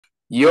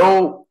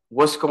Yo,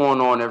 what's going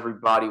on,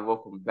 everybody?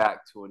 Welcome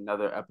back to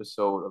another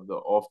episode of the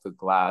Off the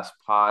Glass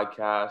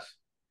podcast.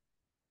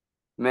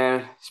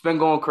 Man, it's been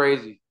going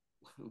crazy.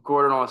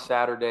 Recorded on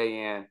Saturday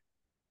and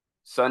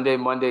Sunday,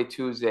 Monday,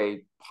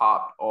 Tuesday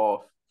popped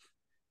off.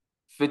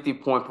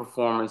 50-point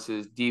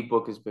performances.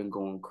 D-Book has been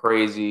going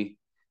crazy.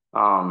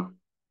 Um,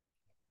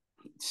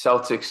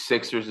 Celtics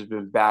Sixers has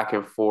been back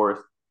and forth.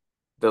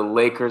 The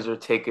Lakers are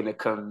taking a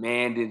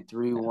commanding Oh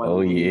 3-1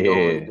 lead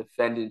over the yeah.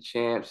 defending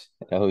champs.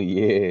 Oh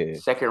yeah.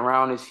 Second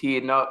round is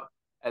heating up.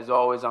 As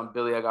always, I'm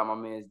Billy. I got my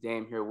man's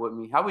Dame here with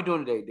me. How we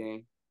doing today,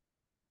 Dame?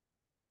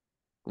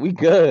 We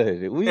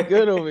good. We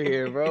good over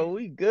here, bro.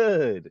 We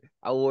good.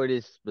 I wore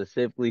this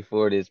specifically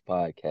for this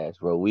podcast,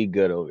 bro. We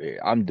good over here.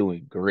 I'm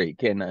doing great.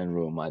 Can't nothing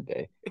ruin my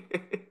day.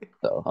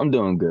 So I'm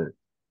doing good.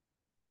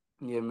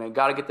 Yeah, man.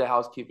 Got to get the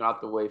housekeeping out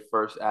the way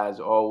first, as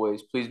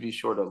always. Please be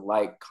sure to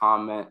like,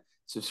 comment,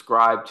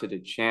 subscribe to the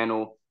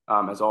channel.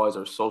 As always,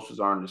 our socials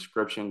are in the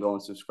description. Go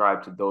and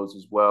subscribe to those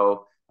as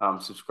well.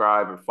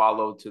 Subscribe or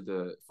follow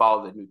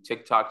the new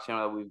TikTok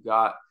channel that we've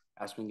got.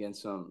 That's been getting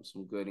some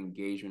good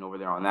engagement over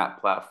there on that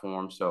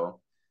platform.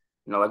 So,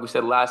 like we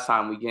said last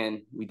time,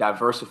 we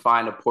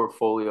diversifying the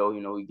portfolio.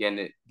 We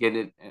getting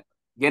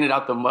it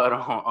out the mud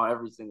on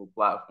every single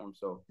platform.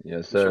 So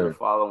Yes, be sure to sir.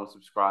 follow and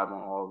subscribe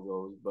on all of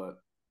those. But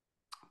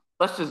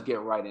let's just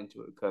get right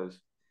into it because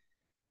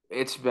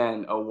it's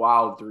been a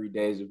wild 3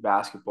 days of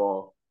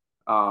basketball.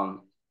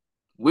 Um,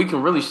 we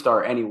can really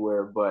start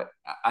anywhere, but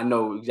I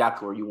know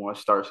exactly where you want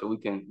to start, so we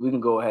can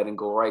go ahead and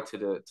go right to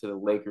the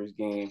Lakers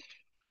game.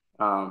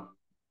 Um,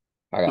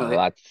 I you got a know, that,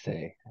 lot to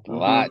say. A mm-hmm.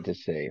 lot to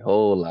say.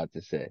 Whole lot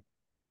to say.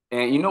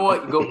 And you know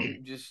what? Go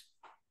just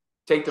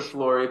take the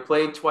floor. They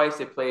played twice.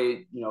 They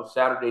played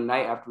Saturday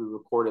night after we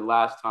recorded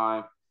last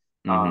time,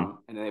 hmm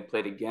and then they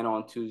played again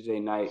on Tuesday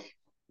night.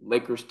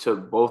 Lakers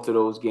took both of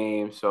those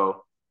games,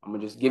 so I'm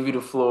gonna just give you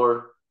the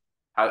floor.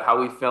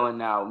 How we feeling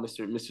now,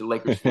 Mister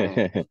Lakers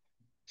fan?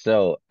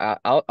 So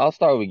I'll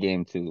start with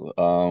game two.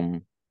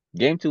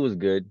 Game two was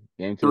good.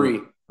 Game two, Three,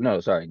 no,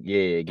 sorry,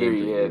 yeah, game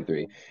three, three, yeah. game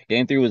three.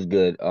 Game three was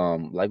good.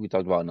 Like we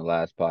talked about in the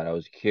last pod, I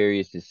was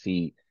curious to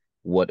see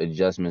what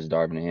adjustments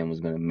Darvin Ham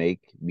was going to make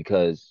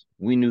because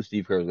we knew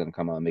Steve Kerr was going to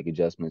come out and make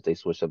adjustments. They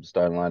switched up the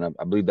starting lineup.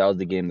 I believe that was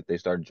the game that they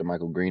started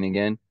Jermichael Green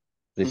again.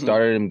 They Mm-hmm.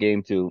 started him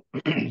game two.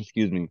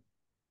 Excuse me.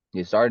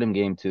 They started him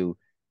game two.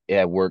 It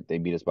had worked. They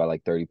beat us by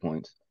like 30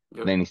 points.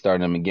 Yep. Then he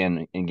started him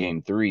again in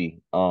game three.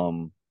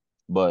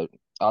 But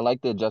I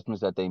like the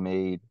adjustments that they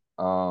made.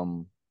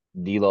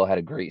 D'Lo had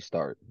a great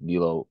start.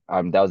 D'Lo,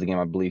 that was the game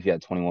I believe he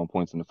had 21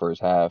 points in the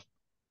first half.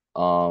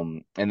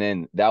 And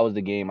then that was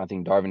the game I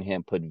think Darvin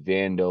Ham put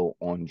Vando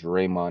on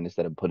Draymond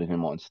instead of putting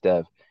him on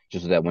Steph,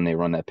 just so that when they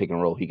run that pick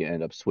and roll, he can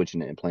end up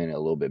switching it and playing it a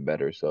little bit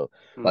better. So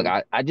like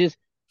Mm-hmm.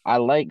 I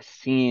like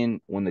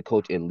seeing when the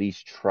coach at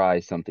least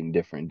tries something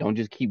different. Don't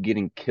just keep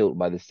getting killed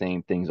by the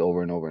same things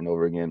over and over and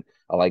over again.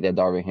 I like that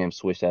Darvin Ham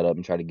switched that up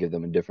and tried to give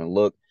them a different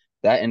look.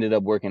 That ended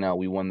up working out.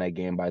 We won that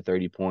game by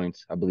 30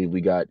 points. I believe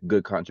we got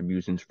good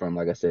contributions from,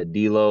 like I said,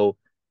 D'Lo.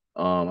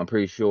 I'm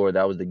pretty sure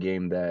that was the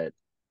game that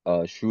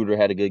Schroeder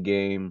had a good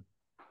game.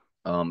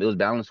 It was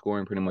balanced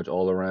scoring pretty much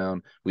all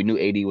around. We knew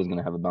AD was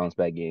gonna have a bounce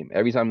back game.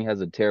 Every time he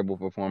has a terrible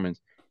performance,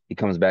 he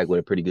comes back with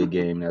a pretty good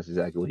game. That's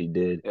exactly what he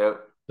did.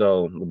 Yep.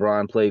 So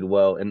LeBron played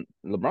well, and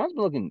LeBron's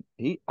been looking.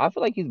 I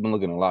feel like he's been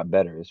looking a lot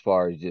better as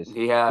far as just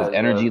He his has.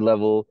 energy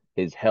level,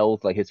 his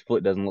health. Like his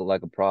foot doesn't look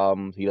like a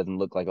problem. He doesn't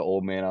look like an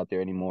old man out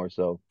there anymore.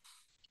 So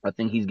I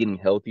think he's getting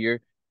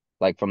healthier,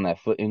 like from that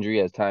foot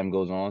injury as time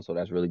goes on. So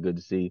that's really good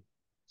to see.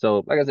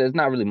 So like I said, it's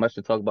not really much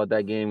to talk about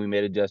that game. We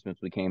made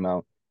adjustments. We came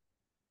out.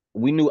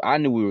 I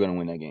knew we were gonna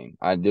win that game.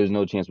 There's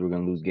no chance we were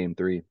gonna lose game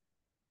three.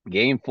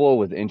 Game four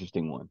was the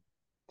interesting one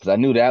because I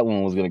knew that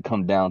one was gonna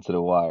come down to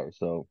the wire.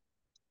 So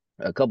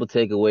a couple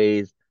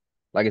takeaways.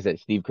 Like I said,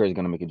 Steve Kerr's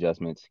gonna make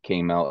adjustments.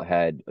 Came out,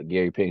 had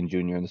Gary Payton Jr.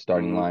 in the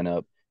starting Mm-hmm.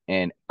 lineup,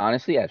 and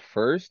honestly, at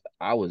first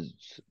I was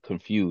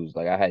confused.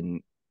 Like I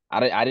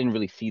didn't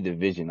really see the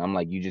vision. I'm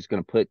like, you're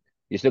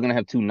still gonna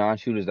have two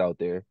non-shooters out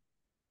there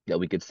that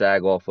we could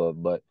sag off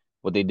of. But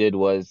what they did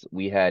was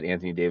we had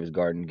Anthony Davis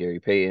guarding Gary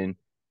Payton.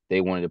 They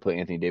wanted to put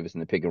Anthony Davis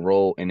in the pick and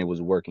roll, and it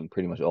was working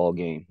pretty much all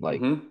game.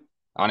 Like Mm-hmm.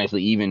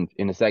 honestly, even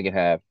in the second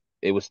half,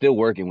 it was still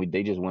working.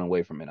 They just went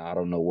away from it. I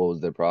don't know what was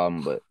their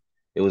problem, but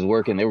it was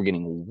working. They were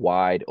getting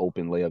wide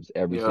open layups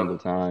every single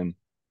Yep. time.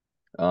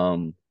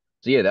 Um,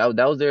 so yeah,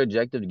 that was their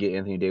objective to get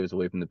Anthony Davis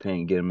away from the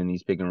paint, get him in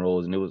these pick and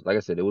rolls, and it was like I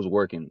said, it was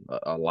working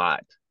a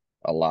lot,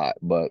 a lot.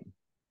 But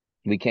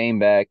we came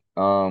back.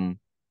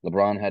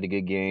 LeBron had a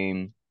good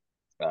game.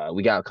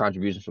 We got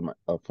contributions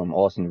from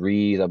Austin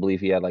Reeves. I believe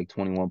he had like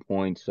 21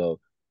 points. So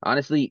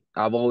honestly,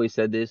 I've always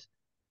said this.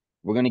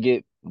 We're gonna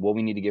get what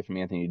we need to get from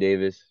Anthony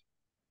Davis.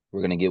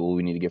 We're gonna get what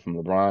we need to get from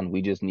LeBron.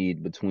 We just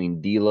need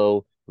between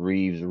D'Lo,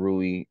 Reeves,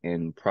 Rui,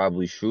 and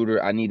probably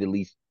Schroeder. I need at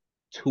least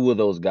two of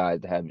those guys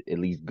to have at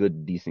least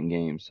good, decent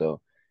games. So,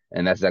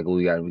 and that's exactly what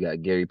we got. We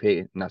got Gary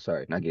Payton. Not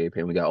sorry, not Gary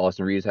Payton. We got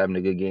Austin Reeves having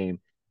a good game,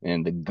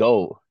 and the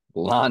GOAT,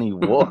 Lonnie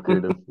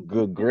Walker,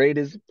 the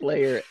greatest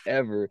player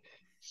ever,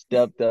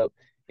 stepped up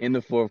in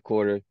the fourth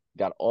quarter.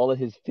 got all of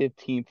his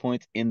 15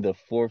 points in the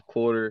fourth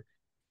quarter.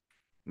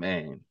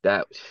 Man,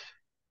 that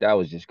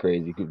was just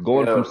crazy.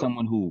 Going from Yeah.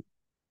 someone who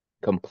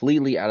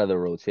completely out of the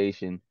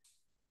rotation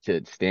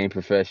to staying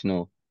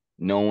professional,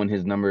 knowing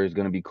his number is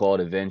going to be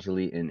called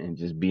eventually, and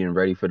just being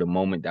ready for the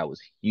moment, that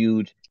was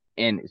huge.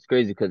 And it's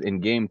crazy because in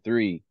game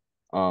three,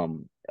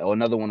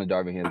 another one of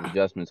Darvin Ham's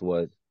adjustments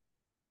was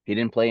he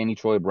didn't play any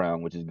Troy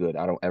Brown, which is good.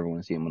 I don't ever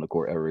want to see him on the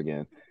court ever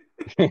again.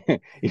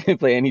 He didn't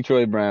play any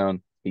Troy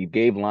Brown. He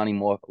gave Lonnie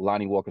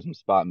Walker some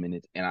spot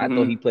minutes, and I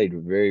thought he Hmm. played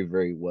very,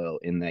 very well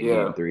in that game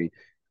Yeah. three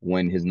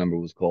when his number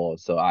was called.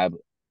 So I,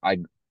 I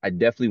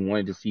definitely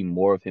wanted to see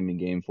more of him in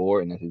game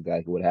four, and that's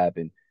exactly what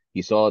happened.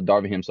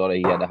 Darvin Ham saw that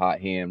he had the hot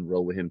hand,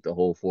 rolled with him the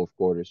whole fourth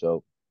quarter.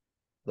 So,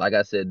 like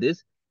I said,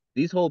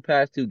 these whole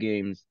past two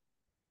games,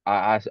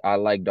 I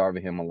like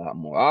Darvin Ham a lot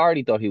more. I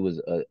already thought he was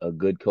a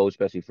good coach,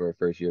 especially for a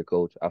first year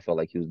coach. I felt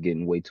like he was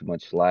getting way too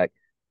much slack.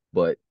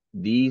 But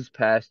these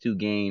past two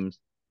games,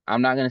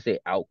 I'm not gonna say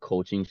out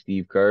coaching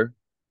Steve Kerr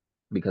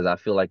because I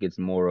feel like it's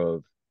more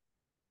of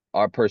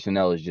our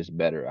personnel is just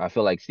better. I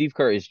feel like Steve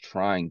Kerr is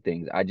trying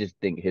things. I just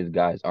think his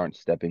guys aren't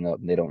stepping up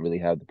and they don't really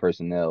have the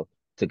personnel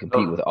to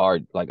compete with No,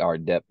 our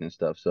depth and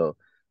stuff. So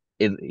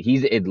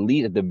he's at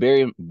least at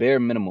the bare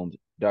minimum,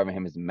 Darvin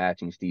Ham is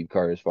matching Steve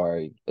Kerr as far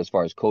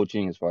as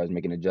coaching, as far as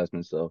making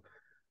adjustments. So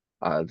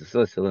just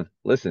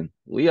listen,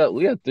 we up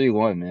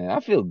 3-1, man. I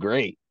feel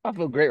great. I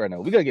feel great right now.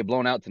 We're gonna get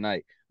blown out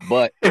tonight,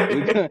 but we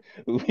yeah. gonna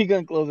we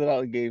gonna close it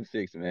out in game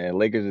six, man.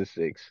 Lakers is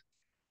six.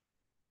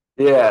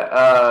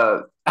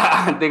 I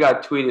think I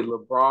tweeted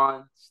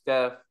LeBron,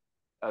 Steph,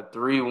 a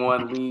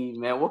 3-1 lead.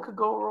 Man, what could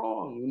go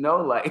wrong?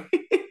 Like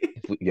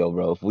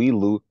If we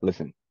lose,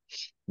 listen,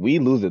 we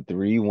lose a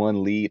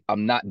 3-1 lead.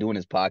 I'm not doing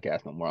this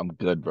podcast no more. I'm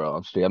good, bro.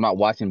 I'm straight. I'm not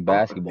watching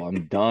basketball.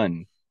 I'm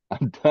done.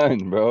 I'm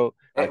done, bro.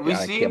 we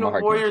I seen can't. the My heart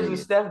can't Warriors take and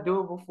it. Steph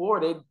do it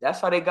before. That's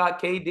how they got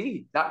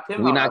KD. Knocked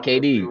him We out not after a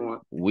KD. 3-1.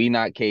 We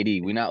not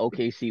KD. We not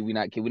OKC. We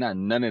not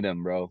none of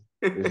them, bro.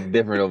 This is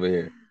different over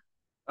here.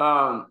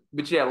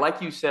 But yeah,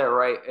 like you said,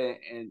 right,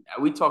 and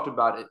we talked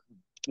about it,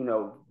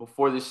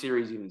 before the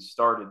series even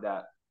started,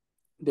 that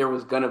there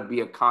was going to be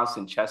a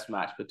constant chess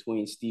match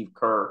between Steve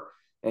Kerr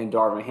and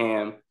Darvin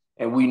Ham.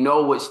 And we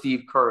know what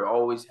Steve Kerr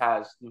always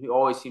has. He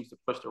always seems to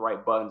push the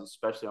right buttons,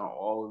 especially on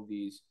all of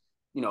these,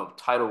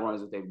 title runs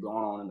that they've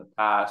gone on in the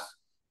past.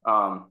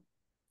 Um,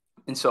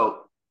 and so,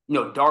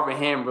 Darvin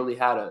Ham really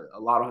had a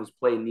lot on his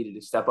plate and needed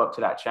to step up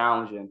to that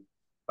challenge. And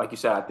like you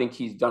said, I think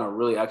he's done a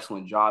really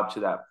excellent job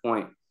to that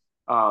point.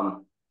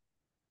 Um,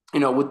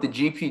 with the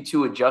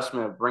GP2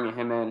 adjustment of bringing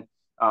him in,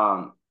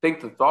 I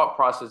think the thought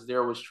process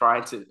there was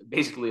trying to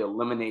basically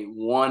eliminate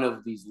one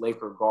of these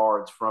Laker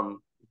guards from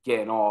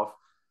getting off,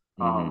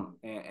 Hmm.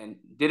 and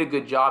did a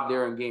good job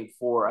there in Game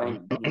 4. I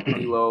think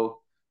D'Lo,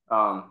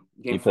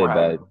 Game He 4 played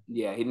had, bad.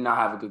 yeah, he did not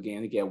have a good game.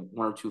 I think he had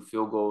one or two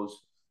field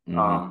goals.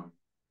 Hmm.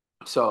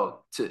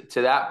 So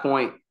to that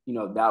point,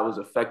 that was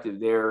effective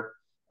there.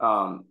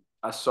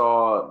 I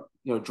saw,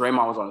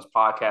 Draymond was on his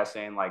podcast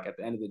saying, like, at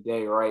the end of the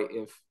day, right,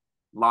 if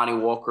Lonnie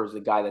Walker is the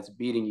guy that's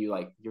beating you,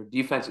 like, your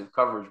defensive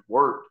coverage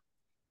worked.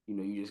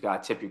 You just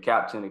got to tip your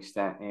cap to an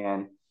extent.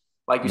 And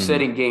like you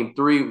said, Hmm. in Game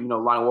 3,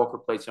 Lonnie Walker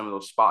played some of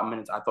those spot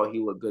minutes. I thought he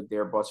looked good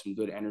there, brought some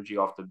good energy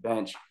off the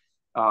bench.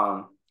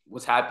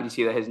 Was happy to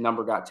see that his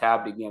number got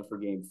tabbed again for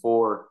Game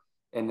 4,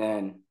 and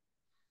then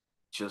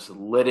just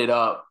lit it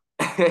up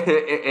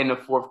in the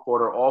fourth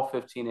quarter. All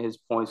 15 of his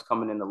points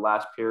coming in the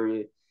last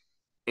period.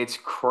 It's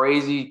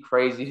crazy,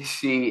 crazy to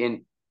see.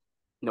 And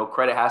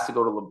credit has to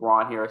go to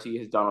LeBron here, as he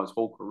has done his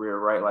whole career,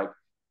 right? Like,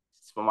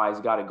 somebody's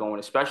got it going,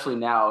 especially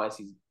now as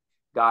he's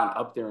gotten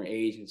up there in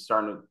age and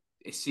starting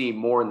to see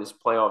more in this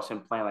playoffs, him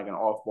playing like an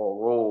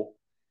off-ball role.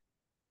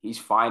 He's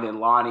finding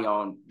Lonnie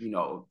on,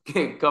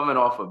 coming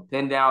off of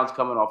pin downs,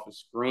 coming off of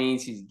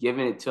screens. He's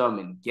giving it to him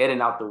and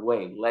getting out the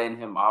way, letting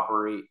him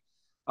operate.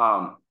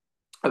 Um,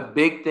 a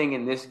big thing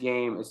in this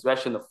game,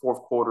 especially in the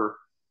fourth quarter,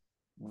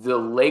 the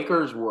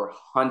Lakers were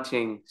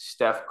hunting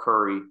Steph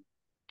Curry,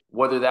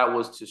 whether that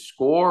was to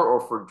score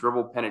or for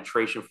dribble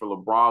penetration for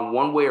LeBron.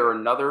 One way or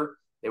another,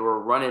 they were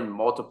running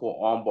multiple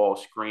on-ball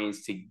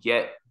screens to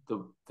get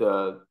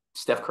the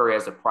Steph Curry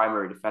as the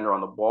primary defender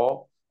on the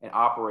ball and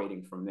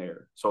operating from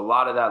there. So a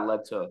lot of that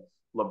led to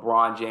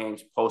LeBron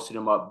James posting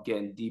him up,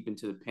 getting deep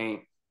into the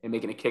paint and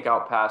making a kick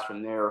out pass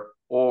from there,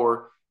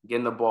 or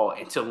getting the ball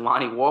into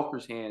Lonnie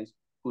Walker's hands,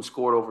 who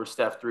scored over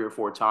Steph 3 or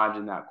 4 times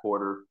in that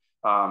quarter.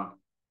 A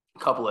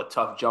couple of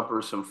tough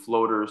jumpers, some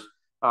floaters.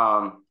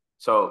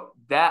 So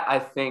that, I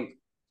think,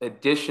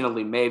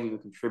 additionally may have even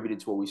contributed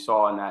to what we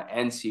saw in that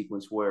end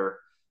sequence where,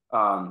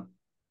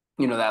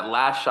 that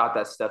last shot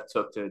that Steph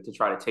took to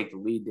try to take the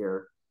lead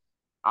there,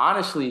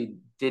 honestly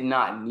did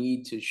not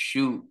need to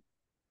shoot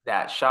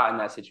that shot in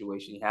that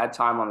situation. He had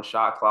time on the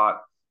shot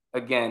clock.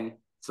 Again,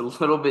 it's a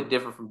little bit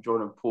different from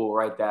Jordan Poole,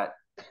 right? That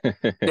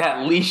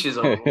leash is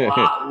a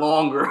lot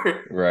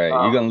longer Right.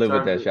 You're gonna in live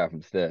with terms that of, shot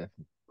from Steph.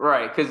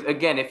 right. Because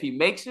again, if he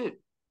makes it,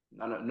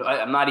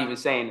 I'm not even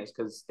saying this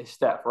because it's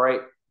Steph,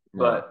 right?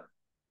 Right. But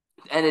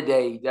at the end of the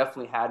day, he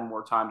definitely had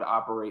more time to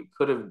operate.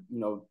 Could have,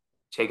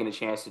 taking a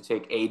chance to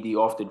take AD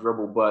off the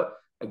dribble. But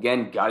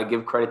again, got to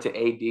give credit to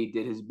AD,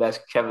 did his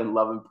best Kevin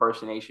Love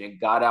impersonation,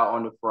 got out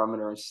on the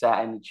perimeter and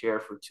sat in the chair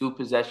for 2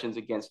 possessions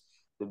against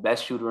the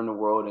best shooter in the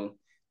world and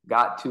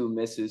got 2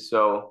 misses.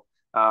 So,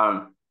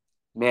 man,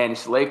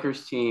 this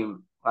Lakers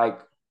team, like,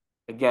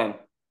 again,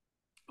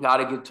 got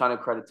to give a ton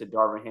of credit to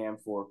Darvin Ham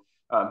for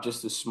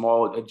just the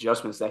small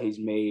adjustments that he's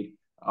made.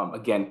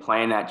 Again,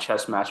 playing that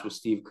chess match with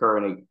Steve Kerr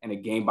in a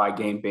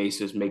game-by-game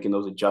basis, making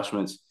those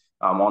adjustments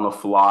on the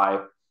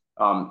fly,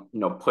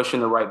 pushing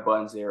the right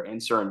buttons there,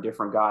 inserting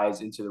different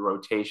guys into the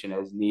rotation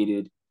as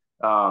needed.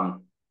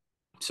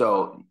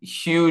 So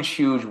huge,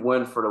 huge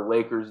win for the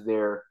Lakers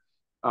there.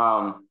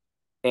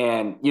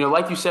 And,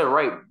 like you said,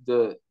 right,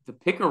 the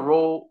pick and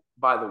roll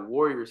by the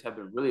Warriors have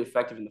been really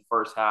effective in the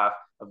first half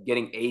of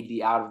getting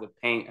AD out of the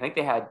paint. I think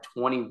they had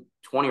 20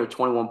 or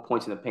 21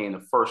 points in the paint in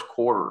the first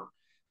quarter,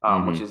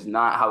 which is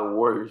not how the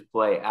Warriors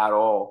play at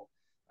all.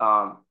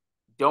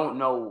 Don't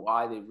know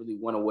why they really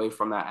went away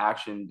from that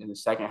action in the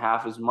second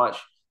half as much,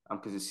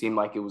 because it seemed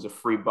like it was a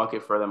free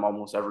bucket for them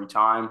almost every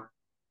time.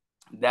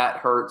 That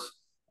hurts.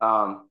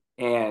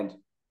 And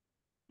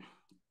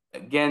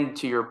again,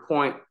 to your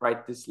point,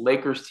 right, this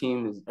Lakers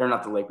team is, or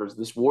not the Lakers,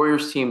 this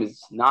Warriors team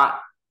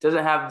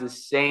doesn't have the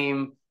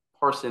same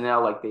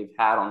personnel like they've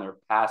had on their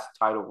past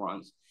title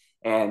runs.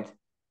 And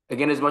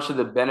again, as much of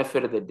the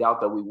benefit of the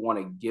doubt that we want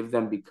to give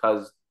them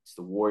because it's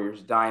the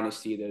Warriors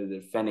dynasty, they're the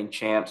defending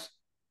champs,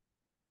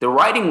 the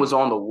writing was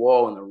on the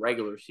wall in the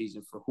regular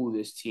season for who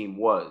this team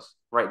was,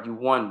 right? You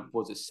won,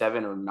 was it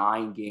 7 or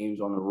 9 games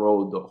on the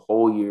road the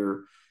whole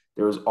year.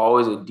 There was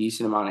always a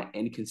decent amount of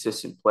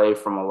inconsistent play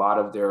from a lot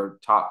of their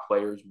top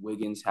players.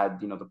 Wiggins had,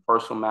 the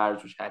personal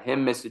matters, which had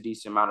him miss a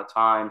decent amount of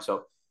time.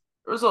 So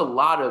there was a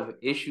lot of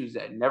issues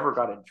that never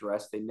got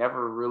addressed. They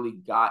never really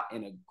got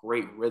in a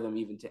great rhythm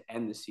even to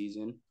end the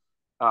season.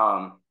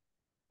 And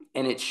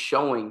it's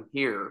showing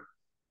here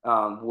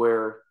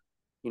where,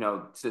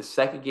 it's the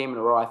second game in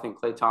a row. I think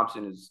Klay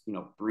Thompson is,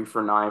 3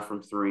 for 9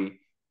 from 3.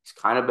 He's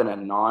kind of been a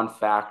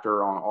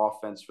non-factor on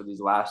offense for these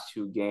last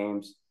 2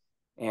 games.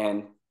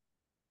 And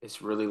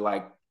it's really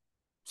like,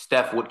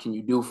 Steph, what can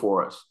you do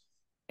for us?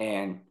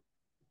 And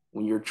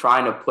when you're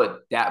trying to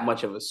put that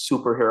much of a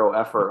superhero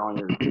effort on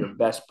your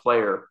best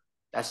player,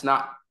 that's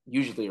not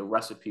usually a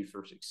recipe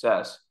for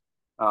success.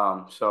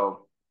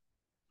 So,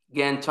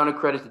 again, ton of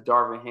credit to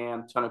Darvin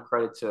Ham, ton of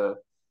credit to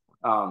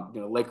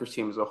Lakers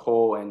team as a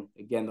whole. And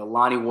again, the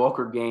Lonnie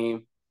Walker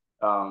game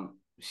was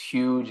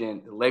huge.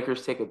 And the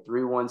Lakers take a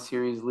 3-1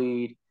 series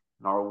lead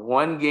and are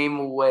 1 game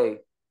away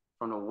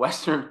from the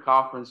Western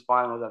Conference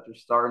Finals after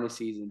starting the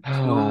season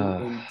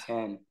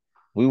 2-10.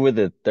 We were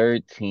the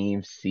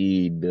 13th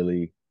seed,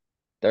 Billy.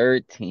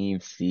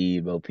 13th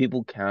seed, bro.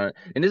 People count,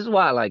 and this is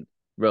why,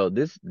 bro,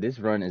 this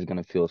run is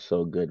gonna feel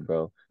so good,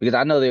 bro. Because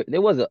I know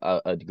there was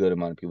a good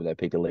amount of people that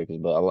picked the Lakers,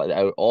 but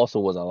there also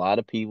was a lot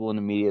of people in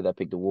the media that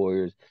picked the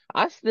Warriors.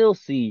 I still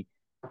see,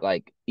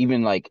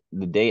 even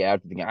the day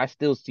after the game, I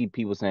still see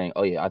people saying,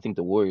 "Oh yeah, I think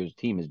the Warriors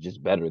team is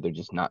just better. They're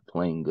just not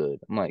playing good."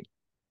 I'm like,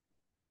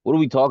 what are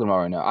we talking about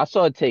right now? I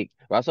saw a take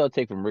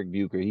from Rick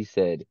Bucher. He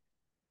said,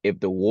 if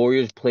the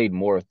Warriors played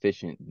more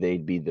efficient,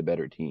 they'd be the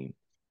better team.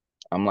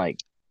 I'm like,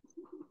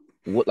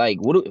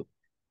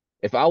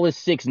 if I was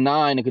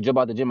 6'9" and could jump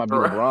out the gym, I'd be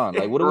LeBron.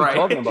 Like, what are we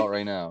talking about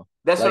right now?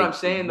 That's what I'm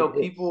saying, though.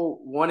 People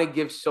want to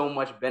give so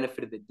much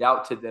benefit of the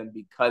doubt to them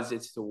because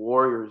it's the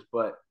Warriors,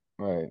 but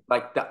right,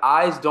 the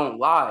eyes don't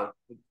lie.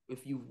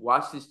 If you've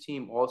watched this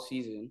team all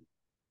season,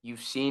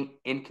 you've seen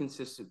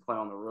inconsistent play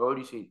on the road.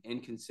 You've seen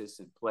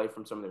inconsistent play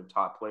from some of their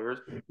top players.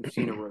 You've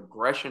seen a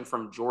regression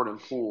from Jordan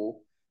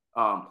Poole,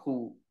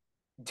 who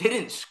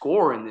didn't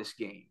score in this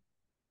game.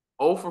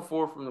 0 for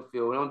 4 from the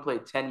field. He only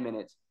played 10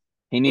 minutes.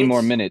 He needs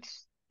more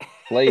minutes.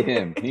 Play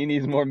him. He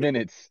needs more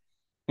minutes.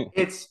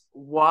 It's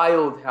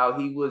wild how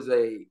he was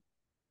a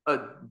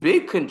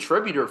big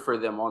contributor for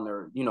them on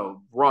their,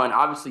 run.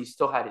 Obviously, he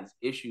still had his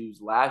issues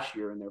last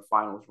year in their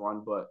finals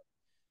run, but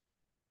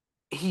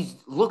he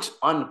looks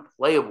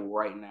unplayable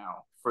right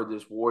now for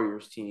this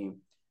Warriors team,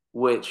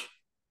 which,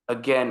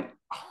 again,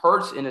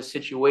 hurts in a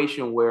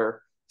situation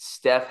where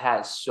Steph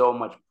has so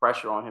much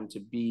pressure on him to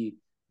be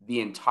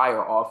the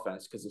entire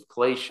offense. Because if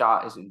Klay's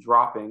shot isn't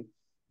dropping,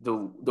 the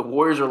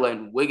Warriors are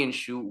letting Wiggins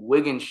shoot.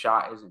 Wiggins'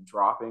 shot isn't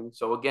dropping.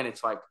 So, again,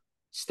 it's like,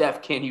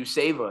 Steph, can you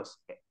save us?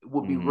 It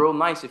would be real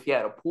nice if you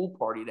had a pool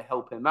party to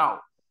help him out.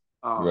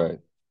 Right.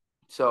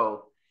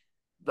 So,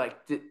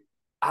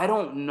 I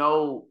don't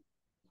know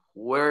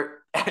where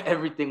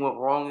everything went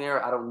wrong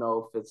there. I don't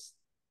know if it's,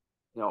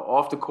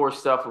 off the court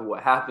stuff or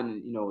what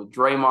happened, with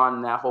Draymond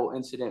and that whole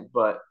incident.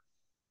 But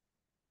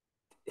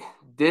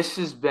this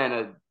has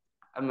been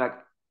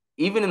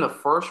even in the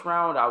first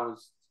round, I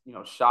was,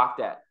 shocked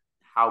at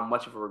how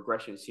much of a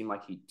regression it seemed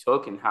like he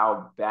took and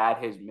how bad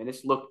his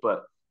minutes looked.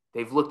 But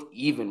they've looked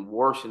even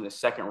worse in the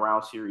second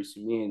round series to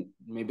me. And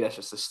maybe that's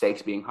just the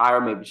stakes being higher.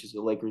 Maybe it's just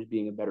the Lakers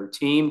being a better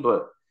team.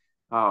 But,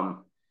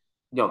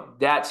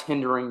 that's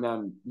hindering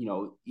them,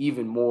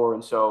 even more.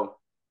 And so,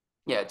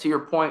 yeah, to your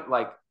point,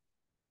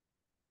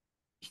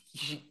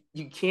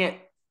 you can't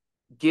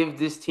give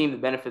this team the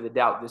benefit of the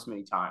doubt this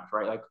many times,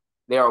 right? Like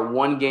they are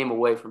one game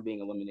away from being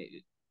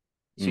eliminated.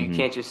 So you Hmm.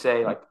 can't just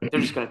say like they're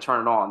just going to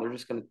turn it on. They're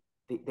just going to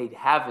they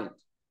haven't.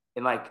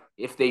 And like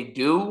if they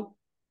do,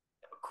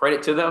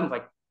 credit to them,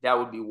 like that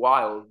would be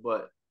wild,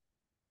 but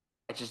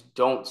I just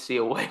don't see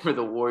a way for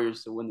the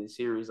Warriors to win this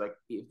series. Like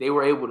if they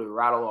were able to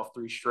rattle off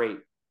three straight,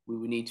 we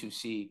would need to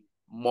see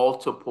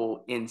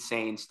multiple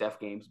insane Steph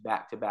games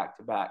back to back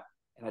to back.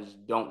 And I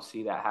just don't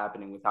see that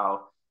happening with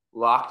how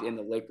locked in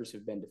the Lakers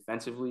have been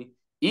defensively.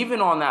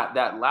 Even on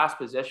that last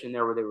possession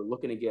there where they were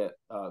looking to get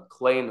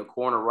Clay in the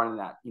corner running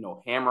that,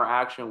 hammer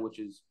action, which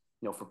is,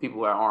 for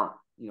people that aren't,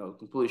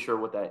 completely sure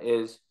what that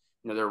is,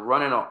 they're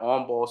running an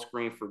on-ball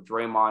screen for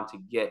Draymond to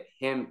get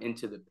him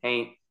into the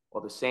paint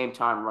while at the same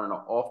time running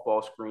an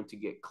off-ball screen to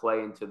get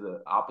Clay into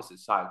the opposite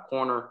side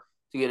corner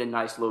to get a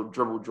nice little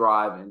dribble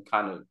drive and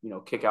kind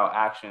of, kick out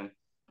action.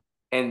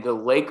 And the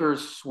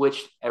Lakers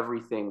switched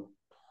everything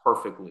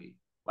perfectly.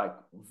 Like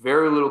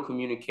very little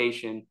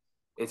communication.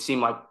 It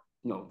seemed like,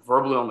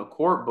 verbally on the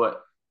court,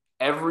 but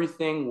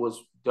everything was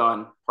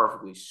done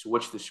perfectly.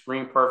 Switched the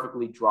screen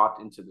perfectly,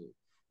 dropped into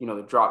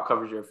the drop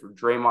coverage there for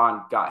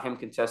Draymond, got him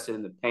contested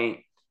in the paint.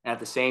 And at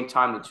the same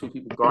time, the two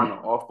people guarding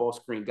the off ball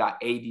screen got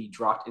AD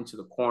dropped into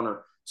the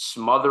corner,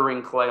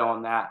 smothering Clay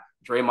on that.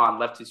 Draymond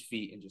left his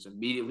feet and just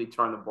immediately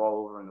turned the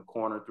ball over in the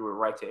corner, threw it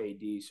right to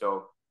AD.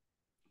 So,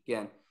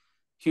 again,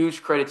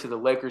 huge credit to the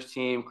Lakers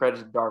team, credit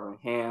to Darvin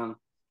Ham.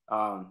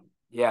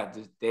 Yeah,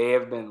 they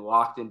have been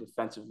locked in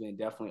defensively and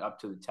definitely up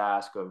to the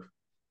task of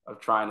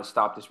trying to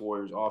stop this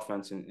Warriors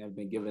offense and have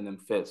been giving them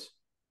fits.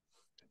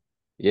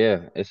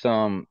 Yeah, it's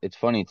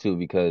funny too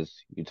because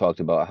you talked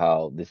about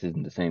how this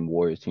isn't the same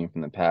Warriors team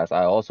from the past.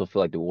 I also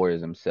feel like the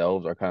Warriors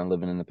themselves are kind of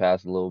living in the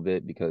past a little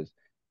bit because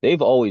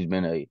they've always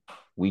been a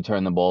we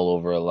turn the ball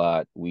over a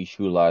lot, we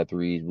shoot a lot of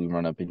threes, we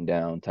run up and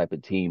down type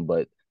of team.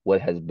 But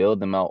what has bailed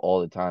them out all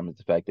the time is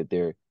the fact that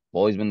they've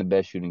always been the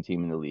best shooting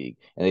team in the league,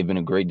 and they've been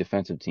a great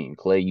defensive team.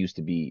 Clay used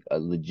to be a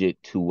legit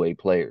two-way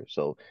player,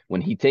 so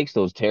when he takes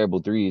those terrible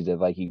threes that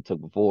like he took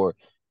before,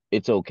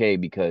 it's okay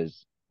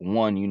because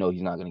one,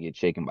 he's not going to get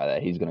shaken by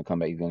that. He's going to come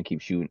back. He's going to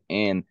keep shooting.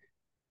 And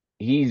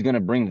he's going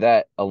to bring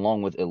that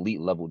along with elite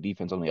level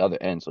defense on the other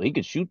end. So he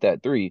could shoot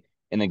that three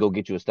and then go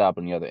get you a stop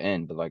on the other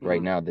end. But like right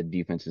Mm-hmm. now, the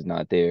defense is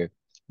not there.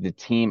 The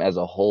team as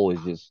a whole is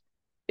just,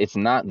 it's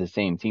not the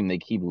same team. They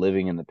keep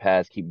living in the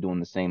past, keep doing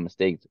the same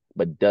mistakes,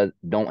 but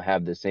don't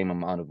have the same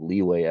amount of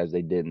leeway as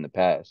they did in the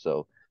past.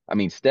 So, I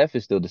mean, Steph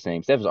is still the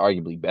same. Steph is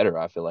arguably better,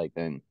 I feel like,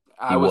 than he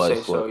I would was say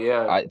for, so,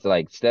 yeah. it's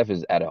like Steph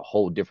is at a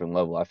whole different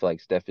level. I feel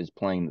like Steph is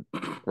playing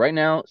right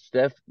now.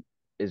 Steph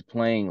is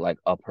playing like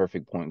a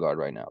perfect point guard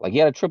right now. Like he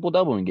had a triple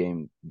double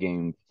in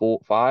game four,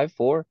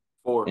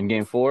 Four. in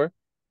game four.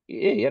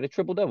 Yeah, he had a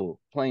triple double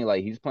playing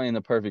like he's playing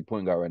the perfect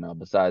point guard right now.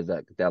 Besides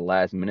that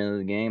last minute of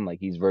the game, like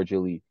he's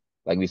virtually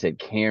like we said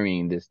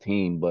carrying this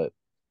team. But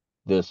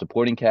the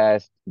supporting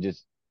cast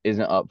just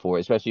isn't up for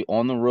it, especially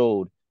on the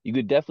road. You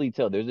could definitely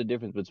tell there's a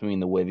difference between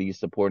the way these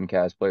supporting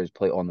cast players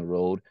play on the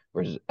road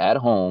versus at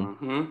home.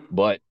 Mm-hmm.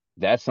 But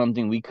that's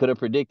something we could have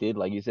predicted.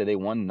 Like you said, they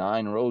won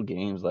 9 road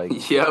games.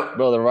 Like, Yep.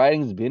 bro, the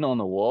writing's been on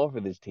the wall for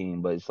this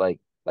team. But it's like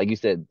you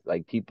said,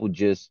 like people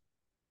just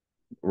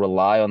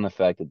rely on the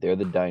fact that they're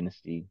the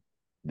dynasty.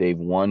 They've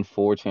won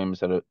 4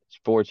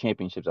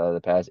 championships out of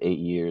the past 8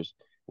 years,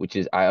 which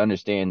is I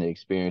understand the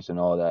experience and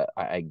all that.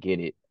 I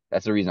get it.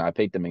 That's the reason I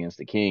picked them against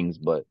the Kings,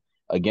 but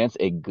against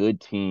a good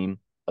team,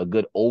 a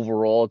good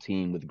overall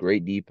team with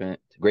great defense,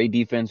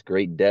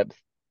 great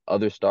depth,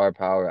 other star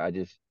power.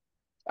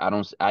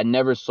 I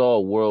never saw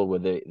a world where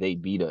they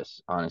beat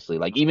us, honestly.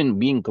 Like even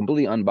being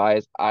completely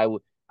unbiased,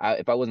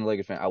 if I wasn't a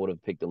Lakers fan, I would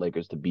have picked the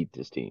Lakers to beat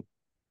this team.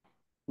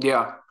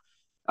 Yeah.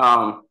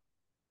 Um,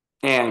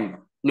 and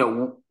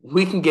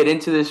we can get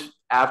into this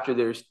after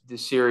the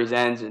series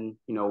ends, and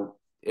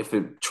if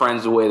it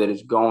trends the way that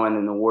it's going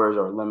and the Warriors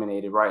are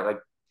eliminated, right? Like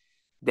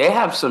they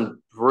have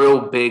some real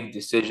big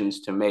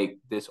decisions to make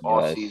this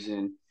Yes.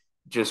 offseason,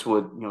 just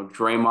with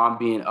Draymond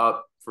being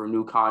up for a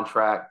new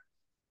contract,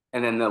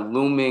 and then the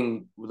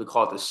looming, what they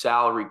call it, the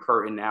salary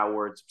curtain now,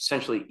 where it's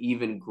essentially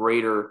even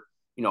greater,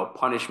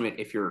 punishment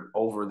if you're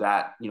over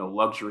that,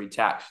 luxury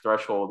tax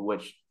threshold,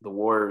 which the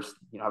Warriors,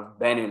 have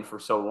been in for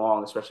so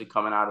long, especially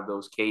coming out of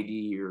those KD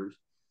years.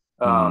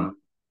 Hmm. Um,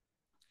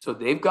 so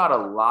they've got a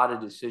lot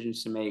of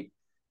decisions to make.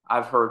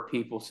 I've heard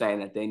people saying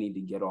that they need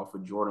to get off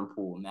of Jordan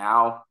Poole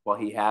now while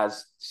he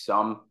has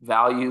some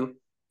value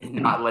and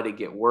not let it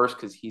get worse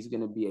because he's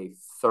going to be a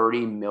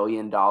 $30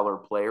 million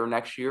player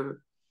next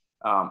year.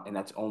 And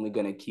that's only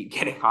going to keep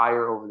getting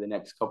higher over the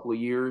next couple of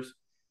years.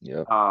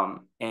 Yep.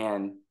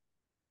 And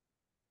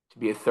to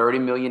be a $30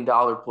 million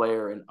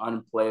player and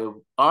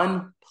unplayable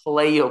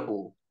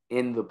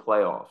in the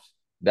playoffs.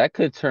 That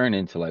could turn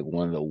into like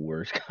one of the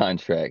worst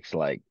contracts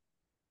like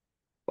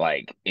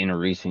in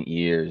recent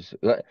years.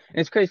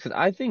 It's crazy because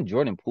I think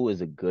Jordan Poole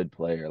is a good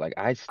player. Like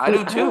I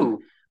do too.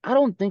 I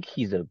don't think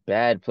he's a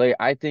bad player.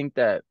 I think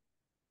that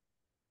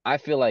I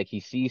feel like he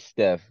sees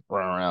Steph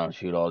run around,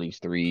 shoot all these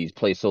threes,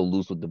 play so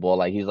loose with the ball.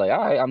 Like he's like, all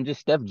right, I'm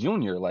just Steph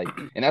Jr. Like,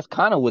 and that's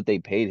kind of what they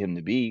paid him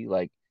to be.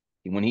 Like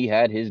when he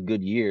had his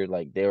good year,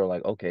 like they were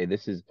like, okay,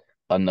 this is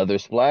another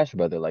Splash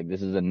Brother. Like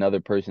this is another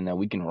person that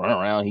we can run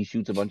around. He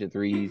shoots a bunch of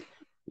threes.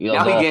 You know,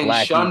 Now it's he all getting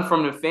flashy. shunned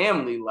from the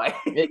family. Like,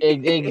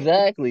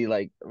 Exactly.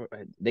 Like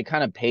they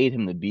kind of paid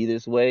him to be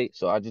this way.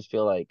 So I just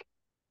feel like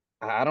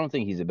I don't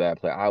think he's a bad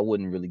player. I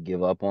wouldn't really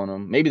give up on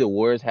him. Maybe the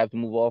Warriors have to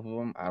move off of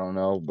him. I don't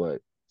know,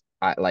 but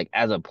I like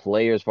as a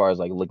player, as far as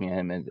like looking at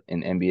him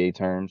in NBA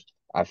terms,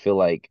 I feel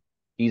like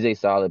he's a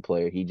solid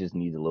player. He just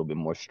needs a little bit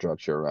more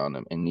structure around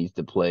him and needs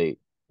to play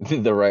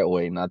the right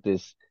way, not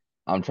this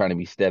I'm trying to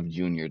be Steph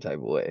Jr. type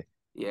of way.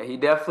 yeah, he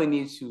definitely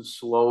needs to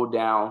slow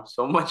down.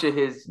 So much of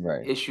his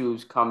Right,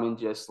 issues come in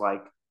just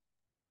like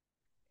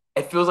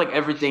it feels like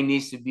everything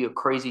needs to be a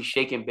crazy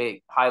shake and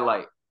bake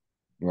highlight.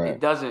 It right.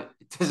 doesn't.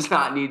 It does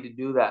not need to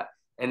do that.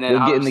 And then He'll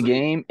get in the obviously,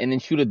 game and then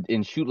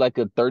shoot like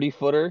a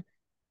 30-footer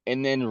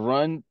and then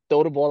run,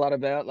 throw the ball out of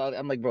bounds.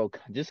 I'm like, bro,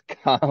 just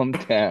calm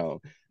down.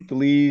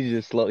 Please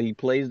just slow. He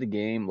plays the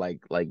game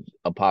like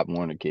a Pop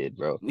Warner kid,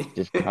 bro.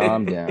 Just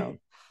calm down.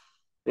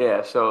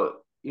 yeah. So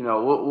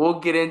we'll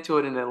get into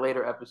it in a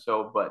later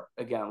episode. But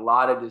again, a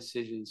lot of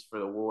decisions for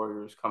the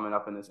Warriors coming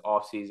up in this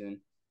offseason.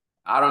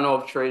 I don't know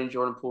if trading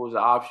Jordan Poole is an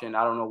option.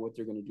 I don't know what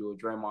they're going to do with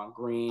Draymond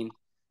Green.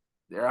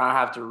 They're gonna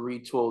have to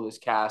retool this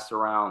cast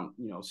around,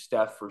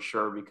 Steph for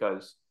sure.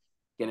 Because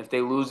again, if they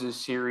lose this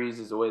series,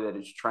 is the way that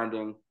it's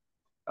trending.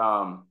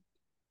 Um,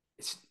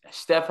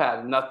 Steph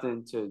had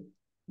nothing to,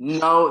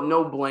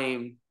 no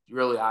blame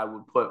really. I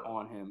would put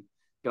on him.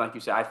 Like you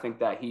said, I think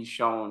that he's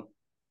shown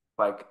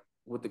like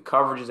with the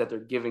coverages that they're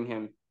giving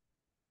him,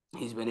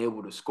 he's been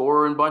able to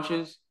score in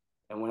bunches.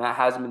 And when that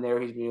hasn't been there,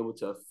 he's been able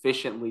to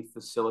efficiently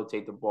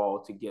facilitate the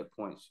ball to get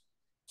points.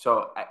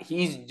 So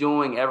he's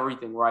doing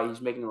everything right.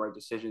 He's making the right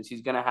decisions.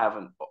 He's going to have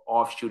an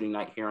off shooting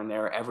night here and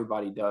there.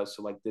 Everybody does.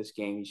 So like this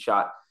game, he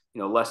shot,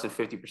 less than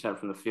 50%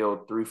 from the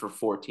field, 3 for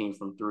 14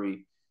 from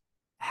three.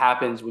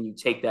 Happens when you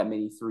take that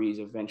many threes.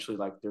 Eventually,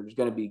 like there's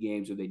going to be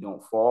games where they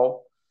don't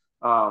fall.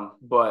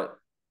 But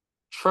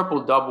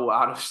triple double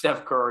out of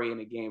Steph Curry in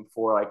a game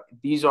four. Like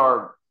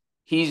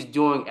he's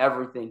doing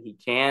everything he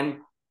can.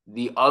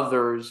 The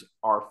others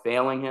are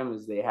failing him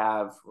as they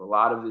have for a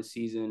lot of the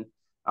season.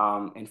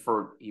 And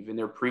for even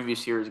their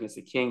previous series against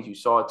the Kings, you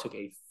saw it took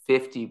a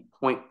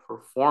 50-point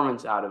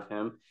performance out of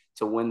him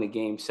to win the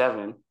game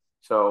seven.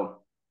 So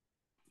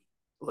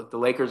look, the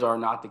Lakers are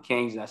not the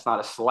Kings, and that's not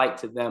a slight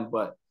to them,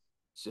 but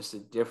it's just a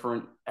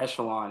different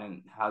echelon.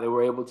 And how they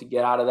were able to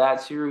get out of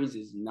that series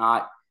is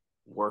not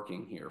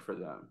working here for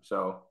them.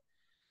 So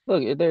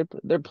Look,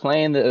 they're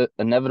playing the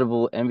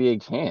inevitable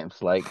NBA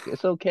champs. Like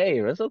it's okay.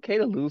 It's okay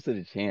to lose to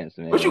the champs,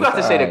 what man. you It's got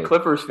all to say to right.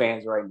 Clippers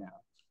fans right now?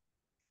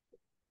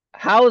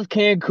 How is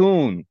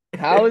Cancun?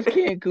 How is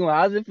Cancun?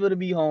 How does it feel to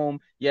be home?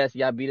 Yes,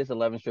 y'all beat us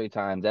 11 straight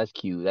times. That's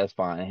cute. That's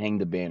fine. Hang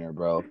the banner,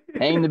 bro.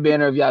 Hang the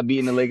banner of y'all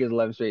beating the Lakers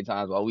 11 straight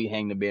times while we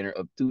hang the banner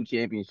of 2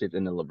 championships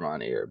in the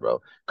LeBron era,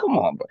 bro. Come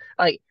on, bro.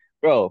 Like,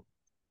 bro,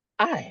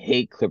 I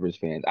hate Clippers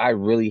fans. I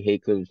really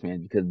hate Clippers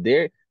fans because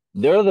they're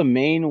the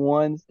main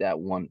ones that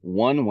want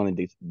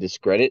to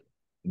discredit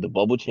the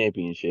bubble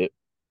championship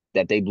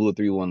that they blew a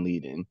 3-1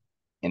 lead in,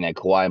 and that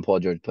Kawhi and Paul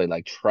George played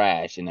like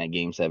trash in that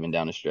game seven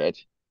down the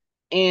stretch.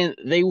 And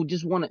they would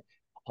just want to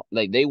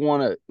they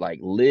want to like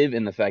live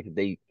in the fact that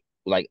they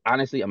like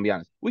honestly, I'm gonna be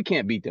honest, we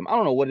can't beat them. I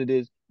don't know what it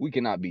is. We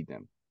cannot beat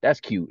them. That's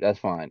cute. That's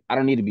fine. I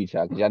don't need to beat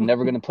y'all because y'all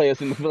never gonna play us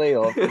in the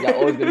playoffs because y'all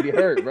always gonna be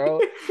hurt, bro.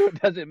 So it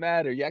doesn't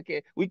matter.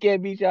 We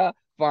can't beat y'all.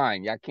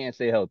 Fine. Y'all can't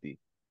stay healthy.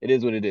 It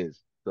is what it is.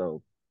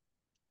 So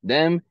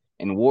them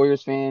and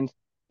Warriors fans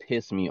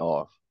piss me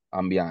off. I'm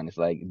gonna be honest.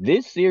 Like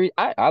this series,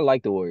 I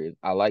like the Warriors.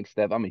 I like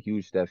Steph. I'm a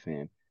huge Steph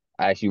fan.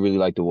 I actually really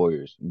like the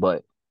Warriors.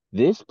 But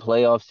this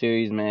playoff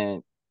series,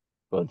 man,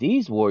 bro,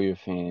 these Warrior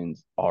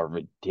fans are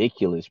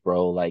ridiculous,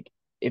 bro. Like,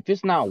 if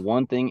it's not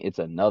one thing, it's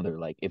another.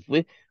 Like,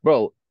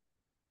 bro,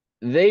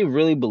 they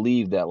really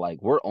believe that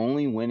like we're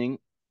only winning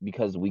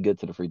because we get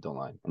to the free throw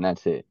line, and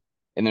that's it.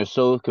 And they're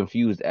so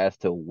confused as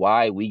to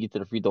why we get to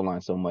the free throw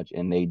line so much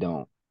and they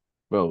don't.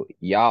 Bro,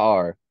 y'all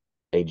are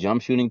a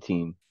jump shooting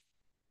team.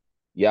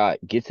 Y'all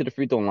get to the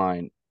free throw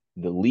line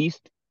the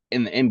least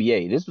in the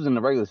NBA. This was in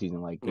the regular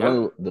season, like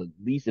one Yep. of the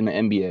least in the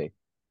NBA.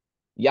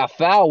 Y'all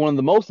foul one of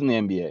the most in the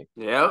NBA.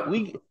 Yep.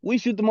 We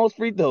shoot the most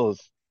free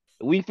throws.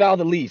 We foul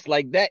the least.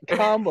 Like that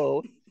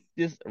combo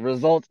just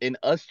results in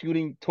us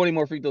shooting 20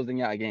 more free throws than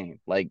y'all game.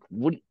 Like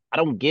what I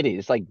don't get it.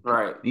 It's like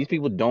Right. these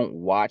people don't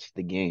watch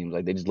the games.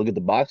 Like they just look at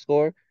the box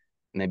score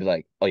and they be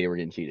like, "Oh yeah, we're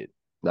getting cheated."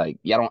 Like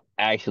y'all don't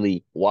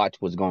actually watch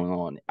what's going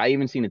on. I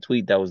even seen a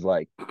tweet that was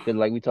like, cause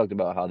like we talked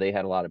about how they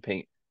had a lot of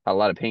paint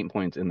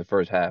points in the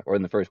first half or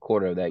in the first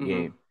quarter of that Mm-hmm.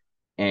 game.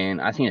 And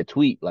I seen a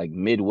tweet like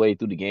midway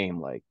through the game,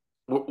 like,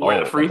 Where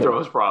the oh, free okay.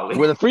 throws probably.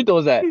 Where the free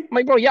throws at? I'm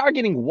like, bro, y'all are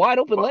getting wide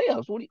open Well,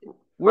 layups. right,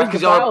 Where's the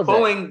because y'all are fouls at?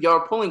 pulling, y'all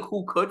are pulling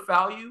who could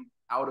foul you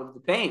out of the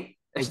paint.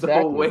 That's the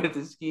whole way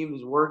Exactly. that the scheme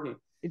is working.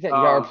 It's that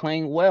y'all are Um,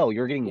 playing well.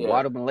 You're getting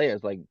wide yeah. open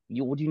layers. Like,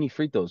 what do you need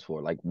free throws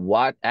for? Like,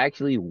 what?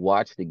 Actually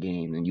watch the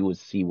game, and you would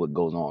see what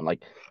goes on.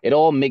 Like, it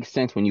all makes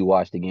sense when you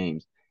watch the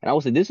games. And I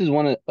would say this is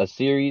one of a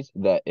series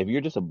that if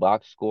you're just a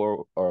box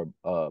score or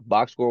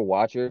box score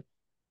watcher,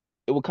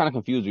 it will kind of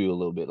confuse you a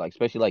little bit. Like,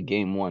 especially like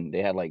game one,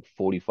 they had like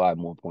 45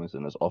 more points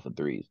than us off of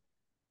threes.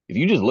 If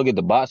you just look at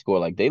the box score,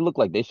 like they look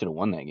like they should have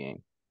won that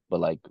game. But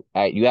like,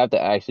 you have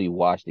to actually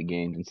watch the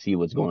games and see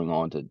what's going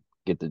on to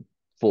get the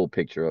full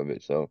picture of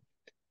it. So.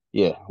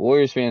 Yeah,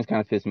 Warriors fans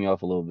kind of piss me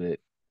off a little bit.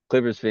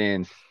 Clippers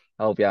fans,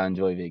 I hope y'all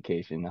enjoy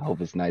vacation. I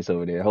hope it's nice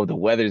over there. I hope the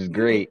weather's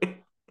great.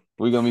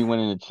 We're gonna be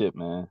winning the chip,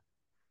 man.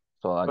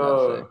 That's all I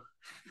gotta say.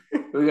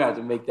 Oh, we're gonna have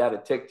to make that a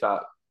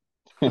TikTok.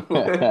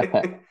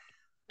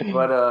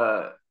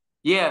 But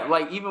yeah,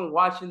 like even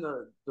watching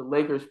the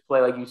Lakers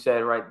play, like you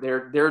said, right,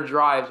 their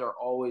drives are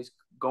always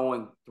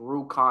going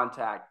through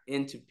contact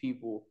into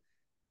people.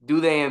 Do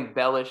they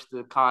embellish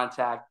the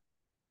contact?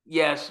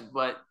 Yes,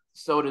 but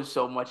so does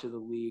so much of the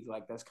league.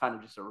 Like that's kind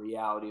of just a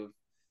reality of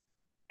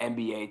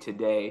NBA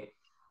today.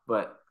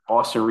 But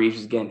Austin Reeves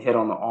is getting hit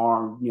on the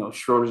arm. You know,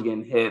 Schroeder's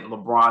getting hit.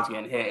 LeBron's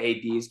getting hit.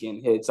 AD is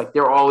getting hit. It's like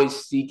they're always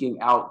seeking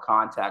out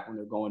contact when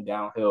they're going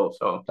downhill.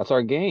 So That's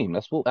our game.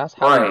 That's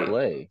how we right,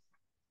 play.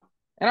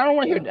 And I don't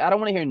want to yeah. hear I don't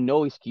want to hear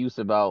no excuse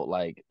about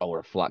like, oh,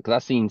 we're flop. Because I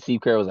seen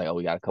Steve Kerr was like, oh,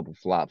 we got a couple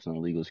flops on the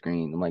legal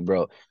screen. I'm like,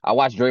 bro, I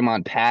watched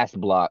Draymond pass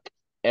block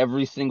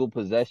every single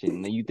possession.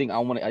 And you think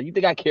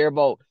I care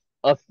about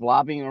us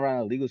flopping around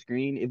a legal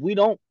screen? If we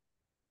don't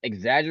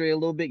exaggerate a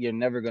little bit, you're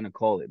never gonna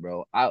call it,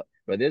 bro.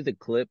 But there's a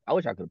clip. I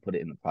wish I could put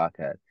it in the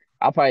podcast.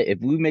 I'll probably if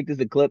we make this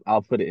a clip,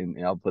 I'll put it in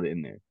and I'll put it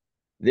in there.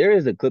 There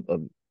is a clip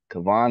of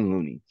Kevon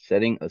Looney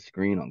setting a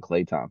screen on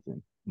Klay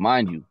Thompson.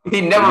 Mind you,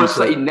 He never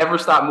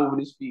stopped moving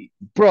his feet.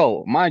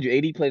 mind you,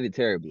 AD played it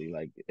terribly.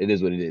 Like it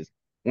is what it is.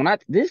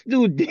 This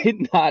dude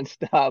did not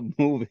stop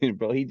moving,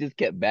 bro. He just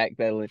kept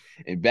backpedaling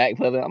and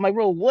backpedaling. I'm like,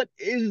 bro, what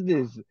is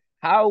this?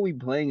 How are we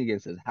playing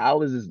against this?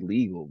 How is this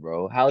legal,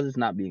 bro? How is this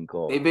not being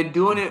called? They've been This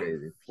doing is it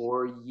crazy.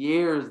 for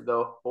years,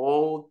 the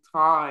whole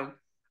time.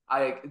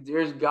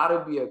 There's got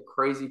to be a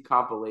crazy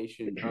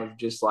compilation of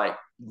just like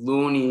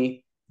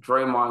Looney,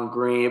 Draymond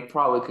Green. It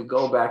probably could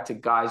go back to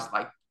guys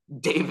like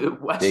David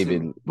Weston,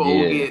 David, yeah,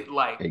 Bogut,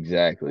 like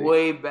exactly,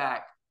 way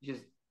back,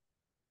 just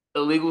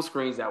illegal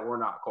screens that were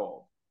not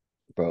called.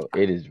 bro.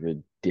 It is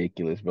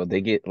ridiculous, bro.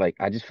 They get like,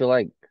 I just feel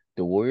like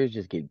the Warriors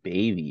just get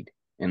babied,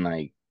 and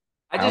like,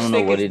 I I don't just know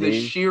think what it's it the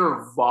is.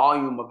 sheer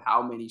volume of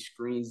how many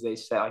screens they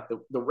set. Like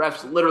the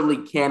refs literally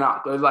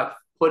cannot, they're like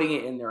putting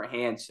it in their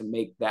hands to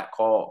make that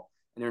call,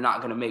 and they're not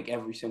going to make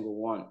every single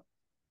one.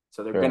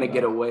 So they're Fair going to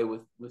get enough. away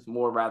with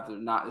more rather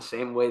than not. The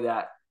same way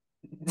that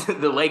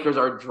the Lakers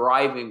are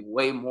driving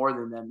way more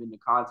than them into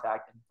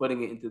contact and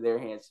putting it into their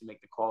hands to make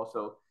the call.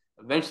 So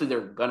eventually they're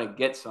going to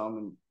get some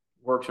and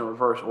works in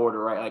reverse order,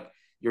 right? Like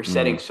you're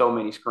setting Hmm. so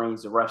many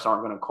screens, the refs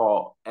aren't going to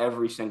call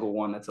every single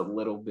one that's a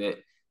little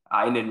bit.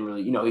 I didn't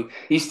really,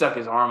 he stuck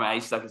his arm out, he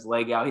stuck his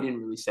leg out. He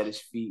didn't really set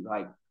his feet.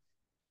 Like,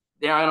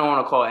 yeah, I don't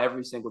want to call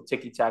every single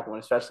ticky tack one,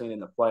 especially in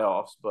the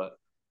playoffs. But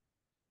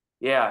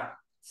yeah,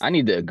 I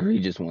need the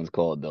egregious ones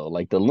called though.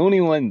 Like the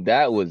Looney one,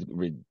 that was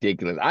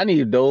ridiculous. I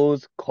need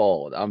those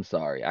called. I'm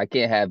sorry. I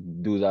can't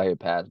have dudes out here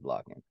pass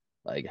blocking.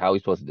 Like, how are we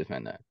supposed to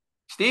defend that?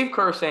 Steve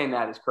Kerr saying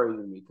that is crazy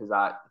to me because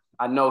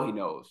I know he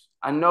knows.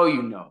 I know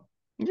you know.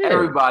 Yeah.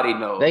 Everybody They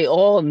knows.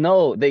 all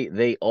know.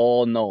 They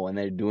all know, and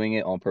they're doing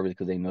it on purpose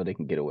because they know they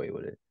can get away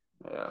with it.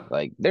 Yeah.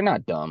 Like they're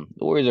not dumb.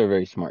 The Warriors are a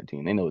very smart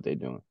team. They know what they're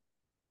doing.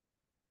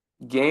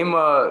 Game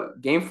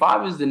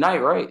 5 is the night,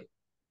 right?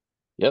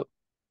 Yep.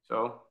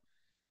 So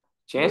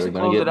chance We're to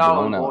gonna close it get out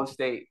blown on out. Golden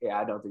State. Yeah,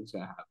 I don't think it's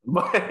gonna happen.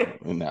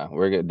 But Nah,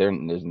 we're good.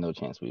 There's no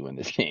chance we win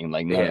this game.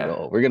 Like none at yeah.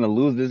 all. We're gonna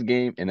lose this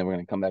game, and then we're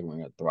gonna come back and we're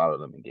gonna throttle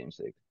them in game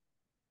six.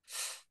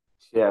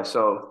 Yeah,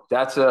 so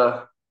that's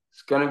a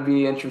it's gonna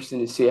be interesting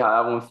to see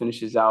how that one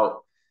finishes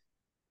out.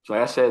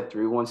 Like I said,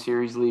 3-1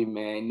 series lead,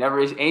 man. Never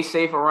is ain't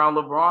safe around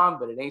LeBron,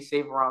 but it ain't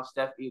safe around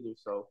Steph either.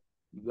 So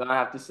you're gonna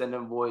have to send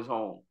them boys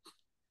home.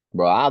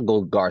 Bro, I'll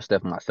go guard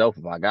Steph myself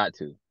if I got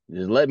to.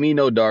 Just let me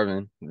know,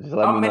 Darvin. Just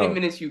let How me many know.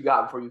 minutes you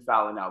got before you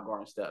fouling out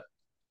guarding Steph?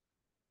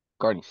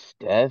 Guarding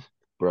Steph,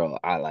 bro,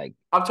 I'm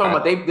talking I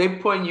about like, they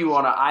putting you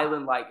on an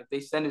island. Like if they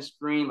send a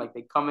screen, like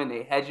they come in,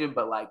 they hedge it,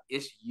 but like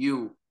it's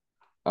you.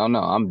 I don't know.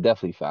 I'm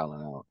definitely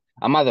fouling out.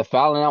 I'm either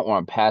fouling out or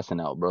I'm passing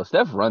out, bro.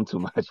 Steph run too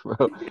much,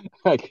 bro.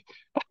 Like,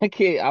 I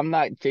can't. I'm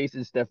not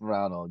chasing Steph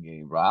around all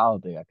game, bro. I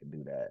don't think I can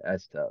do that.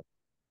 That's tough.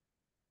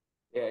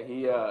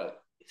 Yeah,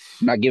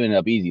 I'm not giving it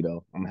up easy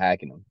though. I'm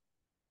hacking him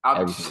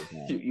I'm every single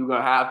time. you're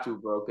gonna have to,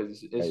 bro,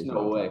 because it's Every no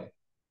single way. time.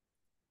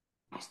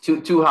 It's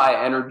too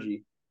high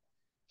energy.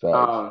 Facts.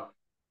 Um,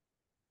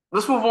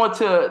 let's move on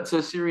to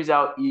a series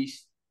out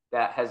east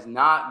that has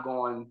not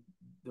gone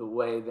the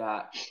way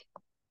that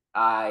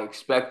I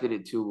expected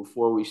it to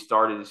before we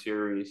started the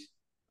series.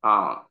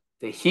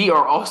 The Heat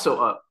are also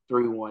up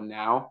 3-1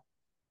 now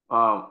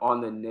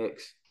on the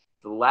Knicks.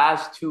 The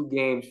last two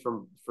games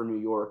for New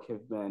York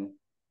have been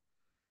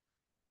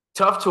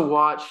tough to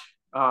watch.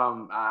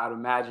 I'd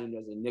imagine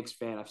as a Knicks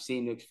fan, I've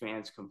seen Knicks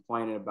fans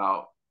complaining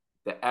about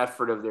the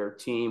effort of their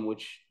team,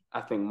 which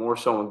I think more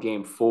so in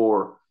Game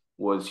 4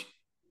 was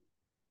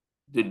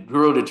the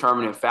real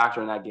determinant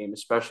factor in that game,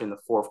 especially in the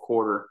fourth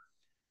quarter.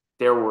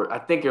 I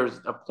think there was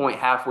a point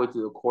halfway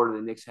through the quarter,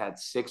 the Knicks had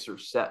six or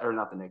seven, or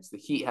not the Knicks, the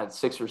Heat had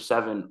 6 or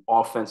 7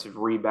 offensive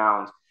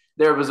rebounds.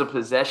 There was a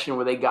possession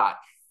where they got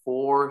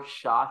 4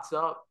 shots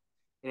up,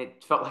 and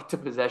it felt like the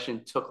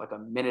possession took like a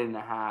minute and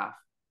a half.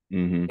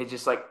 Hmm. It's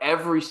just like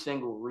every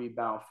single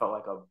rebound felt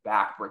like a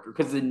backbreaker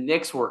because the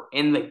Knicks were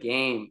in the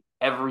game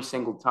every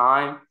single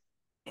time,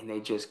 and they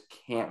just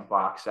can't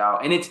box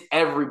out. And it's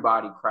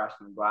everybody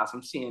crashing the glass.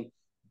 I'm seeing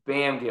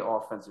Bam get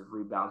offensive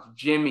rebounds,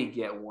 Jimmy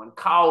get one,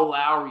 Kyle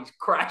Lowry's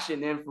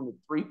crashing in from the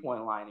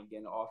 3-point line and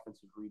getting an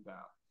offensive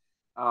rebound.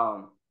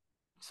 Um,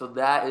 so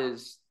that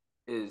is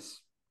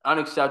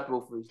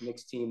unacceptable for this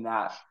Knicks team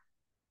that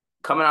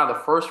coming out of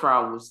the first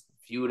round was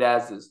viewed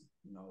as this,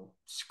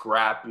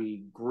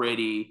 scrappy,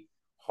 gritty,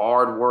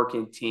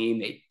 hard-working team.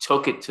 They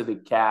took it to the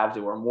Cavs.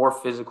 They were more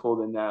physical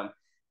than them.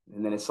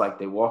 And then it's like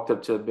they walked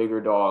up to a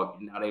bigger dog,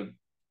 and now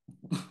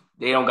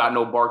they don't got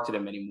no bark to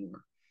them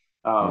anymore.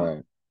 Um,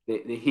 Right.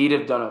 the Heat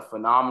have done a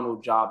phenomenal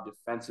job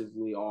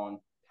defensively on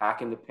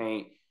packing the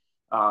paint,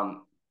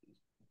 um,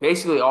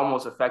 basically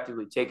almost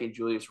effectively taking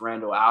Julius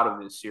Randle out of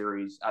this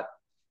series.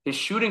 His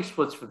shooting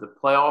splits for the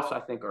playoffs, I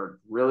think, are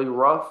really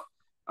rough.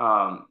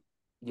 Um,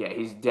 yeah,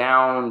 he's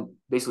down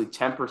basically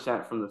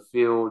 10% from the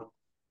field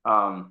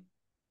from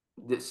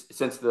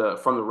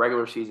the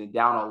regular season,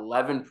 down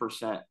 11%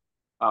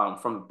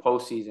 from the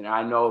postseason.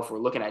 I know if we're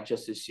looking at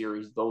just this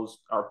series, those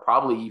are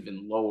probably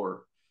even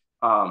lower.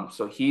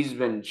 So he's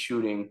been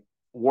shooting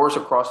worse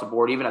across the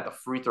board, even at the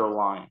free throw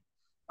line.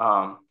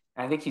 And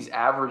I think he's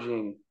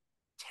averaging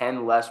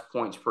 10 less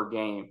points per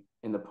game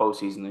in the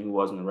postseason than he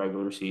was in the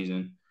regular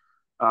season.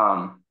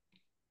 Um,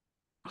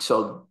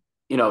 so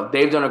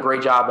they've done a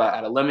great job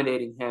at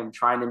eliminating him,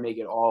 trying to make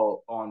it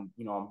all on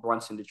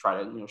Brunson to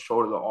try to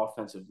shoulder the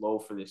offensive load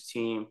for this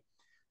team.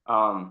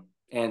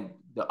 And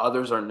the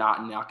others are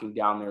not knocking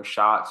down their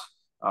shots.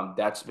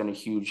 That's been a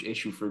huge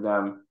issue for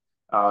them.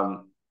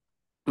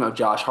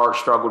 Josh Hart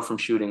struggled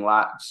shooting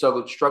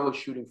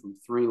from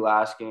three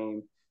last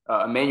game.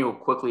 Emmanuel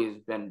quickly has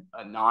been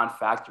a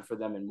non-factor for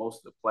them in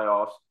most of the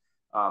playoffs.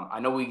 I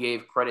know we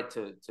gave credit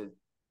to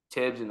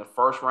Tibbs in the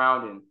first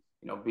round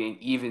and being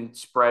even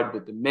spread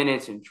with the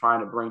minutes and trying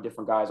to bring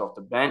different guys off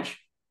the bench.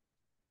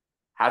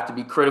 Have to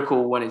be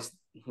critical when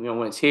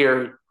it's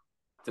here.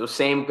 Those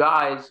same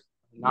guys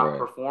not Right.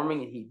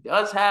 performing, and he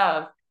does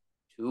have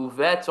 2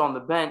 vets on the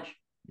bench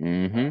that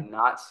Hmm. have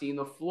not seen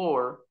the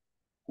floor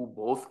who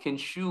both can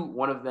shoot.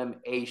 One of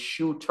them a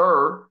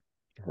shooter,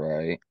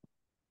 Right.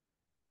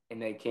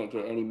 and they can't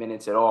get any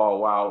minutes at all.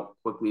 While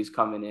Quickly's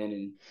coming in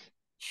and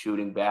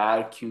shooting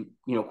bad.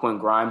 Quinn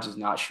Grimes is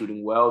not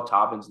shooting well.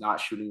 Toppin's not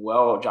shooting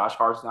well. Josh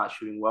Hart's not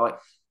shooting well. Like,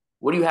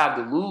 what do you have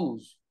to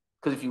lose?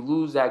 Because if you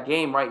lose that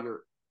game, right,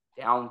 you're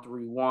down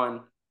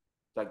 3-1.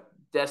 Like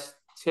that's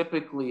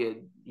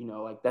typically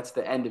like that's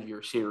the end of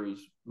your series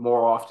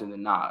more often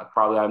than not.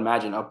 Probably I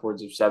imagine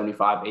upwards of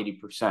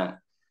 75-80%.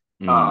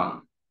 Hmm.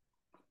 Um,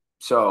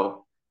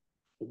 so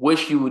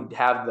wish you would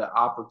have the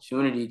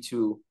opportunity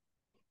to,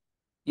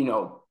 you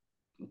know,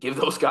 give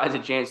those guys a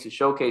chance to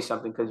showcase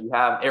something because you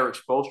have Eric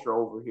Spoelstra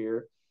over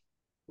here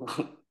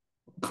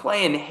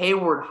playing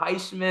Hayward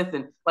Highsmith,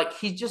 and like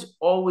he just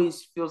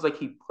always feels like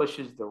he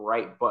pushes the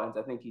right buttons.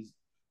 I think he's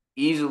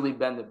easily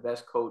been the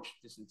best coach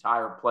this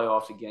entire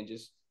playoffs again,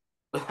 just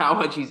with how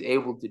much he's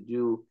able to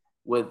do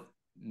with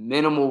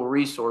minimal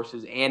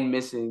resources and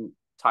missing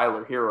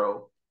Tyler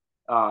Hero.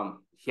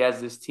 He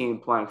has this team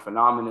playing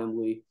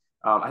phenomenally.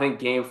 I think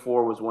Game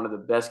 4 was one of the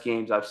best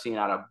games I've seen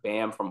out of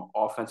Bam from an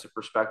offensive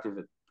perspective,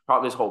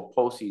 probably this whole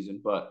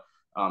postseason. But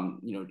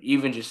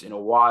even just in a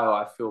while,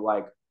 I feel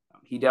like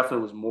he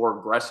definitely was more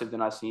aggressive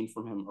than I've seen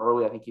from him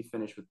early. I think he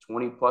finished with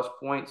 20 plus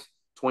points,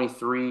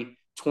 23,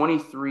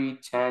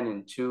 10,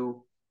 and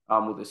 2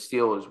 with a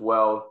steal as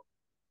well.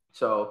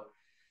 So,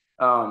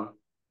 um,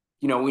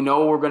 we know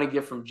what we're going to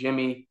get from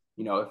Jimmy.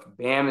 If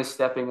Bam is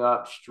stepping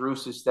up,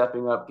 Strus is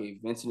stepping up,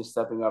 Gabe Vincent is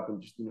stepping up,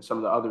 and just some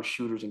of the other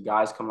shooters and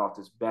guys coming off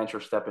this bench are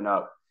stepping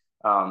up.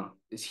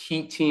 This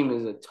Heat team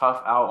is a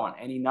tough out on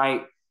any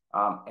night,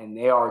 and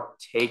they are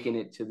taking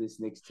it to this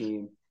Knicks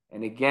team.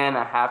 And again,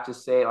 I have to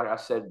say, like I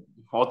said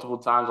multiple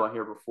times on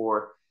here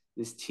before,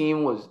 this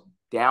team was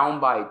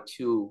down by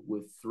 2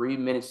 with 3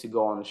 minutes to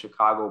go on the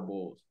Chicago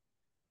Bulls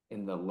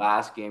in the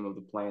last game of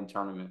the play-in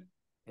tournament,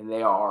 and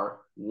they are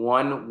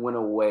 1 win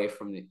away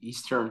from the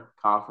Eastern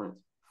Conference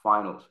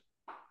Finals.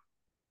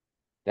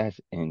 That's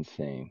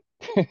insane.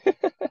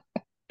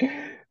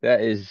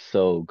 That is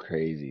so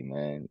crazy,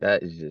 man.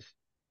 That is just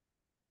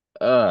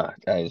that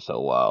is so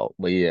wild.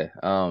 But yeah,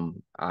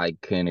 I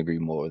couldn't agree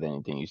more with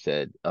anything you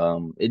said.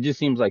 It just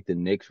seems like the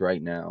Knicks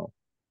right now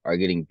are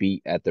getting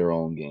beat at their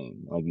own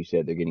game. Like you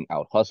said, they're getting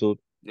out hustled,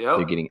 they're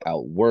Yep. getting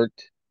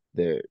outworked.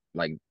 They're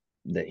like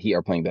the Heat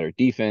are playing better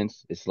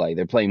defense. It's like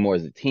they're playing more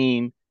as a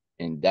team,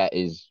 and that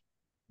is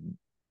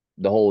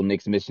the whole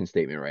Knicks mission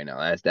statement right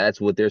now.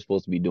 That's what they're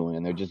supposed to be doing,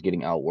 and they're just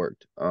getting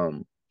outworked.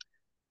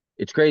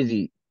 It's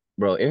crazy,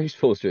 bro. Eric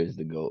Spoelstra is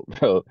the GOAT,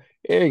 bro.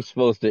 Eric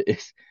Spoelstra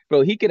is,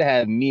 bro. He could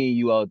have me and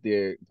you out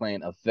there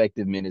playing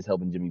effective minutes,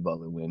 helping Jimmy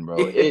Butler win,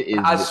 bro. It Yeah,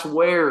 is, I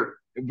swear.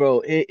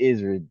 bro. It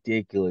is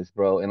ridiculous,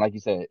 bro. And like you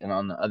said, and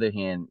on the other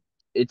hand,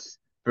 it's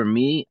for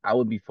me. I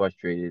would be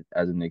frustrated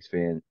as a Knicks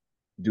fan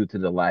due to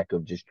the lack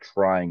of just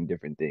trying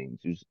different things.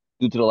 Just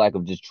due to the lack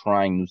of just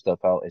trying new stuff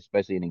out,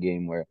 especially in a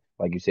game where,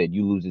 like you said,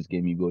 you lose this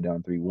game, you go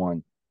down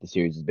 3-1, the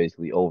series is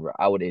basically over.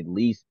 I would at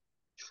least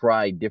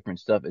try different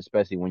stuff,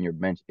 especially when your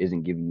bench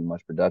isn't giving you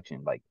much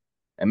production. Like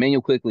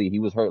Emmanuel quickly, he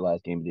was hurt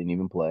last game, but didn't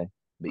even play.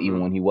 But even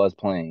Hmm. when he was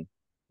playing,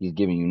 he's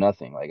giving you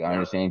nothing. Like I Yeah.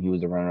 understand he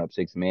was the runner-up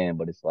sixth man,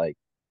 but it's like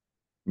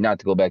not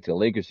to go back to the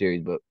Lakers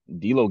series, but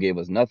D'Lo gave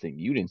us nothing.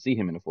 You didn't see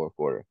him in the fourth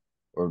quarter,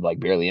 or like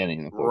barely anything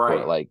in the fourth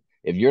quarter. Right. Like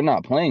if you're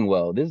not playing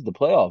well, this is the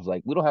playoffs.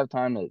 Like we don't have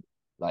time to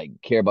like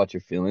care about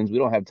your feelings. We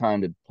don't have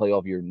time to play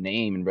off your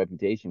name and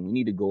reputation. We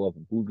need to go off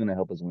of who's gonna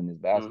help us win this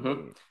basketball Hmm.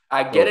 game.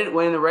 I get So, it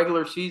when in the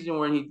regular season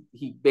when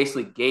he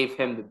basically gave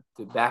him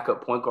the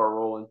backup point guard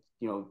role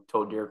and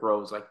told Derrick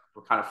Rose like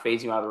we're kind of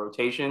phasing out of the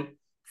rotation.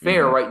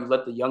 Fair, mhm, right? You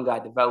let the young guy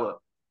develop.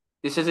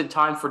 This isn't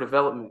time for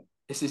development.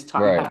 This is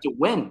time you have right, to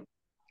win.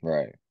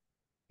 right.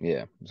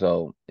 Yeah.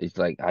 So it's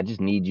like I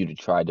just need you to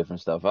try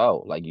different stuff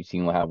out. Like you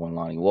seen what happened with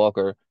Lonnie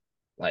Walker.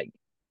 Like,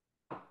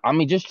 I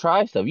mean, just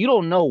try stuff. You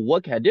don't know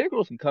what Derrick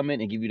Rose can come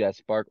in and give you that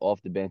spark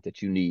off the bench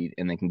that you need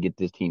and then can get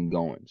this team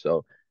going.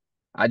 So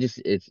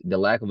it's the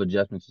lack of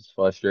adjustments is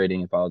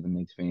frustrating if I was a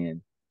Knicks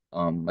fan.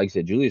 Like I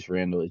said, Julius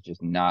Randle is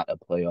just not a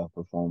playoff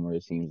performer,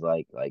 it seems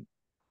like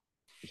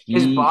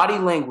His he body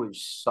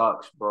language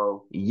sucks,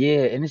 bro.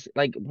 yeah, and it's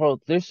like, bro,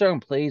 there's certain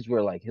plays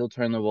where like he'll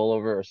turn the ball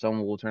over or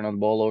someone will turn on the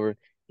ball over.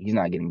 He's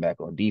not getting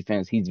back on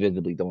defense. He's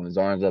visibly throwing his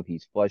arms up.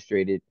 He's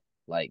frustrated.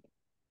 Like,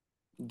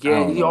 I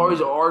Yeah, don't he's know,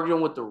 always man.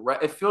 arguing with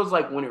it feels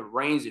like when it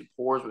rains, it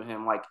pours with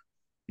him. Like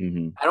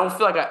Hmm. I don't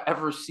feel like I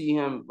ever see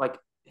him like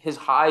his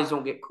highs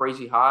don't get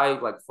crazy high,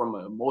 like from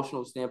an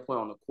emotional standpoint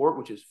on the court,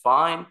 which is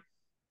fine.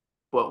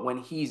 But when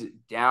he's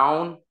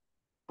down,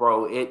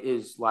 bro, it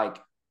is like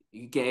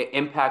it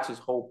impacts his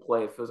whole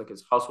play. It feels like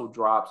his hustle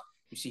drops.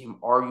 You see him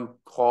argue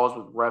calls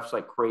with refs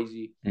like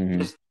crazy.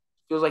 Hmm. Just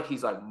feels like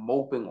he's like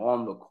moping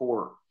on the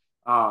court.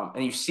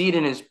 And you see it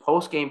in his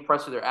post game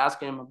presser. They're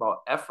asking him about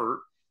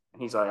effort,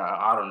 and he's like,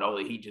 I don't know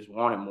that he just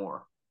wanted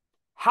more.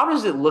 How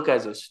does it look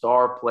as a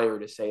star player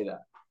to say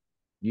that?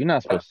 You're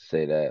not Like supposed to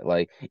say that.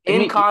 Like, I in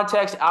mean,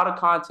 context, out of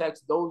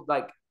context, those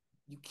like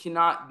you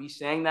cannot be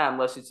saying that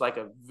unless it's like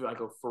a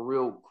for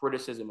real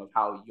criticism of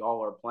how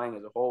y'all are playing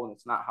as a whole, and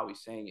it's not how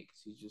he's saying it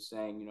because he's just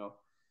saying,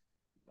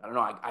 I don't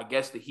know. I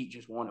guess the Heat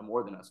just wanted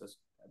more than us. That's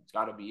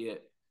got to be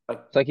it.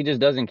 Like it's like he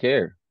just doesn't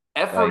care.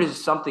 effort Like,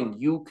 is something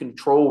you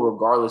control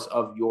regardless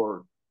of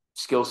your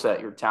skill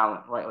set, your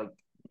talent, right? Like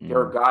there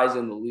are mm, guys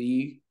in the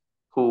league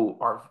who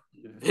are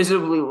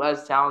visibly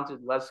less talented,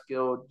 less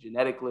skilled,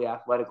 genetically,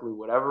 athletically,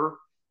 whatever,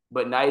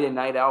 but night in,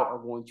 night out are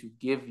going to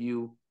give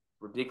you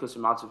ridiculous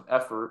amounts of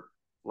effort,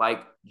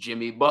 like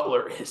Jimmy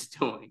Butler is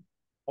doing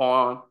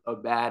on a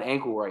bad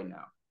ankle right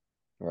now.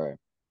 right.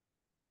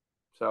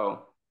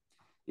 So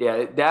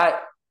yeah,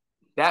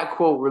 that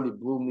quote really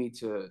blew me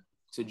to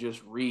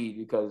just read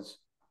because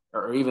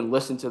or even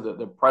listen to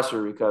the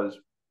presser because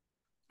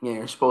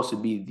you're supposed to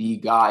be the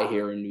guy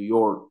here in New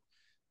York.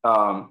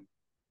 Um,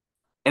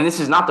 and this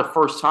is not the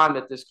first time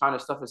that this kind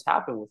of stuff has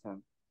happened with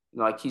him.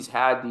 Like he's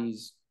had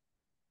these,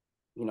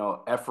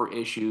 effort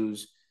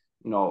issues,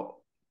 you know,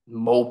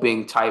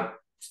 moping type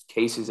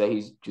cases that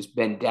he's just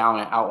been down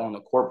and out on the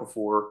court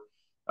before.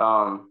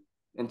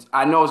 And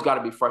I know it's got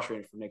to be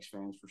frustrating for Knicks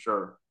fans for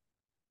sure.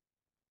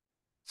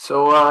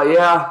 So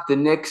yeah, the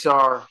Knicks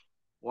are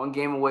one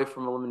game away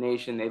from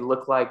elimination. They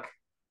look like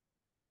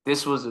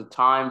this was a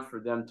time for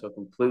them to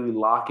completely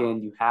lock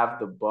in. You have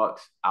the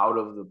Bucks out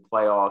of the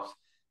playoffs,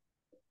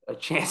 a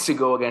chance to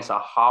go against a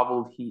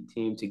hobbled Heat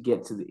team to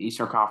get to the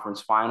Eastern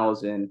Conference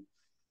Finals and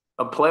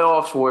a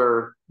playoffs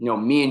where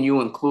me and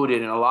you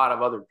included and a lot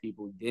of other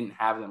people didn't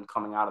have them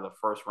coming out of the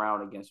first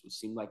round against what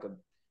seemed like a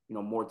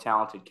more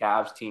talented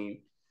Cavs team.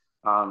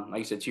 Like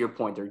you said, to your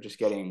point, they're just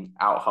getting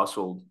out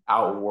hustled,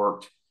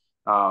 outworked.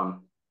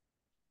 Um,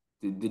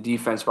 the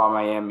defense by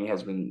Miami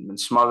has been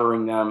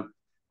smothering them,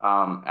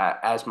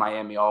 as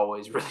Miami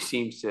always really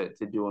seems to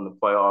do in the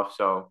playoffs.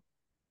 So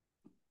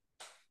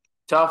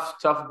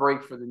tough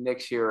break for the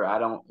Knicks here. I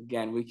don't.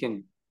 Again,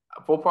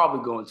 we'll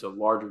probably go into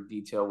larger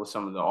detail with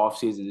some of the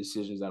offseason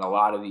decisions that a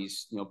lot of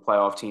these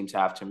playoff teams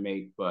have to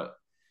make. But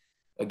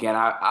again,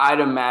 I'd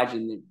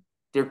imagine that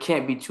there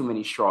can't be too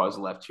many straws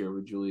left here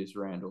with Julius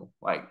Randle.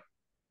 Like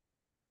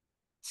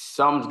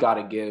some's got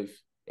to give.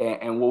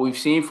 And what we've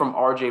seen from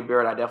RJ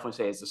Barrett, I definitely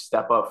say is a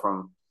step up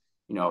from,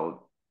 you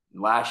know,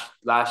 last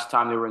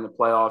time they were in the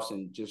playoffs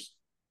and just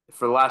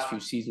for the last few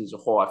seasons as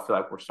a whole, I feel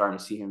like we're starting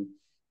to see him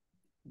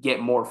get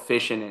more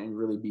efficient and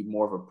really be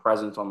more of a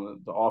presence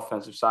on the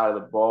offensive side of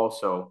the ball.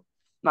 So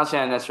I'm not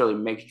saying that necessarily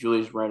makes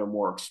Julius Randle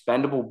more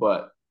expendable,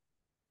 but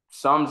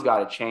some's got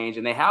to change.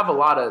 And they have a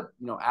lot of,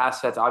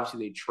 assets.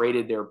 Obviously, they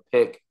traded their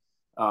pick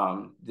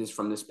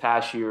this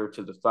past year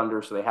to the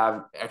Thunder, so they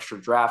have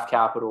extra draft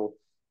capital.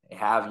 They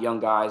have young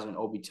guys in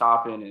Obi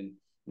Toppin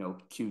and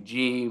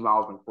QG,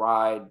 Miles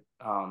McBride,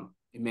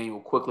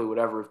 Emmanuel Quickly,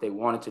 whatever. If they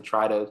wanted to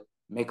try to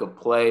make a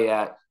play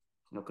at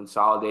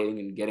consolidating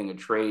and getting a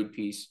trade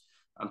piece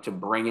to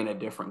bring in a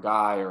different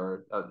guy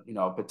or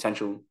a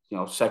potential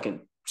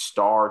second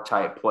star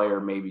type player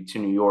maybe to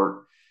New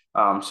York.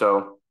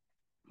 So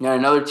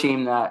another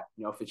team that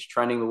if it's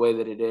trending the way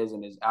that it is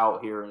and is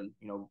out here in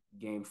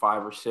game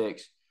 5 or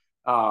 6,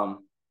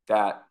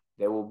 that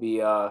there will be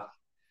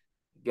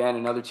again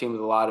another team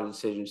with a lot of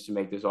decisions to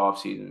make this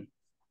offseason.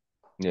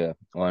 Yeah,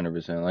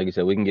 100%. Like you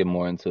said, we can get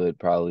more into it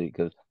probably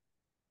because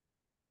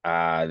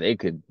they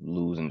could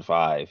lose in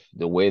 5.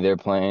 The way they're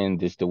playing,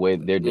 just the way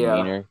their Yeah,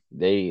 demeanor,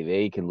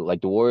 they can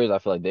like the Warriors. I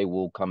feel like they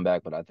will come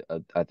back, but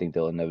I think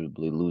they'll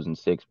inevitably lose in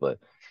 6. But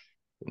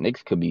the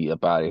Knicks could be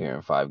up out of here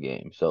in 5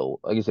 games. So,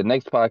 like I said,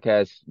 next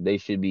podcast they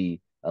should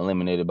be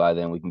eliminated by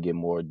then. We can get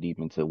more deep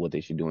into what they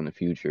should do in the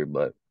future.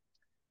 But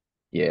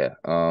yeah,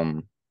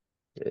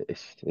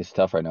 it's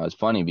tough right now. It's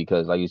funny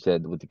because, like you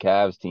said, with the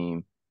Cavs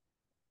team,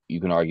 you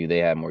can argue they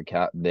had more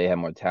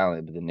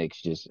talent, but the Knicks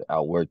just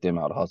outworked them,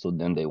 out hustled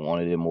them. They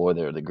wanted it more.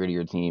 They're the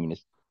grittier team, and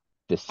it's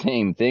the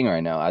same thing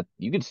right now.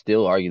 You could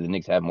still argue the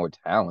Knicks have more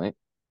talent,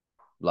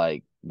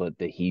 but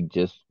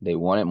they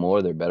want it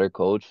more. They're better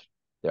coached.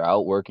 They're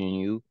outworking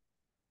you.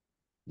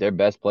 Their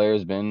best player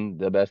has been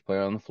the best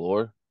player on the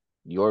floor.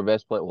 Your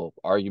best player, well,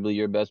 arguably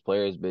your best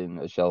player has been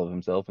a shell of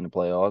himself in the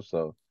playoffs.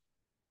 So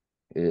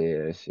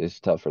yeah, it's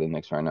tough for the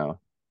Knicks right now.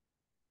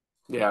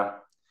 yeah.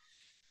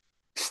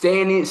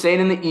 Staying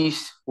in the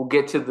East, we'll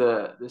get to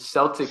the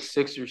Celtics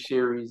Sixers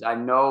series. I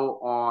know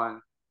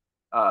on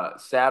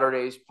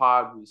Saturday's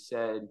pod we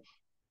said,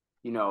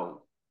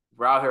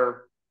 we're out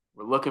here,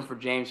 we're looking for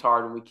James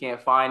Harden, we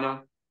can't find him.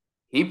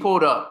 He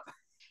pulled up.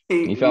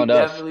 He He found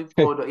us. definitely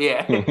pulled up.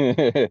 Yeah,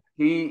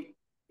 he.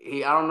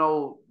 I don't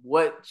know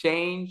what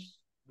changed.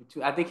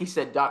 I think he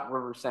said Doc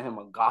Rivers sent him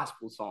a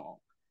gospel song.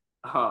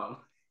 Um,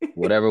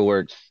 Whatever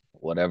works.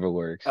 Whatever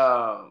works.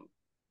 um,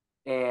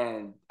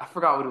 and I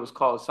forgot what it was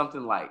called.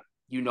 Something like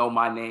 "You Know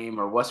My Name"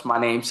 or "What's My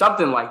Name,"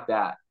 something like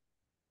that.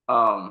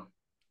 Um,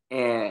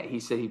 and he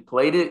said he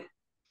played it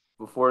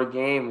before the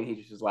game, and he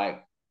just was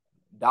like,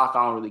 "Doc,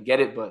 I don't really get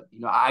it, but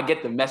I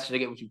get the message. I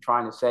get what you're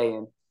trying to say."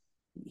 And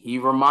he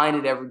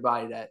reminded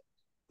everybody that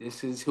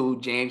this is who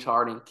James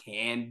Harden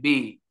can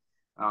be.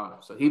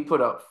 So he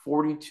put up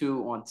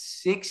 42 on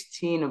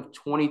 16 of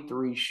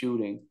 23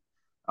 shooting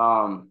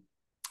um,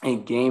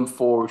 in game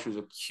 4, which was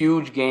a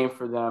huge game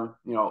for them,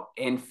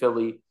 in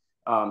Philly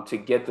to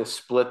get the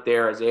split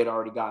there as they had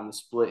already gotten the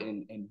split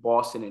in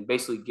Boston and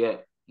basically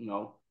get,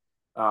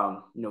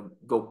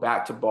 go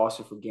back to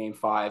Boston for game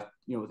 5,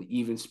 with an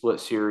even split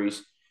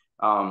series.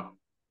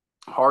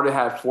 Harden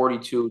had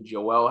 42.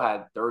 Joel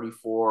had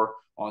 34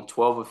 on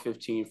 12 of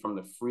 15 from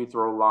the free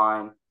throw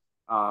line.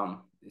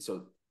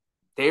 So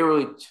they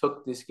really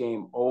took this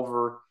game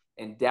over.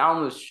 And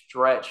down the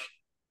stretch,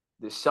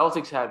 the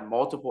Celtics had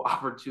multiple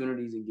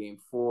opportunities in game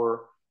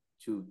 4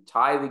 to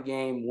tie the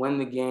game, win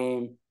the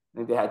game. I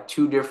think they had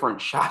 2 different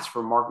shots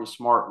for Marcus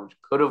Smart, which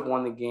could have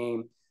won the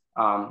game.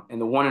 And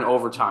the one in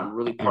overtime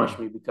really crushed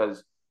me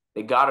because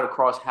they got it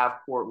across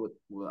half court with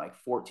like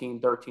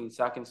 14, 13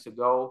 seconds to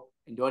go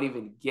and don't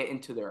even get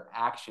into their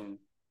action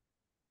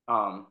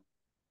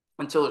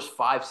until there's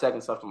 5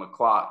 seconds left on the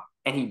clock.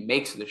 And he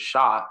makes the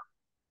shot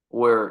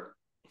where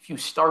if you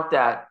start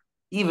that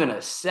even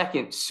a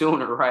second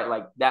sooner, right,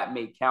 like that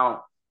may count.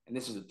 And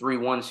this is a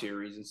 3-1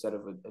 series instead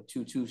of a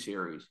 2-2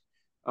 series.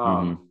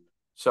 Hmm.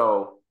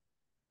 So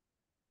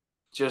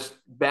just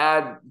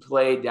bad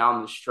play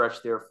down the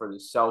stretch there for the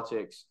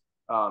Celtics.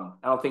 I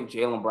don't think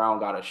Jaylen Brown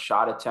got a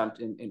shot attempt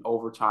in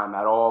overtime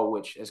at all,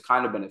 which has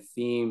kind of been a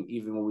theme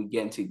even when we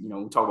get into,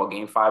 we talk about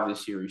game 5 of the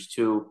series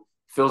too.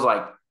 Feels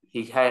like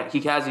he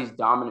has these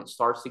dominant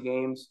starts to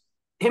games.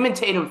 Him and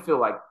Tatum feel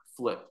like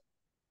flipped.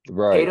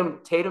 Right.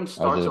 Tatum I was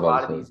starts just a about to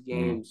lot of say. these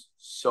games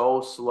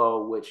so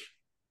slow, which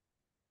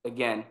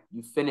again,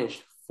 you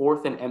finished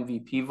 4th in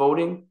MVP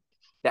voting.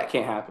 That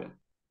can't happen,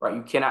 right?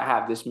 You cannot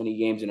have this many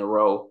games in a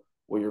row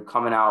where you're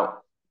coming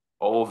out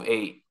 0 of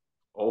 8,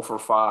 0 for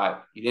 5.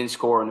 You didn't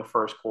score in the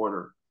first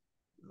quarter.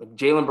 Like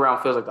Jaylen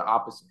Brown feels like the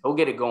opposite. He'll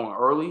get it going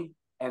early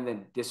and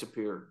then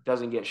disappear,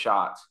 doesn't get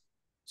shots.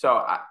 So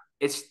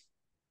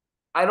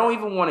I don't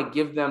even want to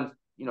give them,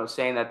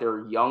 saying that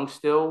they're young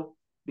still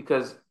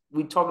because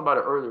we talked about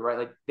it earlier, right?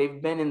 Like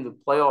they've been in the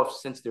playoffs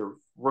since their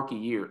rookie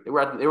year. They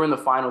were in the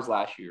finals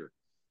last year.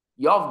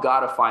 Y'all have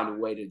got to find a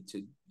way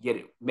to get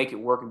it, make it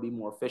work and be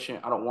more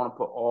efficient. I don't want to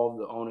put all of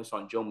the onus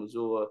on Joe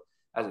Mazzulla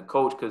as a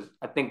coach because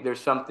I think there's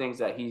some things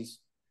that he's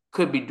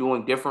could be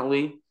doing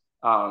differently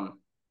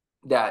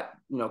that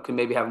can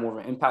maybe have more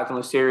of an impact on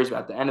the series. But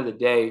at the end of the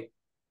day,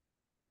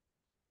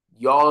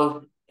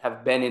 y'all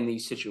have been in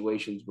these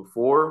situations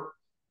before.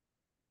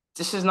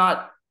 This is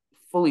not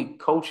fully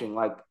coaching.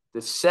 Like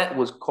the set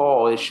was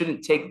called. It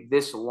shouldn't take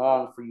this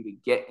long for you to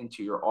get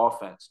into your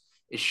offense.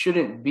 it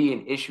shouldn't be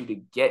an issue to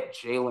get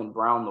Jaylen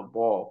Brown the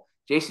ball.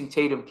 Jason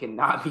Tatum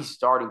cannot be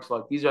starting. So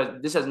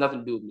like this has nothing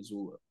to do with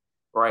Missoula,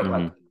 right?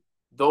 Like Hmm.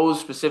 those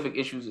specific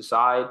issues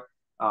aside,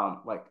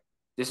 like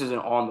this is an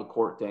on the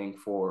court thing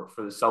for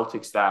the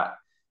Celtics that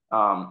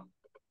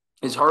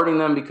is hurting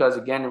them because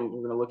again we're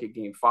going to look at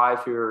Game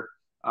 5 here.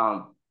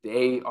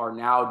 They are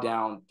now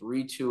down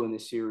 3-2 in the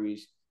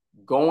series,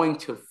 going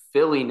to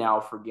Philly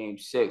now for Game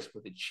 6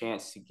 with a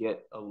chance to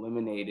get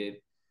eliminated.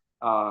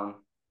 Um,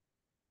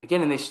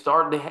 Again, and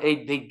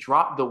they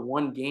dropped the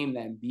one game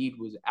that Embiid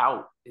was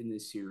out in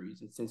this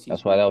series, and since he's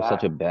That's why been that was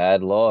such back, a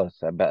bad loss.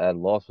 That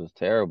loss was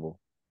terrible.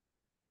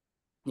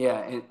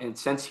 yeah, and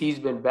since he's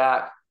been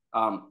back,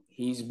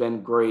 he's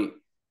been great.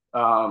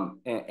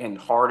 And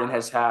Harden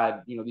has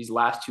had, these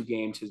last two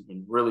games has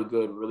been really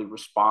good, really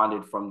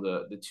responded from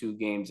the two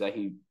games that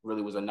he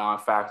really was a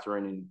non-factor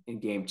in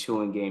Game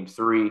 2 and Game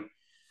 3.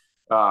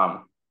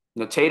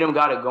 Tatum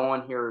got it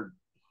going here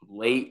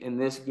late in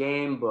this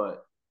game,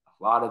 but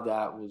a lot of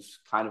that was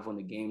kind of when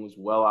the game was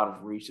well out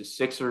of reach. The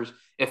Sixers,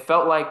 it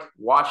felt like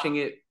watching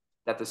it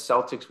that the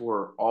Celtics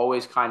were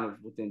always kind of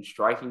within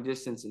striking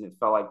distance, and it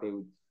felt like they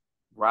would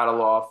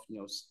rattle off,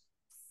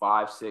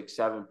 5, 6,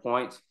 7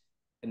 points,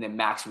 and then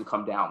Max would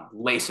come down,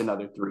 lace Hmm.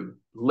 another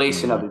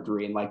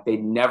three, and like they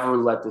never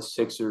let the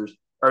Sixers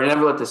or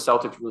never let the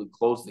Celtics really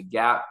close the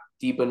gap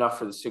deep enough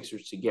for the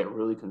Sixers to get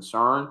really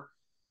concerned.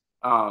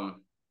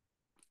 Um,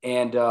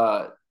 and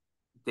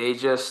they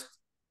just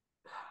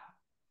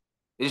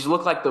they just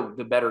look like the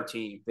better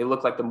team. They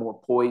look like the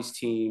more poised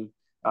team.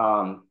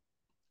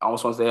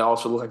 Almost once they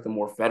also look like the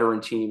more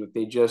veteran team. If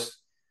they just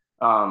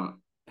have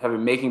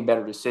been making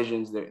better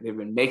decisions, they've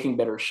been making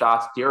better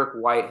shots. Derek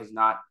White has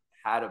not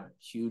had a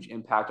huge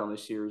impact on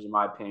this series, in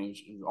my opinion,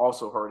 which is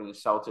also hurting the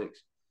Celtics.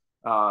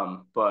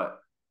 But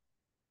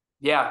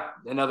yeah,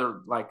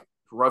 another like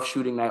rough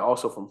shooting night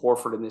also from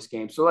Horford in this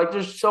game. So like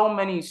there's so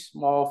many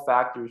small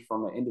factors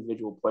from an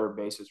individual player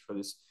basis for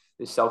this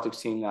Celtics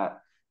team that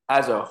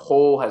as a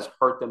whole has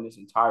hurt them this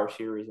entire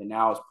series and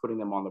now is putting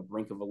them on the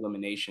brink of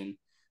elimination.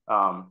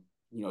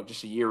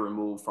 Just a year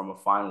removed from a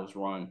finals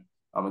run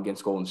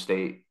against Golden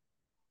State.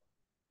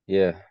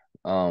 Yeah.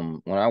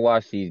 When I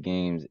watch these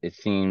games, it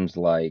seems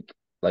like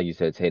you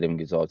said, Tatum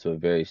gets off to a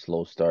very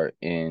slow start,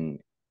 and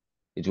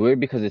it's weird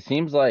because it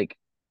seems like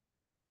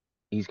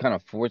he's kind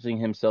of forcing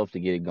himself to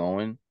get it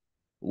going,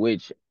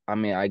 which I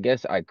mean, I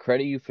guess I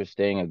credit you for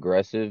staying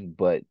aggressive,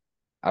 but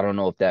I don't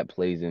know if that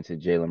plays into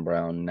Jaylen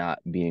Brown not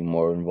being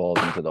more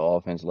involved into the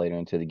offense later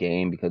into the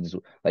game because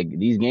like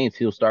these games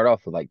he'll start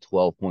off with like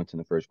 12 points in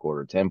the first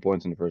quarter, 10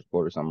 points in the first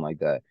quarter, something like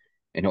that.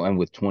 And he'll end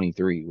with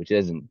 23, which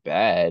isn't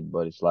bad,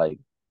 but it's like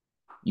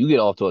you get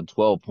off to a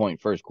 12-point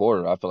first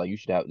quarter, I feel like you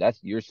should have that's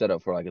you're set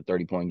up for like a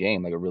 30-point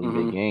game, like a really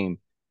big Mm-hmm. game.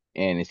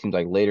 And it seems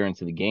like later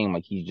into the game,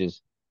 like he's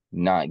just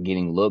not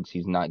getting looks,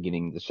 he's not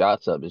getting the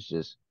shots up.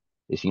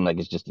 It seemed like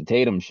it's just a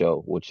Tatum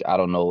show, which I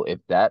don't know if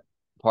that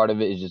part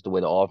of it is just the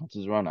way the offense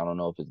is run. I don't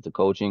know if it's the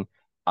coaching.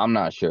 I'm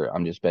not sure.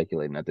 I'm just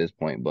speculating at this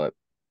point. But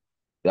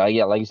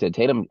yeah, like you said,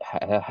 Tatum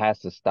has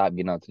to stop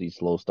getting out to these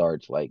slow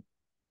starts. Like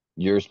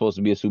you're supposed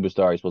to be a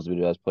superstar. You're supposed to be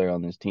the best player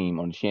on this team,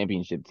 on the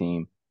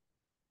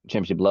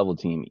championship level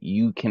team,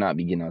 you cannot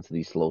be getting out to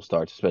these slow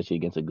starts, especially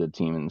against a good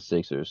team in the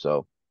Sixers.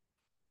 So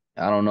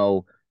I don't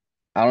know.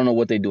 I don't know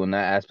what they do in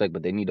that aspect,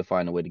 but they need to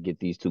find a way to get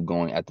these two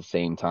going at the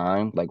same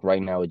time. Like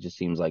right now, it just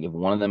seems like if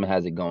one of them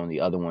has it going, the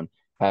other one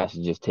has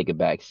to just take a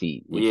back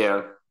seat, which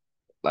Yeah.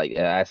 like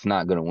that's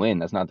not gonna win.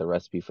 That's not the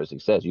recipe for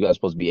success. You guys are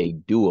supposed to be a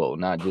duo,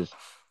 not just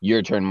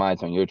your turn, my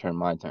turn, your turn,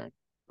 my turn.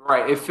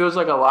 Right. It feels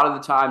like a lot of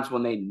the times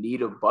when they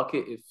need a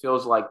bucket, it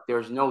feels like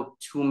there's no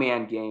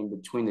two-man game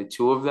between the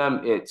two of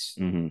them. It's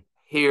Hmm.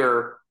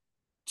 here,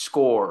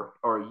 score,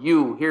 or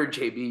you, here,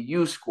 JB,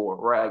 you score,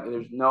 right? Like,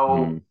 there's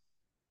no, Hmm.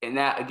 and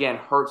that again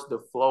hurts the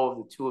flow of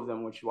the two of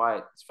them, which is why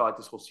it felt like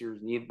this whole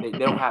series they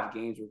don't have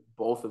games where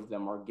both of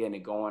them are getting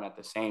it going at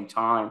the same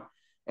time.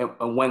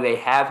 And when they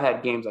have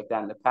had games like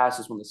that in the past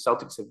is when the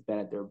Celtics have been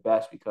at their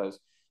best because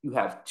you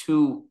have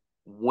two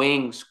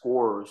wing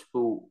scorers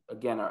who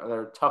again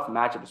they're a tough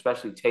matchup,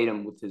 especially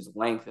Tatum with his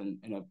length and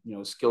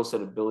a skill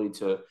set ability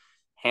to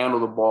handle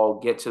the ball,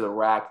 get to the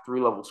rack,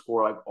 three-level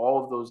score, like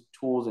all of those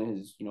tools in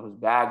his his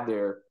bag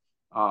there.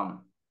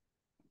 Um,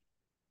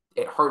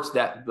 it hurts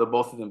that the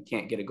both of them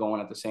can't get it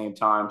going at the same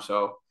time.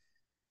 So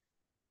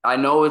I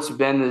know it's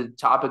been the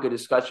topic of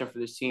discussion for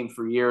this team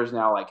for years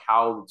now, like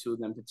how the two of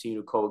them continue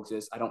to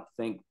coexist.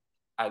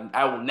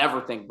 I will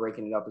never think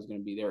breaking it up is going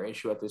to be their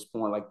issue at this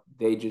point. Like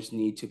they just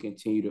need to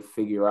continue to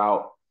figure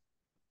out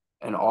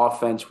an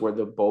offense where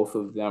the both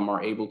of them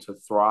are able to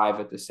thrive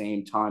at the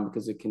same time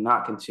because it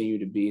cannot continue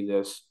to be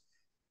this,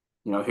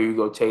 here you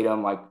go,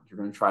 Tatum, like you're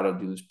going to try to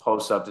do this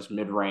post up, this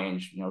mid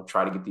range,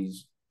 try to get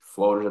these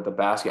floaters at the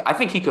basket. I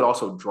think he could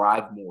also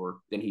drive more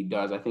than he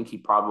does. I think he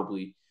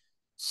probably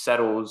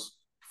settles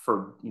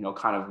for,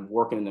 kind of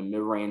working in the mid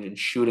range and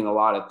shooting a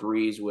lot of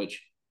threes,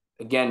 which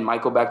again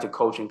might go back to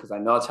coaching because I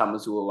know that's how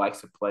Missoula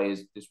likes to play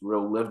is this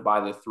real live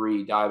by the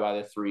three, die by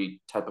the three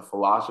type of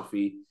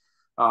philosophy.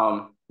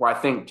 where I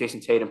think Jason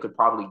Tatum could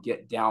probably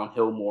get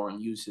downhill more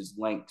and use his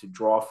length to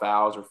draw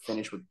fouls or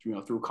finish with,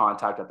 through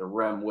contact at the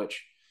rim,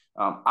 which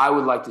I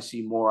would like to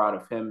see more out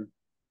of him,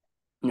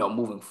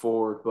 moving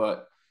forward.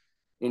 But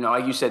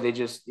like you said,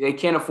 they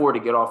can't afford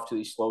to get off to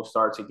these slow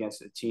starts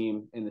against a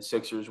team in the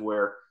Sixers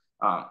where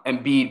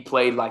Embiid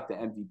played like the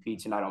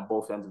MVP tonight on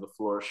both ends of the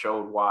floor,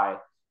 showed why.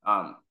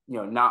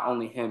 Not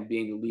only him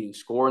being the leading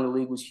scorer in the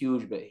league was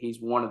huge, but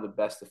he's one of the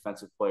best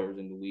defensive players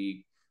in the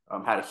league.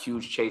 Had a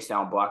huge chase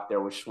down block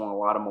there, which swung a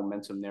lot of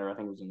momentum there. I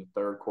think it was in the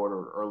third quarter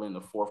or early in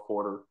the fourth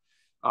quarter.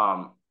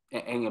 And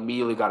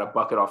immediately got a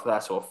bucket off of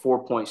that. So a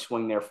 4-point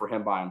swing there for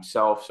him by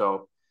himself.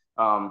 So,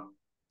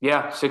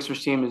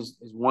 Sixers team is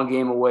one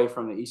game away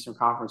from the Eastern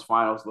Conference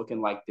Finals,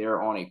 looking like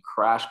they're on a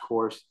crash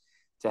course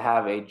to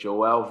have a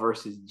Joel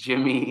versus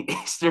Jimmy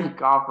Eastern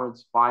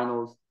Conference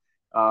Finals.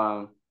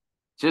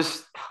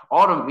 Just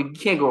we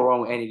can't go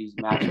wrong with any of these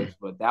matchups,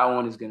 but that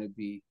one is going to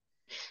be,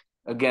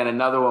 again,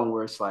 another one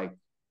where it's like,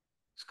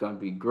 it's going to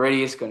be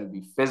gritty. It's going to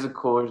be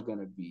physical. There's going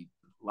to be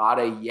a lot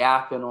of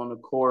yapping on the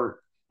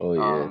court. Oh,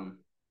 yeah.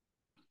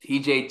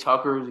 PJ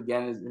Tucker,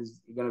 again, is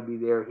going to be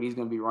there. He's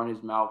going to be running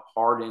his mouth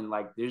hard. And,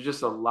 there's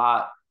just a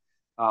lot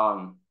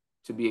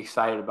to be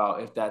excited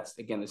about if that's,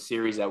 again, the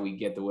series that we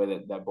get the way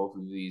that both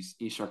of these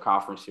Eastern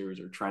Conference series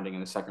are trending in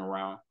the second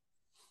round.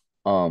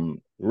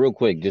 Real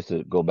quick, just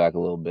to go back a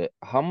little bit,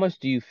 how much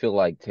do you feel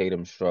like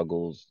Tatum's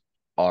struggles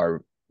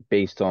are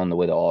based on the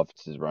way the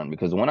offense is run?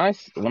 Because when I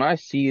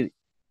see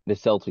the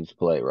Celtics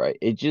play, right,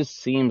 it just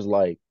seems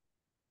like,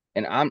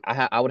 and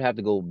I would have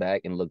to go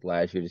back and look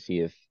last year to see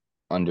if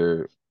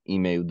under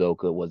Ime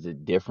Udoka was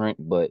it different,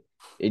 but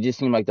it just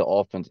seemed like the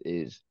offense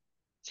is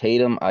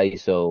Tatum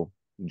ISO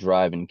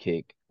drive and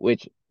kick,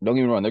 which don't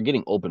get me wrong, they're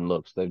getting open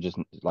looks. They're just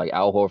like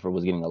Al Horford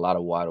was getting a lot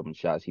of wide open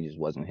shots. He just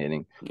wasn't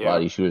hitting. A lot of Yeah.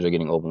 these shooters are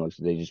getting open looks.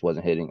 They just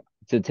wasn't hitting.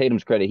 To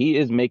Tatum's credit,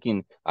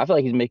 I feel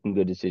like he's making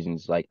good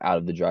decisions like out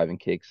of the driving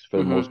kicks for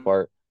the most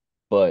part.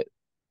 But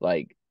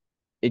like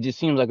it just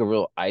seems like a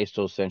real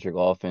ISO centric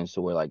offense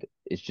to where like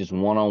it's just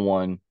one on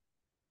one.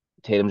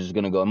 Tatum's just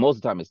gonna go. And most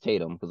of the time it's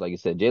Tatum because, like you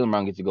said, Jaylen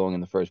Brown gets it going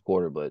in the first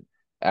quarter, but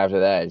after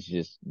that it's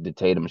just the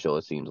Tatum show.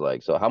 It seems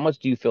like. So, how much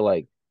do you feel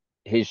like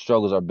his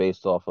struggles are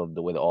based off of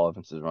the way the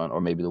offense is run, or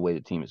maybe the way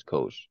the team is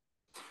coached?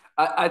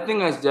 I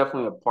think that's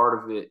definitely a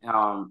part of it.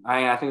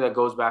 I think that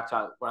goes back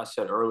to what I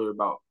said earlier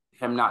about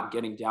him not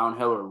getting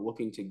downhill or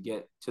looking to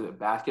get to the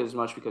basket as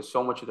much because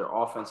so much of their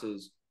offense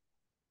is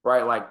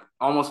right, like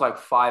almost like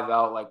 5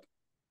 out, like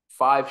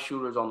 5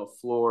 shooters on the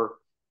floor.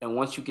 And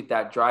once you get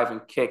that drive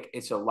and kick,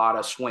 it's a lot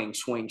of swing,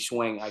 swing,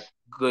 swing, like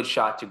good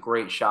shot to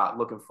great shot,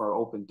 looking for an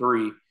open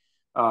three.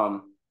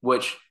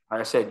 Which,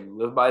 like I said, you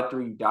live by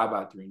three, you die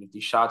by three. And if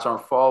these shots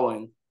aren't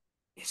falling,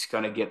 it's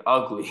gonna get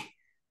ugly.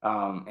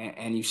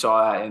 And you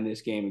saw that in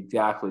this game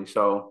exactly.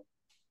 So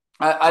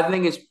I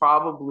think it's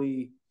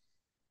probably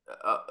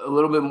a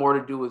little bit more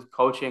to do with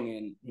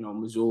coaching and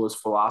Missoula's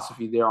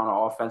philosophy there on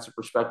an offensive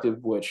perspective,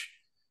 which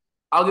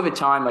I'll give it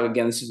time. Like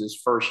again, this is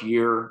his first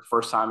year,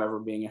 first time ever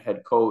being a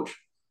head coach.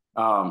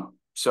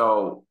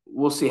 So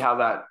we'll see how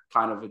that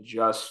kind of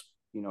adjusts,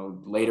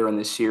 later in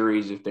the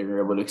series if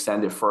they're able to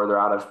extend it further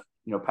out of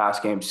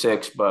past game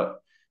 6.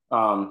 But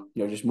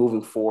just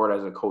moving forward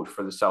as a coach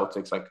for the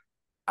Celtics, like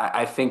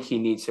I think he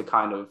needs to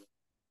kind of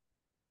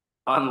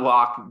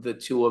unlock the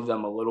two of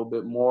them a little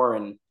bit more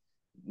and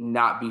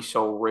not be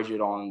so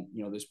rigid on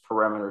this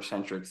perimeter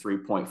centric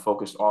 3-point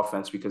focused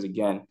offense because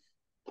again,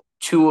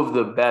 two of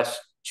the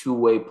best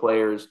two-way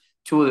players,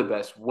 two of the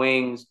best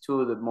wings,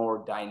 two of the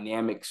more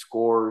dynamic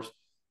scorers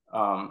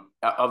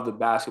of the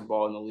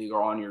basketball in the league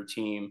are on your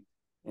team.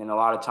 And a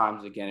lot of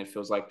times, again, it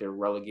feels like they're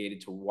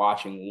relegated to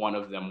watching one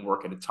of them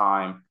work at a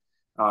time.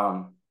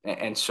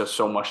 And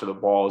so much of the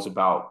ball is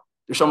about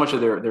 – there's so much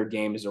of their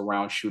game is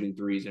around shooting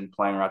threes and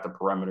playing around the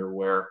perimeter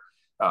where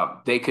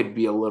they could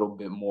be a little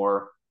bit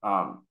more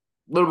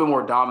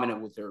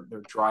dominant with their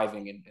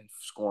driving and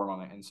scoring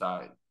on the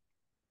inside.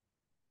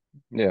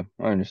 Yeah,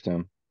 I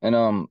understand.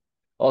 And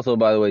also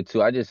by the way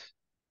too,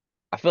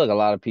 I feel like a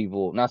lot of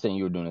people, not saying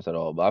you were doing this at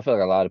all, but I feel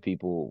like a lot of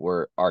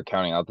people are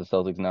counting out the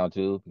Celtics now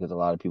too, because a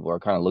lot of people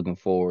are kind of looking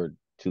forward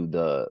to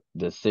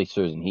the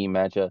Sixers and Heat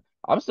matchup.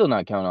 I'm still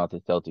not counting out the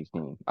Celtics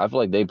team. I feel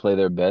like they play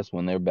their best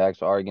when their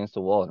backs are against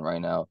the wall, and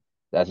right now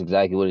that's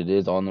exactly what it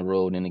is on the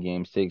road in the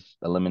game 6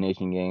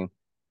 elimination game.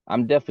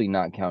 I'm definitely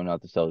not counting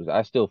out the Celtics.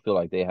 I still feel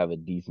like they have a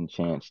decent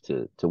chance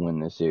to win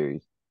this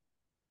series.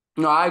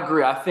 No, I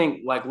agree. I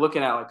think like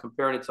looking at like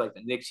comparing it to like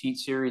the Knicks Heat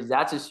series,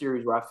 that's a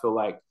series where I feel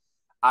like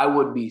I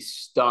would be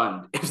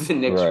stunned if the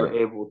Knicks were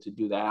Right. able to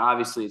do that. And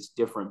obviously, it's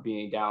different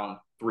being down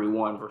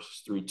 3-1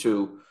 versus 3-2.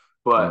 Mm-hmm.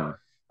 But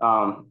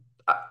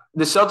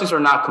the Celtics are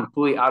not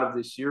completely out of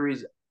this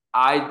series.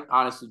 I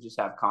honestly just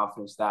have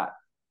confidence that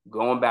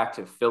going back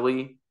to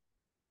Philly,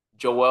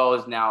 Joel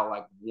is now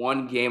like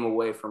one game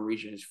away from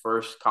reaching his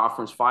first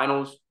conference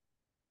finals.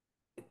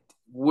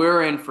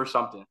 We're in for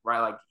something,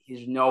 right? Like,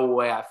 there's no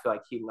way I feel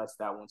like he lets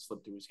that one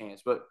slip through his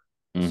hands. But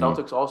Mm-hmm.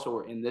 Celtics also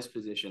were in this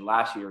position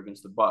last year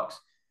against the Bucks,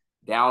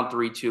 down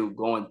 3-2,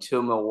 going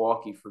to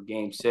Milwaukee for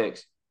game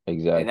 6.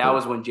 And that Exactly.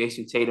 was when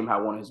Jason Tatum had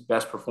one of his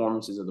best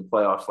performances of the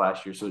playoffs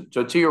last year. So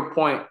to your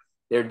point,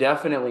 they're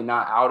definitely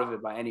not out of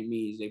it by any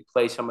means. They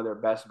play some of their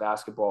best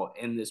basketball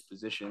in this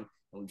position,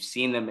 and we've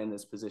seen them in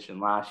this position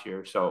last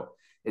year. So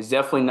it's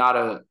definitely not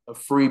a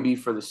freebie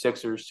for the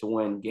Sixers to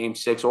win Game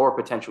 6 or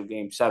potential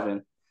Game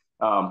 7.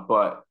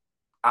 But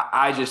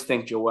I just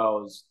think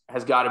Joel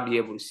has got to be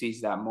able to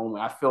seize that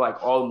moment. I feel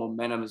like all the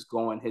momentum is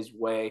going his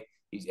way.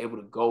 He's able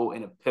to go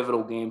in a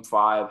pivotal Game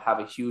 5, have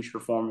a huge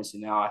performance,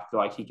 and now I feel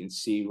like he can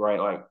see, right,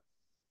 like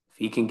if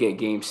he can get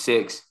Game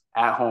 6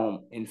 at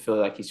home and feel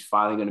like he's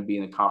finally going to be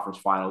in the conference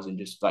finals, and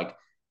just like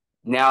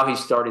now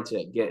he's starting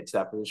to get to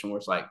that position where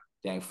it's like,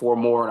 dang, 4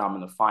 more and I'm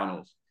in the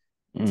finals.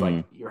 It's like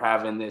Mm. you're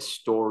having this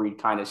storied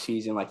kind of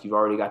season, like you've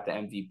already got the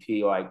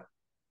MVP. Like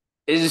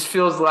it just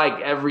feels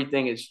like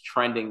everything is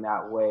trending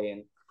that way,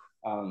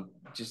 and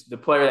just the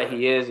player that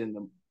he is, and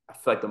I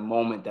feel like the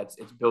moment that's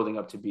it's building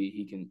up to be,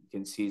 he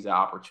can seize that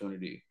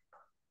opportunity.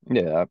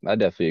 Yeah, I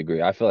definitely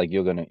agree. I feel like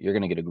you're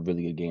gonna get a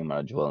really good game out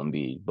of Joel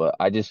Embiid, but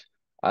I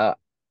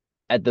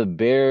at the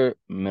bare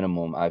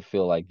minimum, I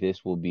feel like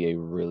this will be a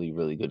really,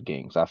 really good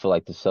game. So I feel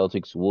like the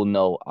Celtics will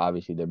know,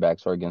 obviously, their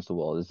backs are against the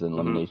wall. This is an Mm-hmm.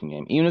 elimination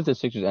game. Even if the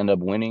Sixers end up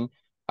winning,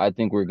 I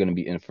think we're going to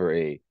be in for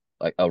a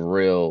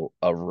real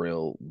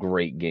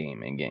great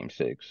game in Game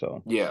 6.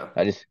 So Yeah.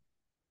 I just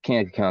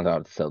can't count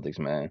out the Celtics,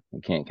 man.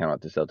 We can't count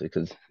out the Celtics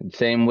because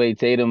same way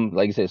Tatum,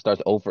 like you said,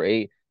 starts 0 for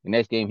 8. The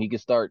next game he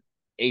could start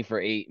 8 for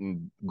 8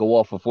 and go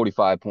off for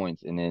 45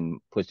 points and then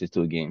push this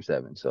to a Game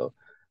 7. So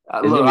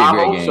it's Look, gonna be a I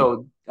great hope game.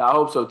 so. I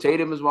hope so.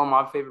 Tatum is one of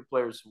my favorite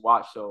players to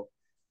watch. So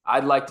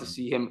I'd like to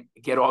see him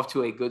get off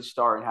to a good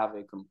start and have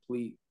a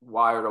complete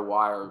wire to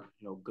wire,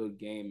 good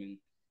game. And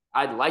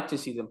I'd like to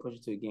see them push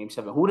it to a Game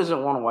 7. Who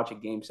doesn't want to watch a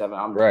Game 7?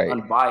 I'm Right.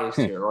 unbiased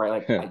here,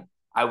 right? Like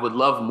I would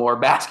love more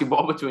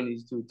basketball between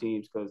these two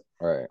teams because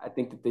Right. I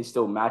think that they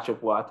still match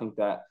up well. I think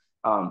that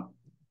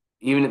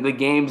even the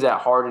games that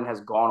Harden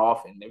has gone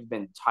off in, they've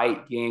been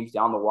tight games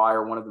down the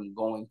wire. One of them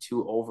going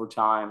to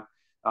overtime.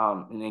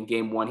 And then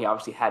game 1, he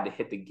obviously had to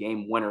hit the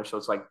game winner. So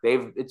it's like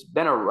it's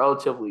been a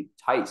relatively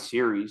tight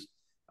series,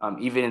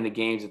 even in the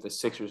games that the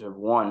Sixers have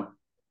won.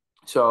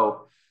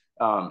 So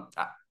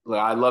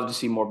I love to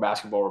see more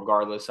basketball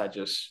regardless. I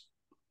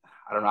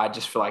don't know. I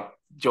just feel like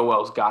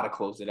Joel's got to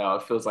close it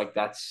out. It feels like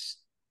that's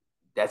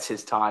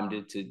his time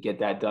to get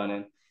that done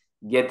and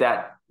get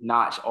that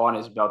notch on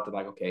his belt that,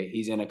 like, okay,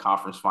 he's in a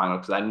conference final.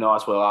 Because I know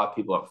that's what a lot of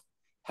people have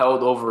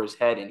held over his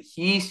head. And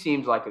he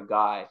seems like a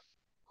guy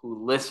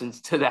who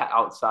listens to that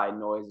outside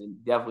noise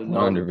and definitely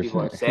knows what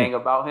people are 100%. saying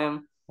about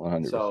him.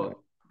 100%.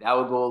 So that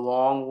would go a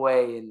long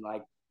way in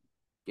like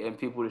getting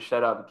people to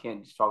shut up. You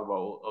can't just talk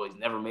about, oh, he's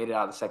never made it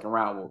out of the second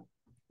round. Well,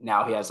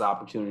 now he has the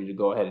opportunity to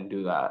go ahead and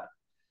do that.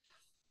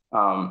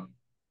 Um,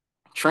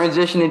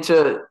 transition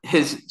into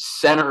his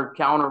center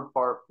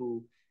counterpart,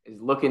 who is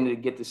looking to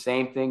get the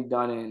same thing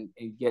done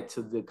and get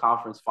to the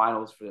conference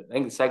finals for, I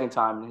think, the second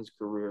time in his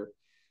career.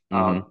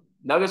 Hmm.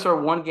 Nuggets are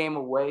 1 game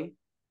away.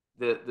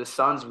 The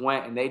Suns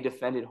went and they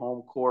defended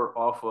home court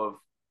off of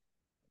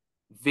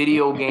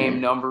video game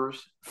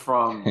numbers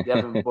from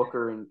Devin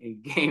Booker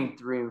in game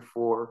 3 and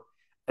 4.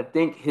 I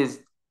think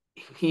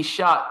he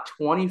shot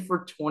 20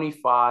 for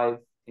 25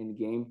 in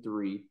game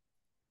 3.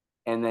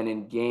 And then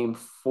in game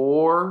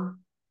 4,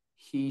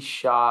 he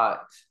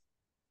shot,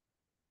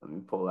 let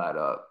me pull that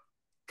up.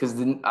 Because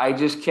I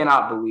just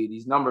cannot believe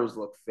these numbers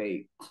look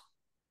fake.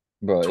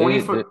 Bro, 20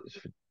 for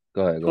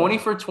go ahead, go 20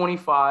 ahead. for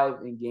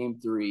 25 in game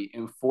 3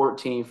 and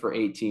 14 for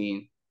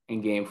 18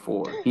 in game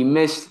 4. He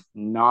missed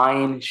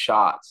 9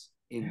 shots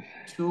in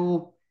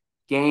 2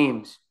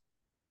 games.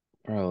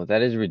 Bro,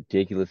 that is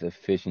ridiculous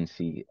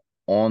efficiency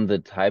on the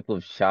type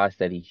of shots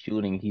that he's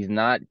shooting. He's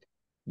not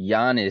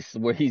Giannis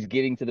where he's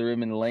getting to the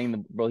rim and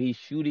laying bro, he's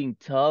shooting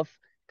tough,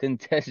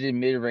 contested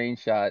mid-range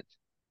shots.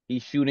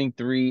 He's shooting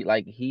three,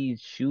 like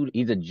he's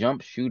a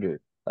jump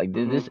shooter. Like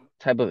this Mm-hmm.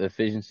 type of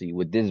efficiency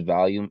with this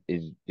volume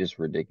is just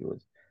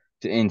ridiculous.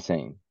 It's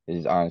insane. It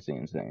is honestly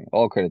insane.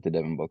 All credit to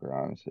Devin Booker,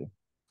 honestly.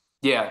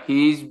 Yeah,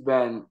 he's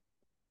been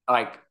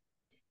like,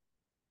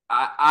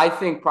 I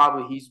think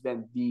probably he's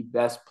been the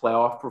best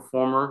playoff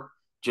performer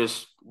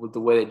just with the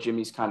way that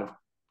Jimmy's kind of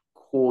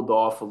cooled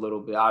off a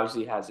little bit.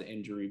 Obviously, he has an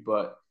injury,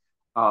 but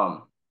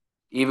um,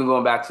 even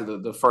going back to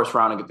the first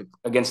round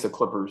against the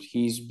Clippers,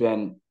 he's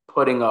been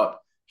putting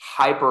up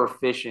hyper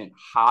efficient,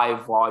 high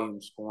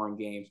volume scoring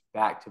games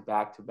back to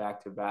back to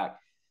back to back.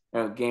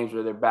 Games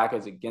where their back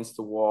is against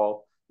the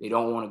wall, they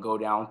don't want to go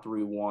down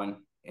 3-1.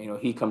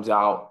 He comes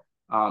out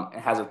and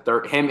has a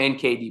third. Him and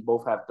KD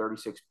both have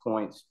 36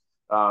 points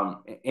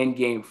in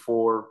game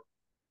 4.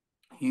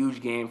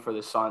 Huge game for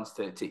the Suns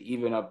to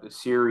even up the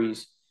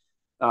series.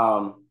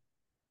 Um,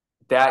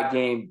 that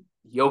game,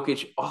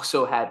 Jokic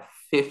also had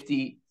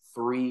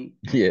 53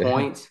 Yeah.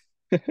 points.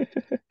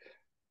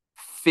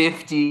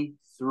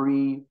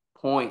 53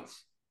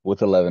 points.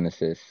 With 11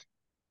 assists.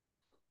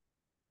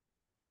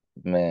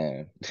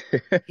 Man.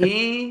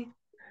 He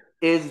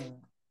is,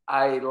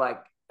 I'm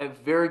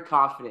very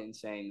confident in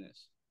saying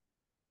this,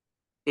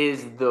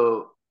 is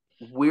the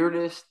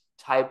weirdest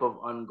type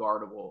of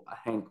unguardable I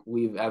think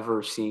we've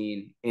ever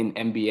seen in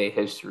NBA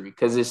history,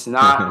 because it's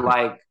not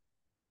like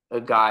a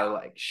guy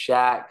like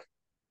Shaq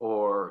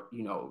or,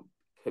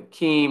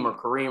 Hakeem or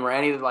Kareem or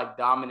any of the like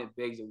dominant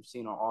bigs that we've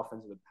seen on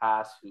offense in the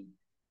past who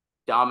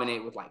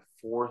dominate with like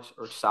force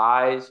or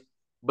size.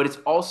 But it's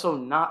also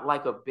not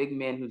like a big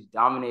man who's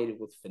dominated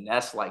with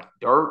finesse like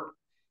Dirk.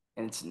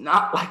 And it's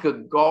not like a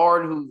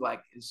guard who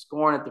like is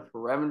scoring at the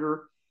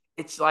perimeter.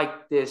 It's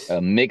like this, A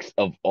mix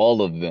of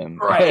all of them.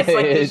 right? It's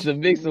like It's this a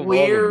mix of all of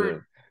weird,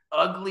 them.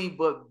 ugly,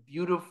 but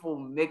beautiful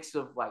mix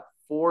of like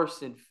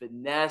force and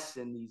finesse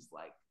and these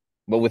like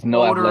But with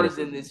no floaters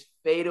and athleticism. this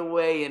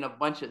fadeaway and a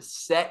bunch of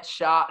set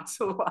shots.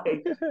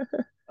 like,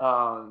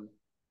 um,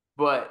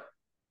 but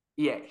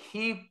yeah,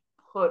 he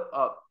put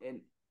up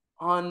an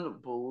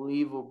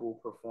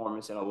unbelievable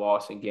performance in a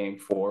loss in Game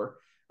 4.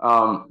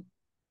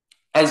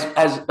 As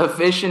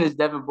efficient as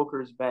Devin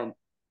Booker has been,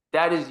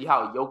 that is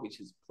how Jokic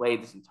has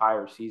played this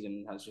entire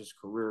season, has his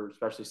career,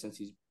 especially since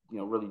he's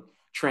really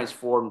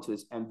transformed into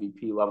this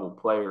MVP level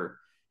player.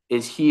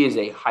 He is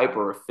a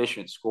hyper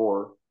efficient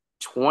scorer,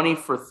 20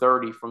 for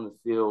 30 from the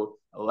field,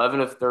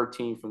 11 of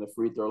 13 from the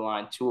free throw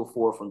line, 2 of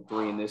 4 from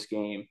three in this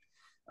game.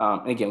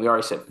 And again, we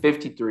already said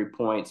 53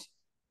 points,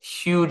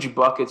 huge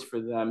buckets for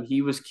them.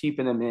 He was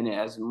keeping them in it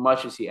as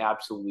much as he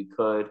absolutely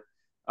could.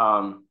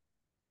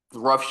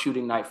 Rough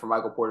shooting night for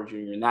Michael Porter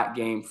Jr. in that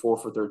game, 4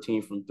 for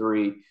 13 from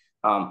three.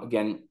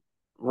 Again,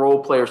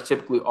 role players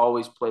typically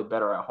always play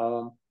better at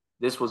home.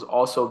 This was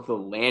also the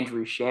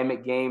Landry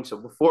Shamet game. So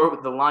before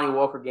the Lonnie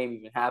Walker game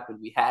even happened,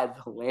 we had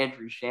the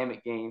Landry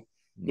Shamet game.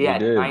 He We had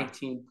did.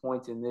 19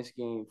 points in this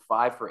game,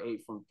 5 for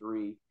 8 from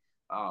three.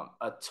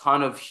 A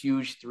ton of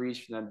huge threes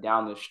for them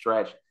down the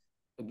stretch.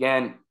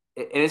 Again,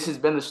 and this has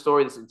been the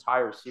story this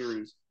entire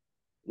series.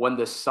 When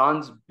the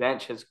Suns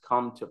bench has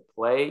come to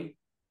play,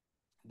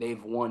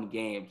 they've won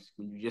games.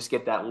 When you just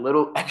get that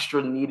little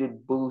extra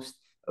needed boost,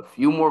 a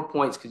few more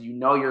points, because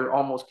you're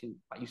almost,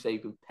 like you say, you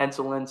can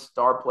pencil in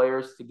star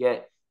players to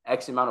get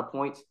X amount of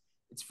points.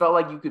 It's felt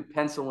like you could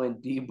pencil in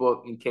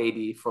D-Book and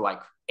KD for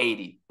like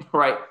 80,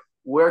 right?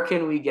 Where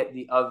can we get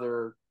the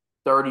other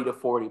 30 to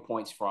 40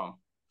 points from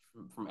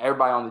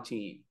everybody on the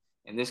team?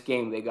 In this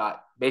game, they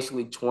got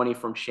basically 20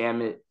 from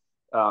Shamet,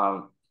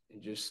 and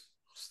just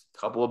a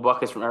couple of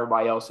buckets from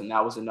everybody else, and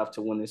that was enough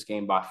to win this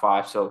game by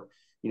 5. So,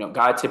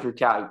 got to tip your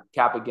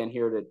cap again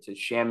here to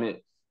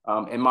Shamet.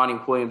 And Monty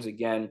Williams,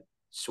 again,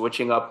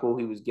 switching up who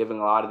he was giving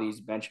a lot of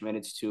these bench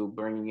minutes to,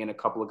 bringing in a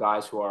couple of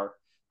guys who are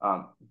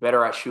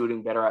better at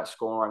shooting, better at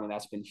scoring, and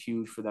that's been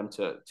huge for them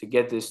to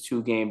get this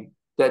two-game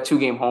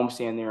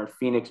homestand there in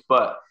Phoenix.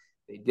 But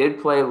they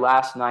did play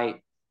last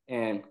night,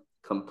 and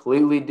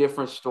completely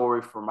different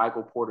story for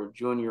Michael Porter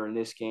Jr. in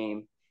this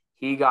game.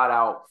 He got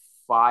out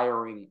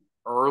firing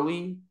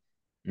early,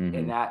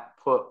 and that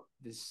put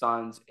the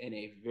Suns in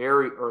a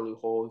very early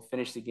hole. He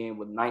finished the game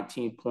with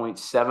 19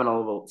 points, 7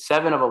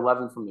 of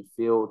 11 from the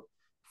field,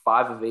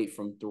 5 of 8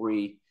 from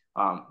three.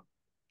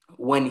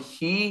 When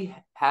he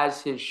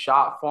has his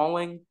shot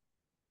falling,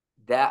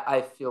 that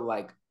I feel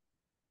like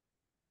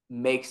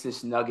makes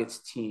this Nuggets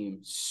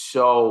team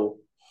so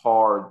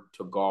hard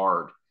to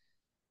guard.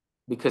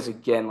 Because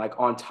again, like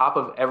on top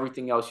of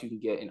everything else you can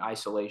get in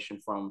isolation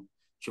from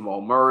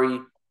Jamal Murray,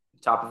 on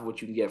top of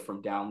what you can get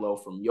from down low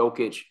from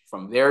Jokic,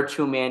 from their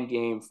two-man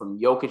game, from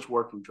Jokic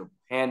working dribble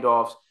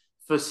handoffs,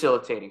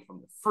 facilitating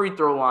from the free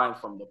throw line,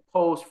 from the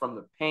post, from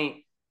the paint.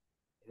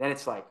 And then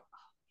it's like,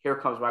 here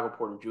comes Michael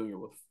Porter Jr.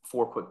 with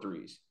 4-foot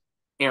threes.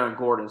 Aaron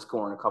Gordon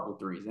scoring a couple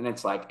threes. And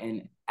it's like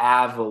an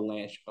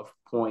avalanche of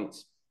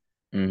points,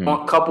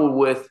 coupled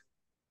with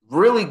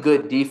really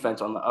good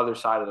defense on the other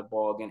side of the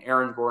ball. Again,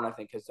 Aaron Gordon, I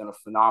think, has done a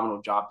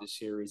phenomenal job this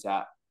series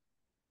at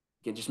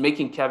just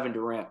making Kevin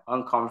Durant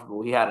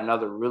uncomfortable. He had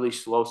another really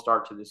slow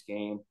start to this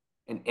game,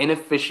 an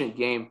inefficient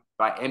game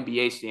by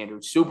NBA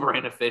standards, super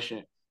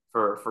inefficient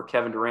for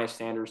Kevin Durant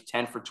standards,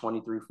 10 for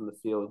 23 from the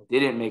field,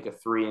 didn't make a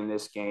three in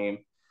this game.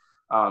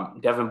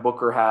 Devin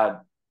Booker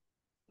had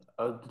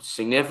a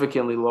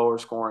significantly lower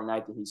scoring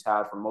night than he's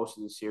had for most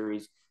of the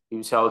series. He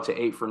was held to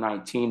 8 for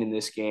 19 in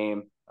this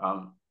game.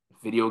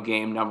 Video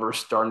game numbers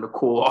starting to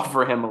cool off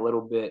for him a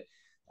little bit.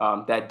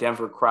 That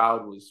Denver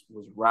crowd was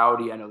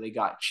rowdy. I know they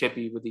got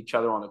chippy with each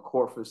other on the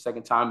court for the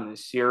second time in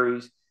this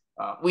series.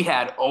 We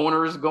had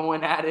owners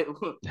going at it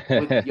with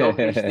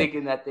Jokic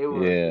thinking that they were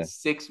the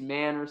sixth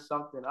man or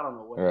something. I don't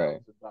know what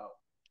that was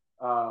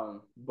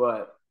about.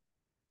 But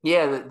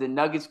yeah, the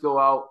Nuggets go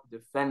out,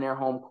 defend their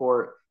home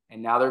court,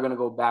 and now they're going to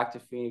go back to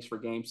Phoenix for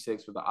Game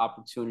 6 with the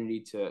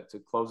opportunity to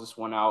close this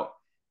one out.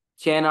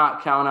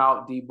 Cannot count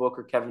out D-Book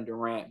or Kevin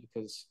Durant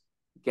because,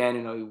 again,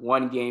 in a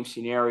one-game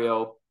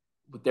scenario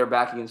with their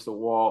back against the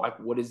wall, like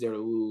what is there to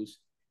lose?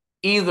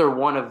 Either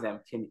one of them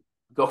can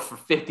go for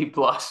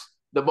 50-plus.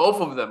 The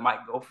both of them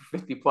might go for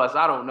 50-plus.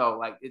 I don't know.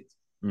 Like it's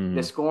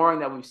the scoring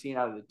that we've seen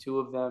out of the two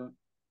of them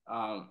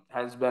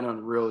has been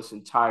unreal this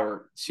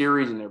entire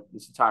series and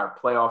this entire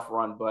playoff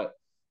run, but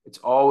it's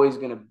always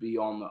going to be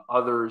on the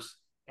others.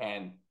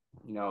 And,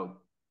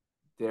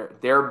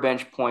 their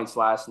bench points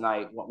last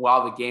night,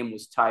 while the game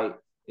was tight,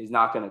 is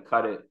not going to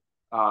cut it.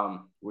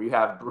 where you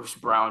have Bruce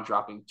Brown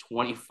dropping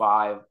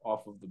 25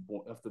 off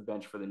the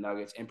bench for the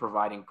Nuggets and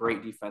providing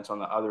great defense on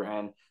the other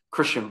end.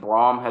 Christian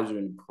Braun has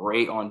been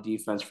great on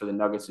defense for the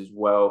Nuggets as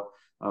well.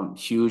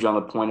 Huge on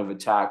the point of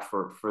attack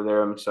for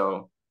them.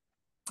 So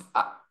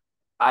I,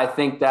 I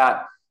think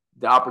that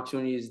the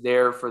opportunity is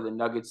there for the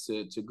Nuggets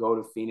to go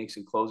to Phoenix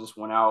and close this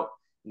one out.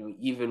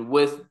 Even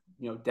with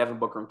Devin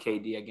Booker and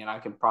KD again, I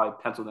can probably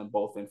pencil them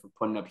both in for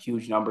putting up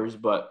huge numbers.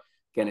 But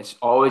again, it's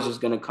always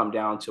just going to come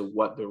down to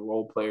what the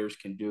role players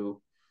can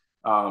do.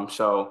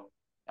 So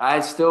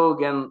I still,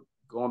 again,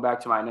 going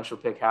back to my initial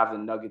pick, have the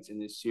Nuggets in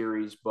this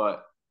series,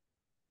 but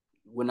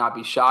would not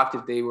be shocked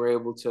if they were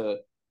able to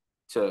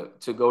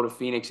go to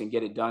Phoenix and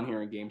get it done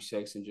here in Game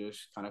 6 and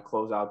just kind of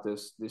close out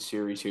this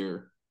series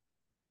here.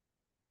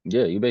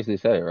 Yeah, you basically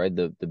said it, right?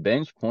 The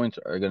bench points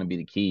are going to be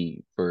the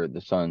key for the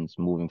Suns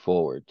moving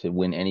forward to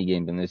win any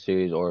games in this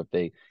series, or if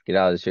they get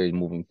out of the series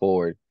moving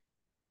forward.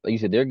 Like you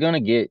said, they're going to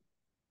get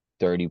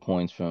 30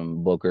 points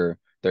from Booker,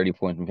 30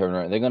 points from Kevin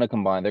Durant. They're going to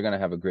combine. They're going to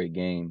have a great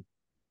game.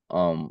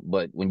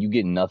 But when you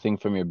get nothing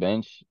from your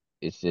bench,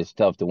 it's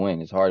tough to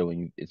win. It's hard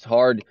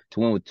to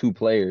win with two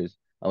players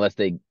unless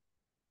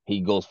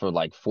he goes for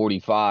like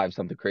 45,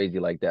 something crazy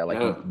like that, like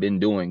he's Yeah, been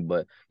doing.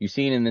 But you've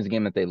seen in this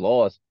game that they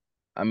lost.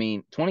 I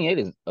mean, 28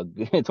 is a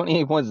good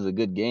 28 points is a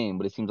good game,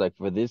 but it seems like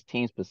for this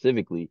team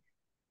specifically,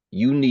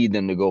 you need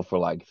them to go for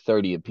like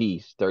 30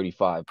 apiece,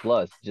 35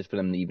 plus, just for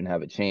them to even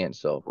have a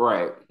chance. So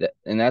right.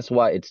 and that's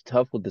why it's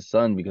tough with the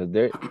Sun because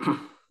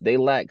they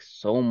lack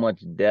so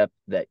much depth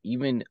that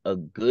even a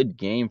good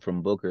game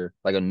from Booker,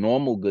 like a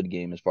normal good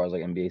game as far as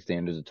like NBA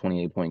standards, a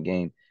 28-point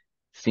game,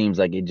 seems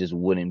like it just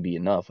wouldn't be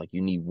enough. Like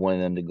you need one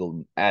of them to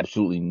go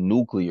absolutely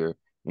nuclear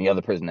and the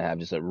other person to have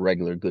just a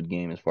regular good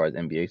game as far as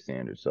NBA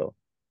standards. So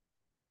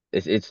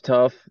it's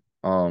tough.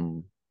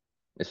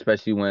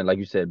 Especially when, like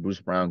you said, Bruce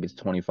Brown gets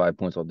 25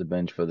 points off the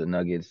bench for the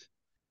Nuggets.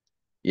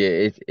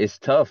 Yeah, it's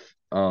tough.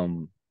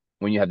 When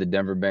you have the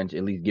Denver bench,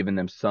 at least giving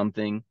them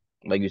something.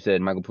 Like you said,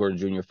 Michael Porter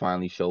Jr.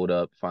 finally showed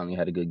up, finally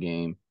had a good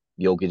game.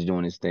 Jokic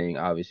doing his thing,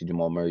 obviously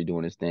Jamal Murray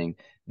doing his thing.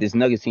 This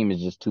Nuggets team is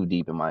just too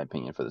deep, in my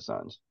opinion, for the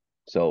Suns.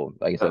 So,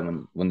 like I said,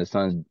 when the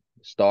Suns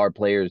star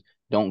players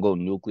don't go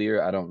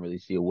nuclear, I don't really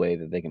see a way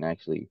that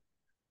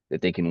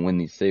they can win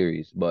these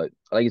series. But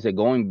like you said,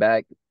 going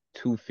back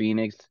to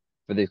Phoenix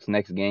for this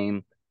next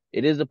game,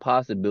 it is a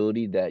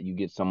possibility that you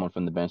get someone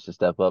from the bench to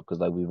step up because,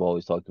 like we've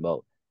always talked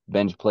about,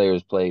 bench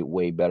players play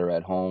way better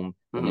at home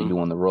than they do Mm-hmm.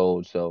 on the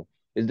road. So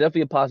it's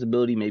definitely a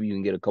possibility. Maybe you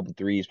can get a couple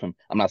threes from.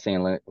 I'm not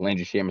saying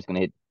Landry Shamet's going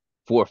to hit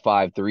 4 or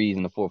 5 threes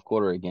in the fourth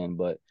quarter again,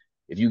 but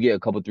if you get a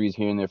couple threes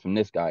here and there from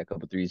this guy, a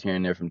couple threes here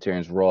and there from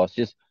Terrence Ross,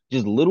 just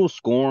little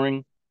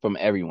scoring from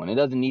everyone. It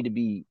doesn't need to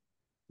be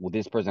well,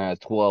 this person has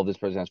 12, this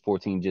person has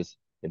 14. Just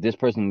if this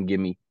person can give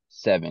me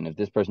 7, if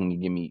this person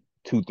can give me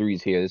 2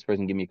 threes here, this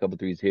person can give me a couple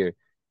threes here,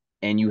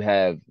 and you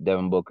have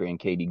Devin Booker and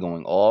KD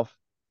going off,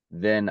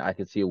 then I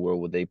could see a world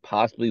where they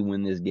possibly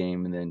win this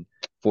game and then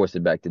force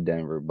it back to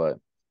Denver. But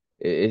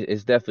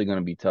it's definitely going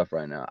to be tough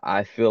right now.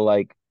 I feel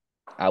like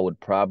I would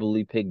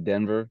probably pick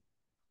Denver.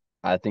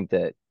 I think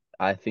that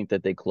I think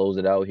that they close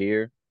it out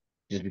here,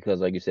 just because,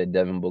 like you said,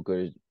 Devin Booker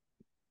is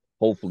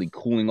hopefully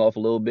cooling off a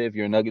little bit if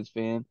you're a Nuggets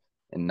fan,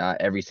 and not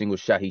every single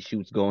shot he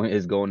shoots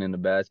going in the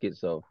basket.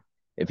 So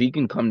if he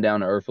can come down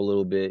to earth a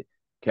little bit,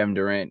 Kevin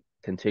Durant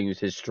continues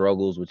his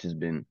struggles, which has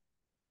been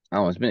I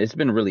don't know, it's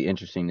been really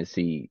interesting to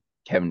see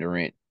Kevin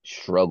Durant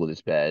struggle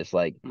this bad. It's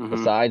like Mm-hmm.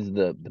 besides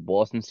the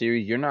Boston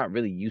series, you're not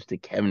really used to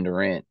Kevin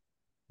Durant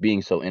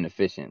being so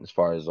inefficient as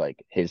far as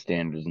like his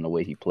standards and the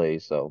way he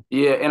plays. So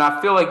Yeah, and I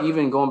feel like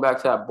even going back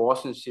to that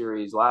Boston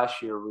series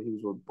last year where he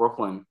was with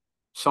Brooklyn,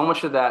 so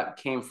much of that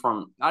came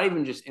from not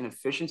even just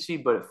inefficiency,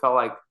 but it felt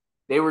like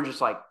they were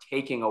just like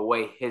taking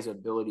away his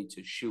ability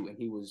to shoot, and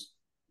he was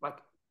like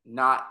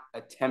not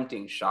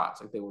attempting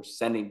shots, like they were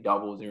sending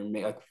doubles, they were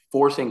like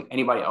forcing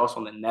anybody else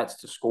on the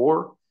nets to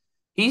score.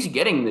 He's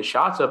getting the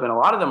shots up, and a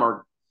lot of them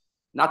are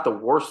not the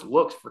worst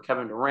looks for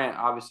Kevin Durant.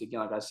 Obviously, again,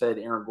 like I said,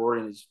 Aaron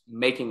Gordon is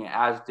making it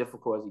as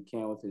difficult as he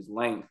can with his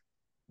length,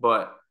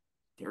 but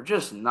they're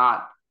just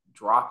not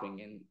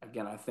dropping. And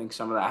again, I think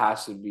some of that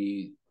has to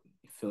be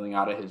feeling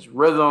out of his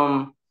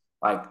rhythm.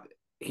 Like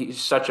he's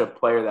such a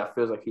player that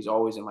feels like he's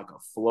always in like a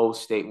flow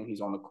state when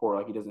he's on the court.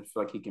 Like he doesn't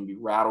feel like he can be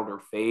rattled or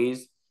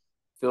phased.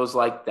 Feels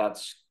like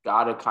that's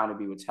got to kind of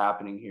be what's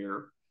happening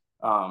here.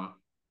 Um,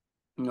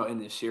 in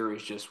this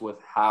series, just with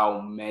how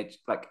much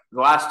like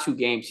the last 2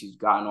 games he's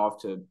gotten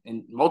off to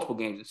in multiple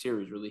games in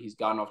series, really, he's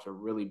gotten off to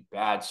really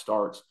bad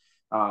starts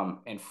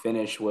and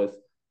finished with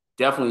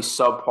definitely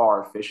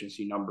subpar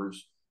efficiency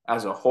numbers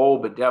as a whole,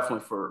 but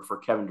definitely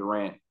for Kevin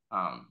Durant,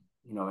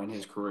 in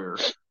his career.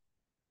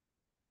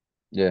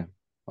 yeah,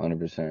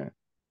 100%.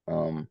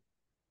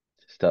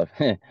 Stuff.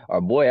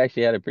 Our boy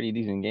actually had a pretty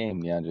decent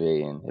game, DeAndre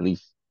Ayton. At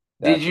least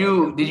Did that part. He had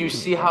you a did pretty you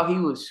decent see how game.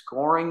 he was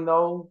scoring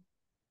though?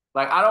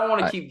 Like I don't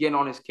want to I keep getting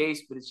on his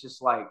case, but it's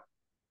just like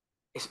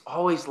it's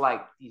always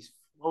like these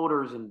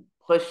floaters and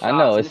push I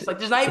know shots, and it's it's like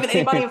there's not even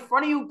anybody in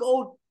front of you.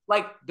 Go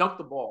like dunk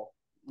the ball,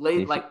 lay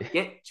it's like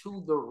get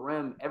to the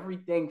rim.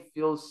 Everything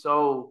feels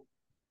so.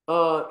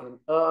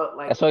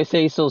 like That's why I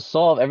say he's so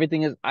soft.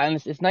 Everything is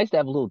honest. It's nice to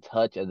have a little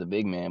touch as a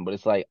big man, but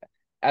it's like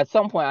at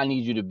some point I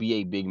need you to be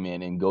a big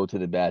man and go to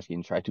the basket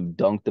and try to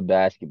dunk the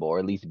basketball or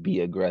at least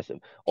be aggressive.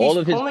 he's All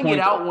of his pulling it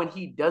points are out when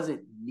he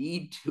doesn't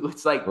need to.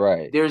 It's like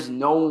right. there's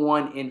no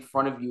one in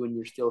front of you and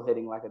you're still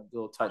hitting like a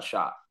little touch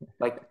shot.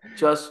 Like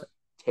just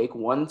take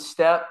one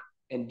step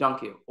and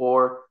dunk it,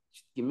 or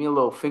give me a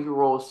little finger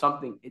roll,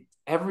 something.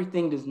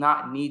 Everything does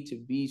not need to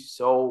be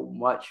so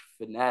much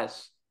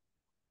finesse.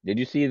 Did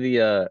you see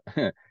the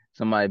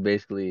somebody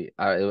basically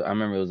I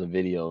remember it was a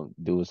video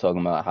dude was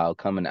talking about how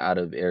coming out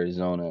of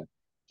Arizona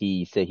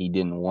he said he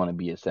didn't want to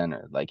be a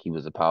center, like he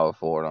was a power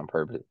forward on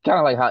purpose. Kind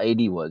of like how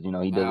AD was,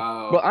 he does.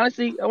 But Uh,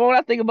 honestly, when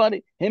I think about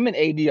it, him and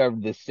AD are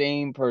the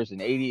same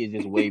person. AD is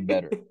just way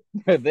better.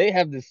 They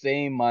have the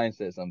same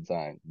mindset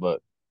sometimes,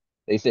 but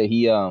they said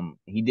he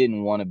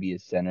didn't want to be a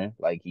center,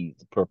 like he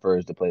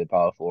prefers to play the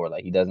power forward,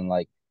 like he doesn't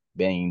like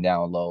banging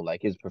down low,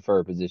 like his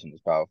preferred position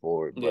is power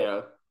forward, but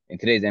yeah, in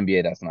today's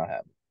NBA, that's not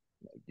happening.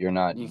 You're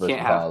not you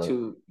can't have versatile.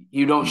 two.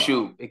 You don't No.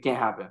 shoot. It can't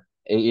happen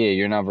Yeah,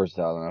 you're not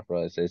versatile enough,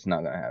 bro. It's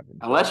not gonna happen.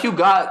 So unless you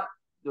got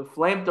the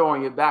flamethrower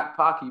in your back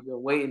pocket. You've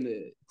been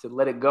waiting to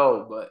let it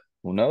go, but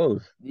who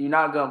knows? you're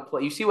not gonna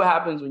play. You see what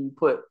happens when you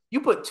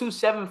put two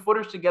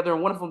 7-footers together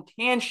and one of them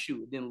can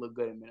shoot. It didn't look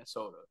good in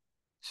Minnesota.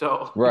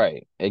 So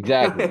Right.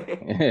 Exactly.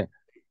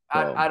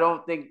 I So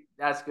don't think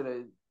that's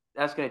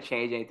gonna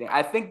change anything.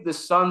 I think the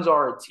Suns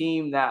are a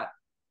team that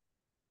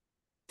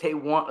they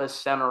want a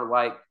center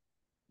like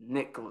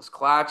Nicholas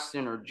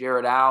Claxton or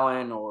Jared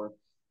Allen or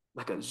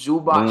like a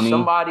Zubac, Looney,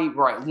 somebody,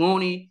 right,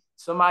 Looney,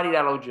 somebody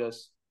that'll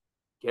just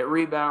get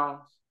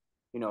rebounds,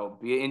 be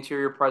an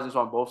interior presence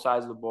on both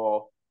sides of the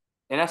ball.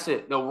 And that's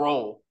it. They'll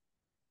roll.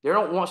 They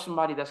don't want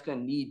somebody that's going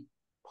to need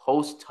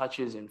post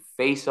touches and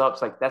face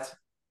ups. Like, that's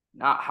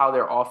not how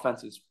their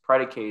offense is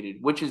predicated,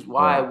 which is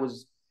why I right.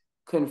 was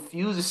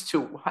confused as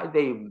to why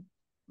they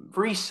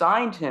re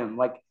signed him.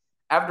 Like,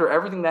 after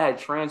everything that had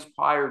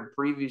transpired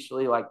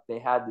previously, like they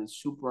had this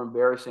super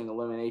embarrassing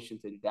elimination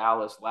to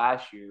Dallas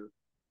last year.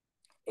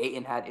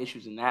 Ayton had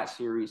issues in that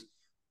series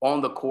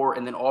on the court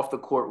and then off the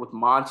court with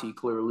Monty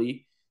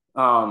clearly.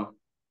 Um,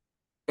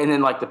 and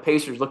then like the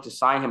Pacers looked to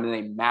sign him and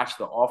they matched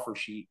the offer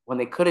sheet when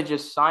they could have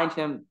just signed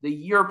him the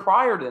year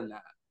prior than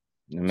that.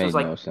 It So it's made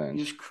like no sense.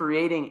 just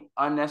creating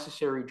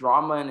unnecessary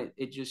drama, and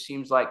it just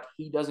seems like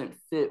he doesn't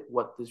fit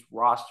what this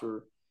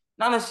roster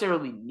not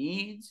necessarily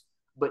needs,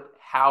 but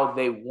how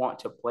they want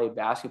to play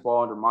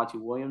basketball under Monty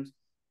Williams.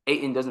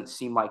 Ayton doesn't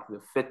seem like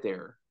the fit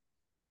there.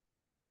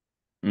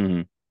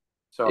 hmm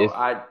So If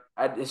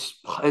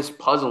it's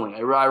puzzling. I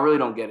really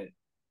don't get it.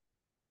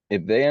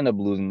 if they end up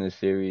losing this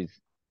series,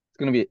 it's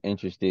gonna be an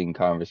interesting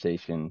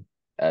conversation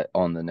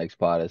on the next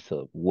pod as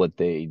to what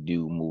they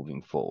do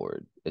moving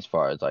forward, as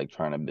far as like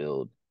trying to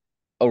build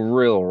a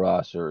real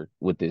roster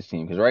with this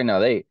team. Because right now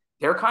They're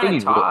they kind of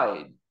need real.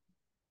 tied.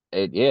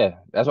 Yeah,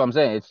 that's what I'm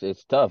saying.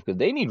 It's tough because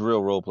they need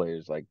real role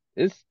players. Like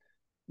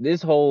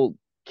this whole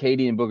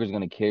KD and Booker's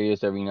gonna carry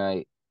us every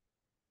night.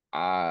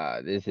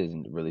 This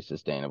isn't really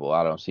sustainable.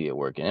 I don't see it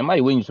working. It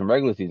might win you some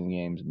regular season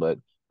games, but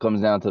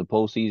comes down to the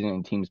postseason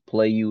and teams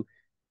play you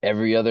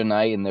every other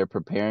night and they're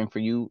preparing for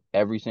you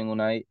every single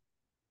night.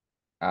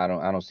 I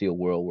don't see a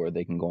world where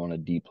they can go on a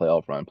deep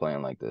playoff run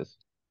playing like this.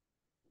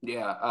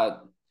 Yeah,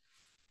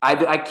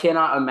 I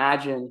cannot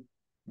imagine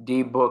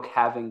D Book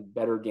having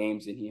better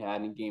games than he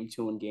had in game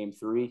two and game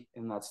three,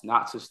 and that's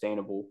not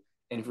sustainable.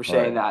 And if you're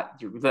saying Right. that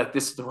you're like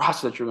this is the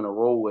roster that you're going to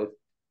roll with,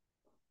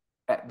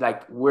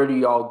 like where do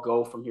y'all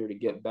go from here to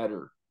get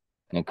better?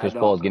 And I Chris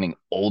Paul don't. is getting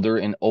older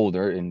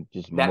and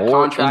just That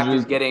more contract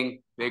is injury.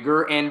 getting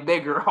bigger and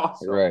bigger,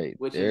 also, Right.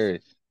 which is There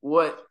is.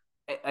 what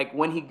like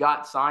when he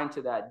got signed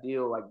to that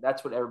deal, like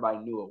that's what everybody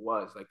knew it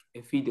was. Like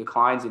if he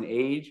declines in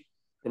age,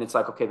 then it's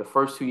like okay, the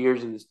first 2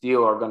 years of this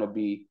deal are going to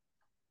be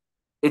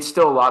it's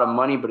still a lot of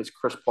money, but it's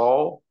Chris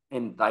Paul,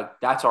 and like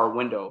that's our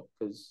window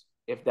because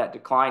if that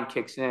decline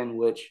kicks in,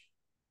 which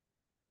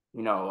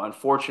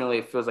unfortunately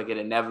it feels like it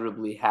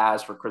inevitably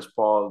has for Chris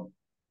Paul,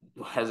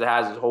 as it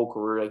has his whole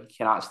career, like he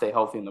cannot stay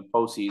healthy in the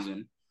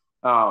postseason.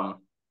 Um,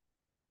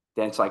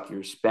 then it's like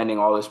you're spending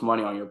all this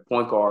money on your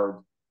point guard,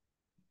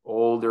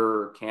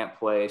 older, can't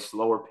play,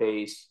 slower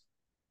pace.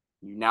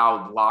 You're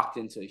now locked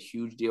into a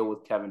huge deal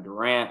with Kevin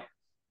Durant.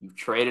 You've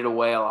traded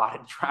away a lot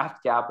of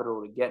draft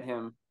capital to get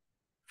him,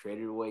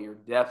 traded away your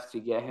depth to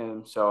get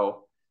him.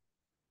 So,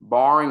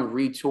 barring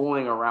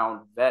retooling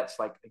around vets,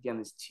 like again,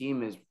 this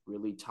team is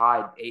really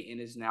tied. Ayton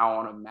is now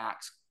on a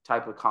max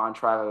type of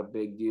contract, a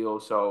big deal.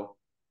 So,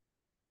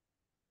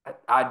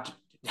 I,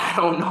 I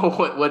don't know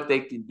what they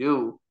can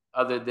do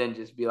other than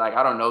just be like,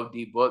 I don't know,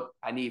 D Book,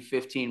 I need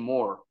 15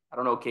 more. I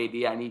don't know,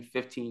 KD, I need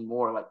 15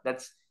 more. Like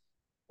that's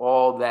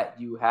all that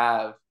you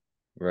have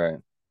Right.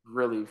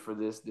 really for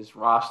this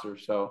roster.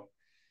 So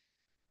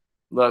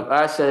look,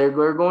 like I said,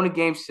 we're going to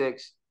game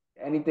six.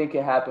 Anything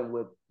can happen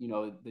with,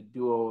 the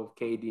duo of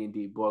KD and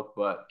D Book,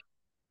 but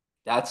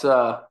that's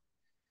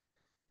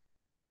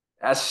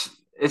that's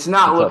It's It's a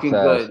not tough looking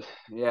task. good.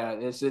 Yeah,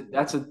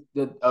 that's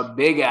a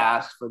big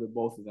ask for the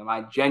both of them.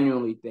 I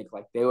genuinely think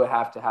like they would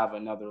have to have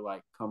another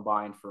like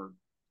combined for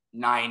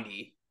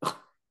 90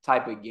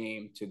 type of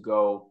game to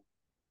go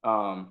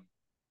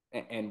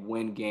and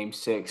win game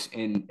 6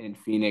 in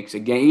Phoenix.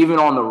 Again, even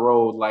on the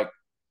road, like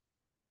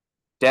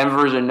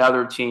Denver's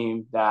another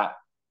team that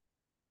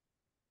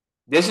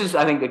this is,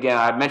 I think, again,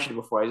 I mentioned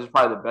it before, this is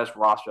probably the best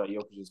roster that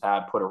Jokic has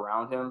had put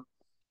around him.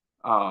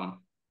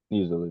 Um,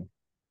 Easily.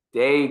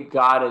 they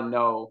got to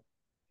know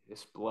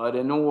it's blood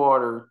in the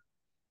water.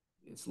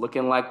 It's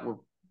looking like we're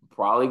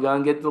probably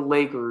going to get the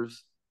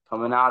Lakers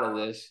coming out of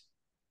this.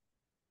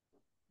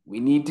 We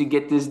need to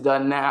get this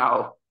done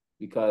now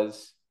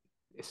because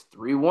it's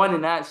 3-1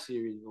 in that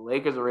series. The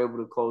Lakers are able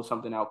to close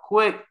something out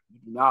quick. You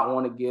do not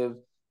want to give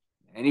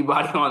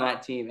anybody on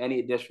that team any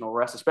additional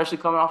rest, especially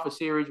coming off a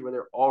series where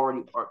they're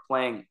already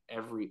playing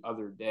every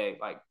other day.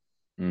 Like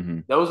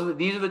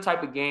these are the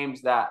type of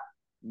games that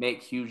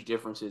make huge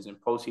differences in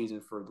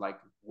postseason for like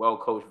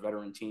well-coached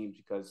veteran teams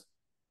because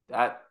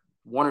that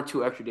 1 or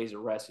 2 extra days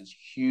of rest is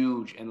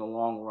huge in the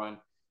long run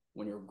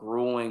when you're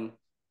grueling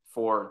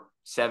for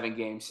 7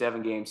 game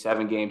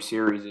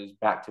series is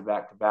back to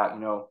back to back,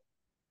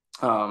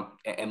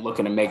 and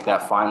looking to make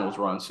that finals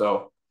run.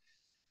 So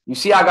you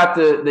see, I got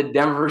the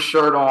Denver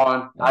shirt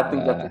on. I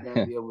think that they're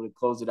going to be able to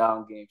close it out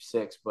in game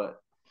 6. But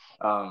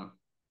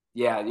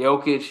yeah,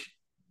 Jokic,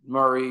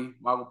 Murray,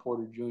 Michael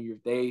Porter Jr.,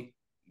 if they,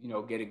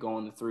 get it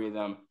going, the three of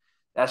them,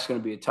 that's going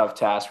to be a tough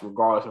task,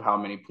 regardless of how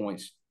many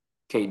points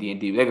KD and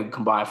D. They could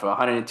combine for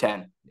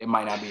 110. It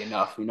might not be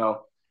enough.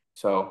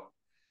 So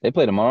They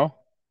play tomorrow.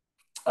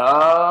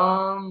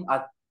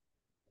 I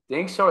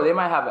think so. They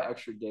might have an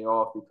extra day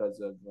off because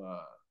of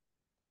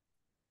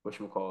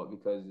whatchamacallit,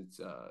 because it's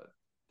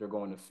they're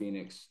going to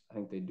Phoenix. I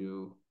think they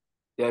do.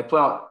 Yeah, they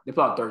play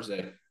on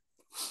Thursday.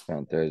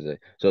 On Thursday.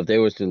 So if they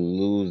was to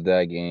lose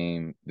that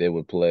game, they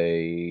would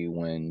play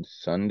when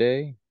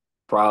Sunday,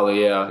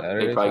 Probably, yeah. They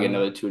Saturday, probably get Sunday.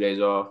 another 2 days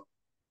off.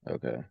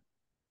 Okay.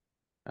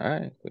 All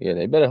right. Well, yeah,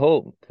 they better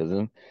hope because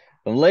them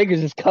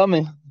Lakers is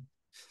coming.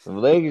 The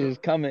Lakers is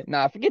coming.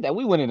 Nah, forget that.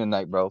 We winning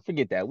tonight, bro.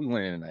 Forget that. We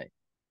winning tonight.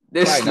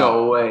 There's Probably not.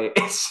 no way.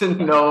 It's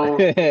no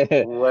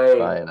way.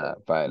 Probably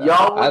not. Probably not.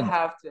 Y'all would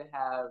have to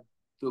have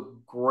the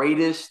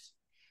greatest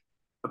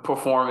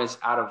performance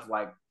out of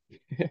like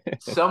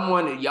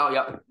someone.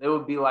 Y'all. It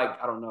would be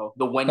like, I don't know,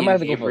 the Somebody Wenyan has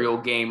to go first. Gabriel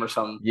game or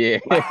something. Yeah.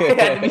 Like it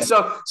had to be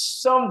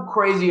some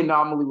crazy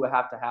anomaly would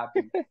have to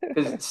happen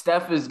because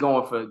Steph is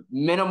going for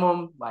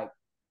minimum like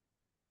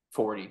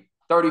 40, Steph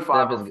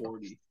 35 or is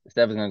 40.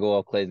 Steph is gonna go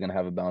off. Clay's gonna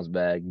have a bounce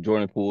back.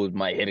 Jordan Poole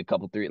might hit a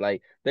couple three.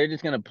 Like they're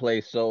just gonna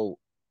play so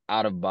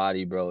out of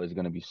body, bro. It's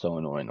gonna be so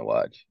annoying to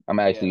watch.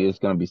 Yeah. It's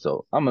gonna be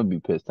so. I'm gonna be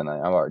pissed tonight.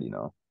 I already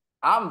know.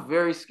 I'm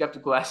very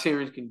skeptical that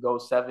series can go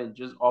 7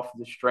 just off of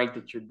the strength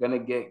that you're gonna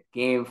get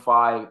game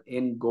 5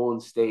 in Golden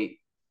State.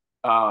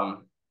 And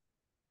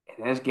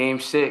then it's game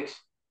 6.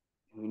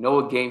 We know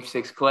what game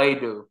 6 Clay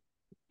do.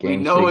 We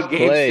Game know six, what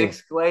game Clay.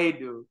 6 Clay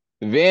do.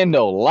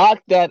 Vandal, lock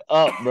that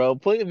up, bro.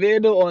 Put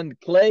Vandal on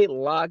Clay.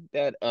 Lock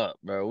that up,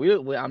 bro.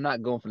 I'm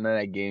not going for none of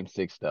that game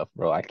 6 stuff,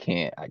 bro. I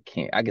can't. I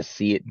can't. I can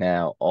see it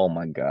now. Oh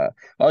my God.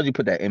 Why would you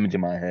put that image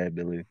in my head,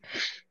 Billy?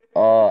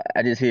 I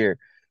just hear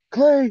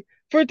Clay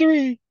for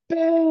three,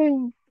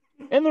 bang,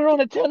 and they're on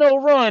a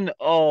 10-0 run.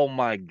 Oh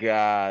my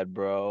God,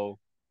 bro.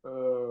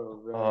 Oh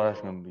Oh,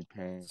 that's man. gonna be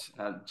pain.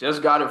 I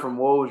just got it from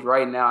Woj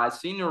right now. I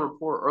seen a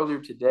report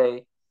earlier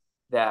today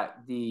that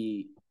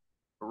the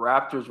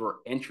Raptors were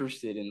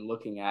interested in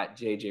looking at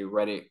JJ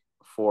Redick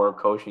for a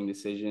coaching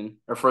decision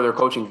or for their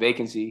coaching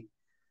vacancy.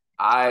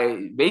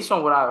 Based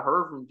on what I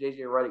heard from JJ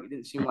Redick, it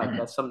didn't seem like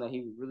that's something that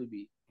he would really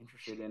be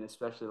interested in,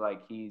 especially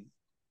like he's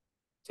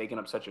taken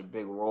up such a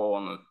big role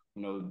on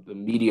the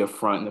media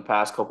front in the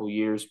past couple of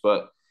years.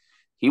 But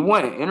he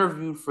went and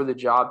interviewed for the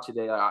job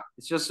today.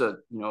 It's just a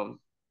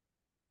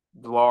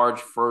large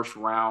first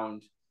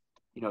round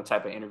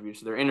type of interview.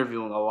 So they're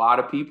interviewing a lot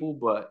of people,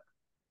 but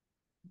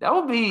that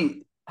would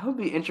be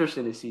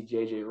interesting to see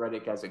JJ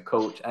Redick as a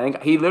coach. I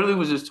think he literally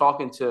was just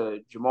talking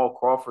to Jamal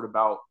Crawford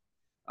about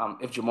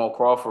if Jamal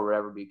Crawford would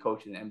ever be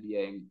coaching the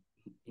NBA. And,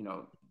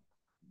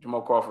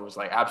 Jamal Crawford was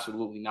like,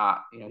 absolutely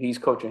not. He's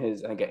coaching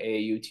his, I think, an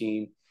AAU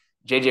team.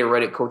 JJ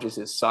Redick coaches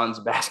his son's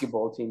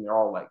basketball team. They're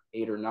all like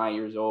 8 or 9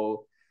 years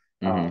old.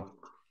 Hmm.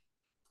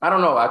 I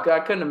don't know. I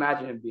couldn't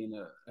imagine him being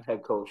a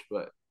head coach,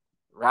 but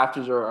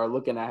Raptors are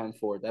looking at him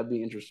for it. That'd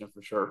be interesting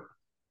for sure.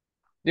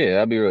 Yeah,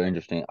 that'd be real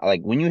interesting.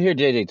 Like when you hear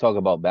JJ talk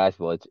about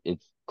basketball,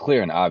 it's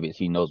clear and obvious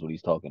he knows what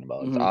he's talking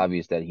about. It's Mm-hmm.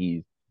 obvious that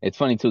he's. It's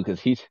funny too because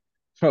he's.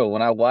 Bro,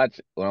 when I watch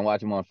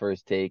him on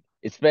First Take,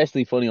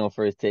 especially funny on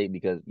First Take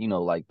because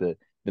like the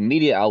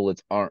media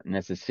outlets aren't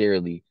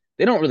necessarily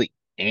they don't really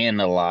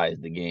analyze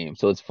the game,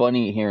 so it's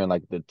funny hearing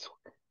like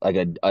like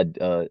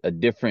a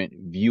different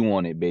view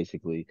on it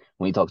basically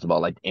when he talks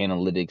about like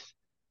analytics,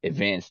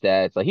 advanced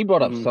stats. Like he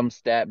brought up Mm-hmm. some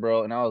stat,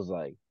 bro, and I was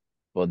like,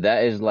 well,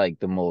 that is like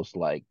the most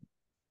like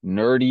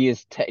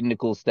nerdiest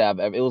technical stab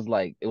ever. It was He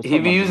talking be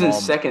about using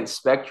Jamal. second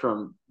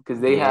spectrum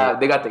because Yeah.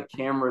 they got the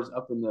cameras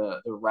up in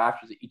the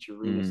rafters at each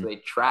arena, so Mhm. they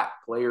track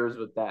players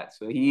with that.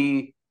 So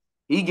he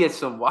gets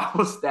some wild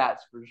stats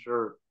for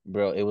sure.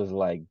 Bro, it was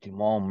like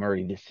Jamal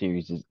Murray this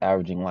series is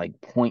averaging like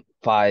point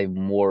 0.5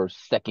 more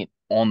second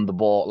on the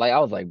ball. Like I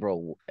was like,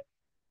 bro,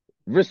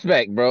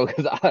 respect, bro,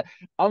 because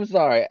I'm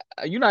sorry,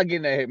 you're not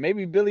getting that hit.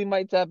 Maybe Billy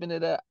might tap into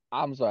that.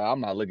 I'm sorry,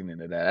 I'm not looking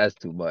into that. That's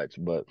too much.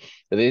 But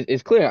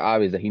it's clear and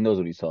obvious that he knows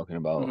what he's talking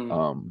about.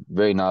 Mm-hmm.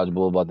 Very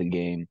knowledgeable about the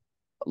game.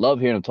 Love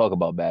hearing him talk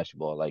about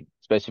basketball, like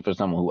especially for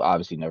someone who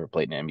obviously never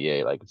played in the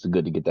NBA. Like it's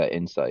good to get that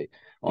insight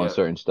on Yeah,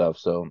 certain stuff.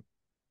 So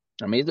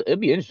I mean, it'd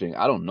be interesting.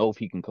 I don't know if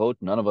he can coach.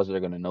 None of us are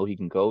gonna know he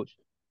can coach,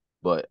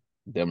 but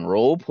them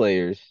role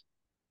players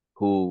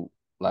who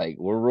like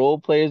were role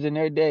players in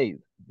their day,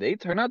 they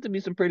turn out to be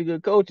some pretty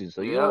good coaches.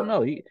 So you don't yeah.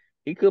 know.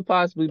 He could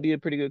possibly be a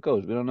pretty good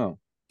coach. We don't know.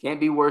 Can't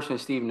be worse than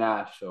Steve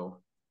Nash. So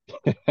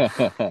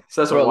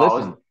Bro,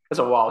 listen, that's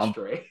a wild I'm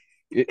stray.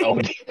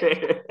 OD.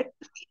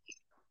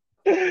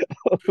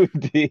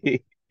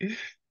 OD.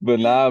 But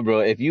nah, bro,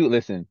 if you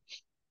listen,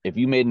 if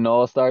you made an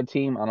all-star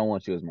team, I don't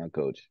want you as my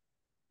coach.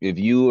 If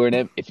you were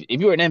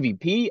an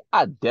MVP,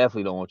 I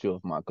definitely don't want you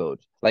as my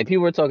coach. Like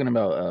people were talking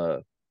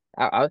about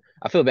I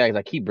feel bad because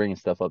I keep bringing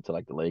stuff up to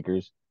like the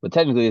Lakers, but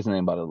technically it's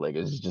nothing about the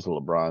Lakers. It's just a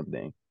LeBron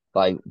thing.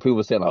 Like people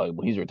were saying, like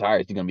when he's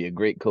retired, he's gonna be a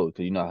great coach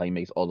because you know how he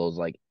makes all those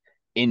like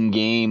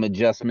in-game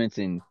adjustments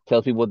and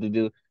tells people what to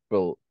do,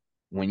 bro.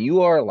 When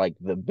you are like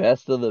the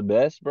best of the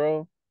best,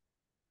 bro,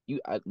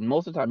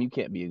 most of the time you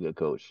can't be a good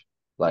coach.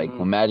 Like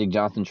when hmm Magic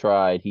Johnson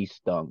tried, he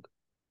stunk.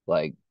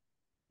 Like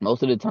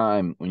most of the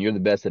time when you're the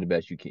best of the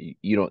best,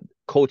 you don't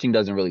coaching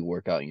doesn't really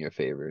work out in your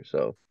favor.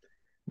 So,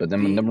 but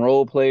them The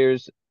role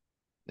players,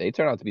 they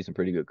turn out to be some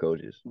pretty good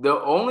coaches.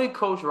 the only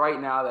coach right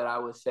now that I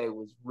would say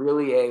was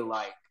really a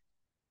like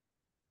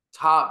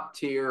top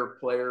tier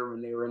player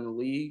when they were in the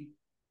league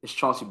is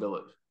Chauncey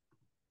Billups.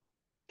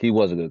 He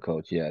was a good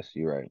coach. Yes,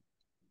 you're right.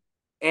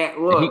 And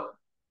And he look,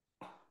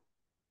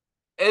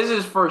 it's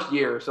his first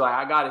year, so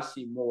I got to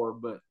see more.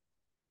 But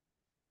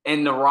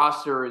and the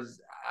roster is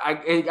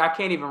I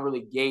can't even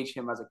really gauge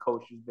him as a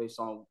coach just based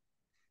on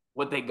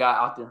what they got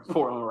out there in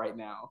Portland right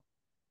now.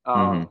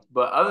 hmm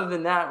But other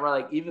than that,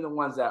 right, like even the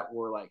ones that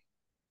were like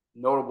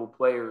notable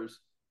players,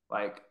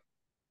 like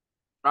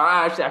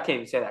actually I can't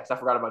even say that because I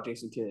forgot about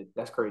Jason Kidd.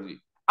 That's crazy.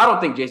 I don't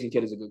think Jason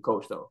Kidd is a good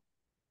coach though.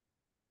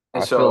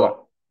 And I feel like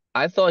so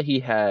I thought he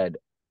had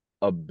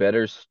a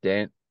better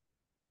stint.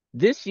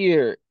 This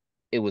year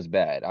it was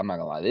bad. I'm not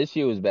gonna lie. This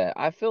year was bad.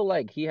 I feel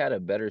like he had a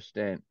better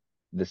stint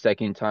the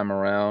second time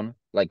around.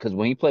 Like, cause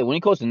when he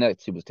coached the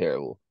Nets, he was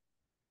terrible.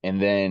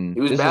 And then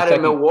he was this is the bad at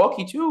second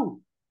Milwaukee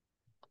too.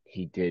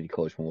 he did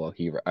coach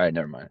Milwaukee. All right,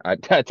 never mind. I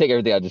take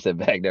everything I just said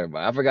back. Never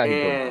mind.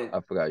 And I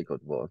forgot he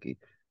coached Milwaukee.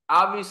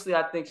 obviously,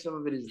 I think some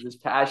of it is this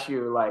past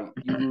year. Like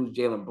you lose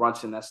Jalen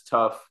Brunson, that's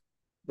tough.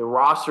 The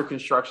roster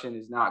construction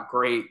is not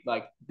great.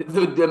 Like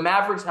the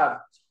Mavericks have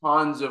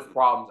tons of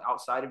problems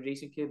outside of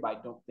Jason Kidd, but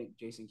I don't think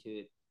Jason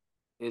Kidd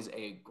is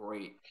a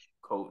great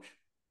coach.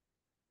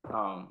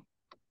 Um,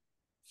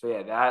 so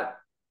yeah, that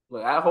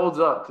holds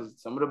up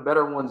because some of the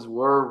better ones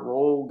were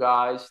role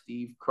guys: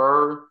 Steve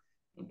Kerr,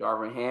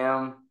 Darvin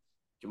Ham,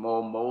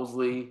 Jamal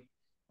Mosley.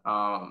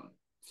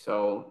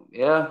 So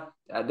yeah,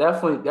 that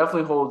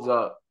definitely holds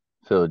up.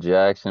 Phil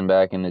Jackson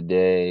back in the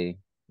day,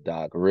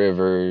 Doc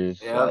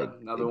Rivers, like Yep,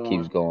 another it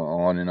keeps one. going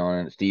on and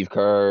on. Steve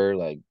Kerr,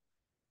 like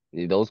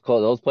those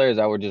players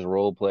that were just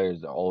role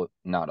players, all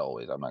not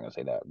always. I'm not gonna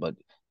say that, but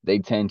they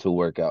tend to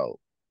work out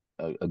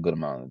a good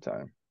amount of the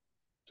time.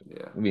 So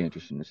Yeah. it'll be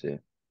interesting to see.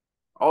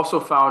 Also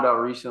found out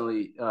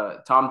recently,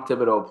 Tom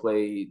Thibodeau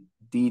played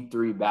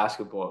D3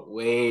 basketball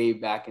way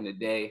back in the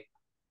day.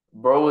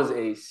 Bro was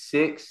a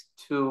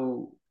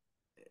 6'2"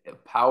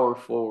 power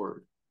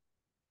forward.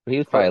 He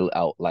was Put probably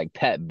out like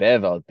Pat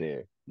Bev out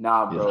there,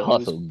 Nah, just bro.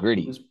 hustle He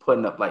gritty. was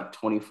putting up like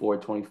 24,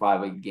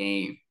 25 a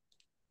game.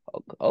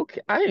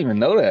 Okay, I didn't even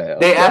know that.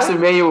 They asked Okay.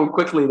 Emmanuel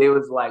quickly. They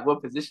was like,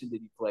 "What position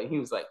did he play?" He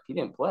was like, "He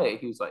didn't play."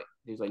 He was like,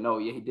 "No,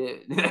 yeah, he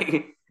did."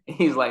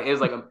 He's like, it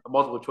was like a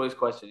multiple choice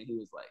question. He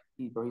was like,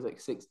 he's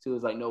like 6'2".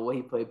 He's like, "No way,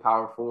 he played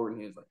power forward."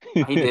 And he was like,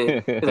 "No, he did."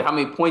 He's like, "How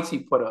many points he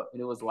put up?"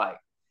 And it was like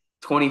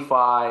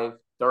 25,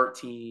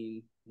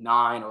 13,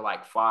 9, or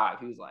like 5.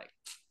 He was like,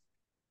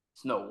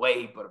 "There's no way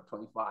he put up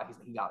 25." He's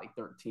like, "He got like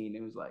 13."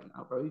 It was like,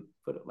 "Nah, bro, he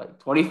put up like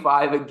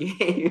 25 a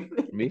game."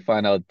 Me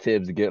find out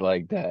Tibbs get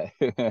like that.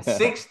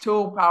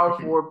 6'2" power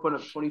forward putting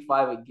up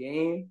 25 a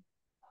game.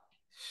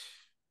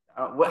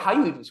 How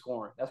you even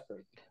scoring? That's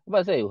crazy. I'm about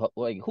to say,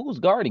 like, who's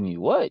guarding you?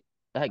 What?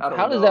 Like, I don't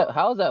know.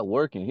 how's that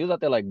working? He was out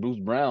there like Bruce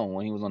Brown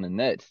when he was on the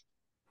Nets,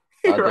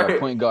 out there a Right?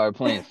 point guard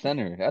playing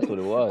center. That's what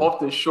it was. Off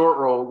the short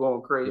roll,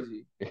 going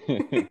crazy.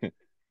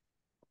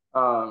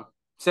 Um,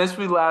 since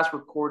we last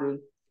recorded,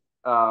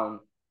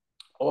 um,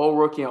 all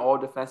rookie and all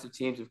defensive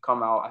teams have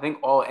come out. I think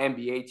all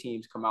NBA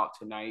teams come out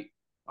tonight.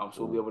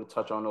 So we'll be Ooh. able to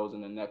touch on those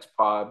in the next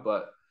pod.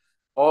 But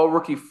all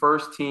rookie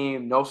first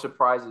team, no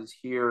surprises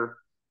here.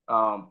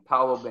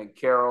 Paolo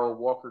Banchero,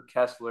 Walker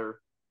Kessler,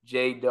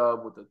 J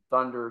Dub with the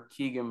Thunder,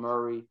 Keegan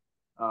Murray,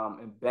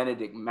 and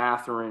Benedict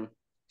Mathurin.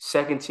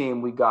 Second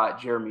team, we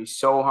got Jeremy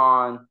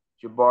Sohan,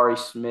 Jabari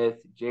Smith,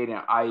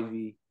 Jaden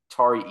Ivey,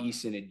 Tari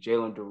Eason, and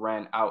Jalen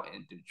Duren out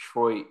in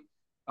Detroit.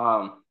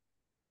 Um,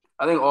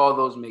 I think all of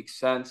those make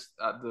sense.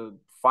 The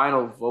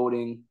final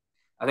voting,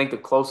 I think the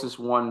closest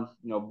one,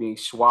 being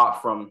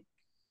swapped from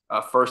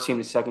first team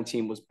to second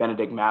team was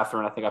Benedict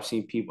Mathurin. I think I've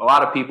seen a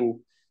lot of people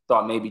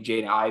thought maybe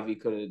Jaden Ivey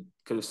could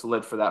have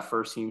slid for that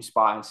first team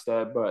spot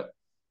instead. But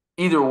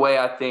either way,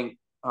 I think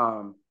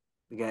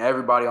again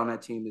everybody on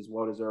that team is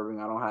well deserving.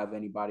 I don't have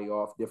anybody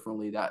off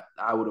differently that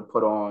I would have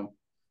put on.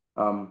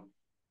 Um,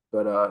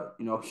 but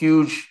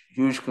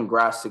huge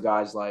congrats to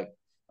guys like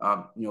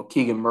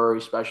Keegan Murray,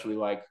 especially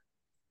like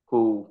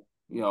who,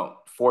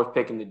 fourth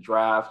pick in the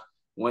draft,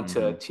 went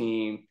to a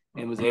team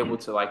and was able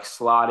to like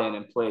slot in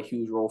and play a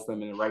huge role for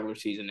them in the regular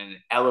season and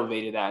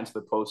elevated that into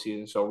the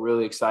postseason. So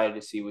really excited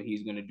to see what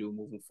he's going to do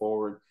moving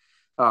forward.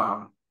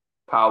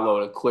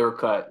 Paolo, the clear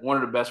cut, one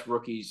of the best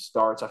rookie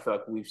starts I feel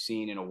like we've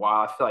seen in a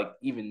while. I feel like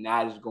even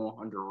that is going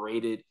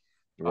underrated,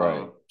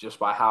 Right. just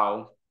by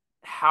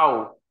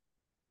how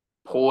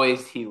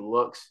poised he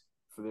looks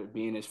for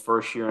being his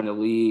first year in the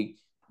league.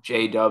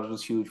 J Dubs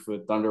was huge for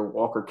the Thunder.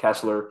 Walker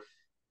Kessler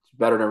is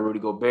better than Rudy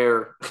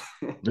Gobert.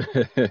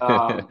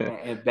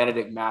 And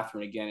Benedict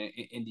Mathurin again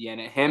in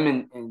Indiana.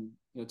 Him and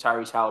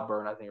Tyrese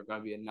Halliburton, I think, are going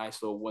to be a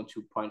nice little 1-2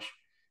 punch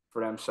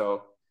for them.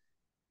 So,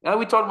 now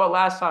we talked about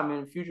last time,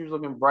 man. The future's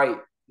looking bright.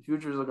 The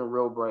future's looking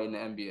real bright in the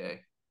NBA.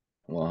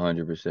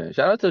 100%.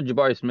 Shout out to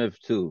Jabari Smith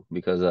too,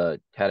 because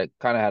had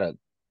a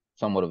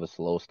somewhat of a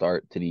slow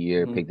start to the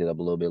year, Mm-hmm. picked it up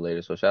a little bit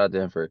later. So shout out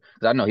to him because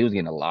I know he was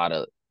getting a lot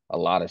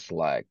of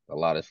slack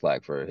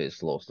for his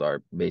slow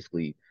start.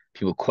 Basically,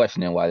 people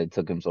questioning why they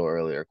took him so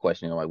early, or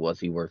questioning like was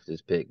he worth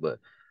this pick, but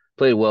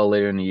played well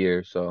later in the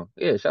year. So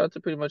yeah, shout out to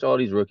pretty much all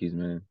these rookies,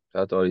 man.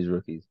 Shout out to all these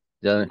rookies.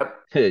 Jalen,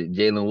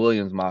 Jalen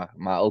Williams, my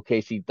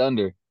OKC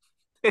Thunder.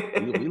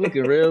 We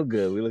looking real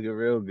good. We looking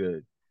real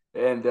good.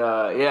 And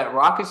yeah,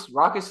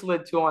 Rockets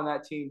slid two on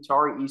that team.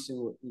 Tari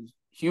Eason was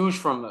huge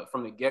from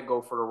the get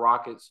go for the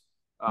Rockets,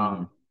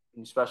 Hmm.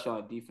 especially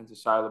on the defensive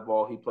side of the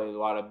ball. He played a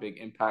lot of big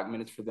impact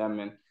minutes for them.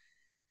 And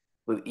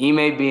with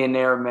Ime being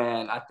there,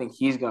 man, I think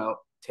he's gonna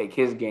take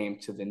his game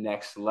to the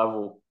next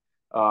level.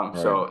 Right.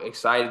 So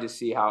excited to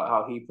see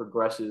how he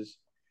progresses.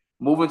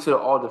 Moving to the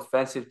all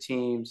defensive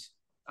teams.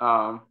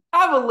 I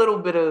have a little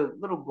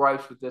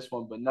gripes with this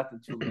one, but nothing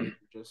too major.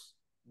 Just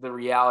the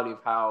reality of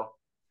how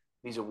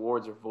these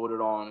awards are voted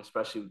on,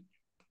 especially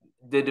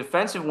the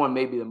defensive one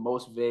may be the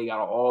most vague out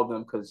of all of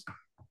them because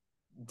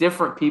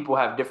different people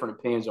have different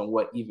opinions on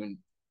what even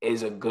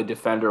is a good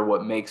defender,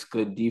 what makes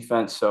good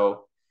defense.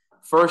 So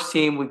first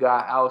team, we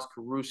got Alex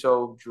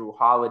Caruso, Drew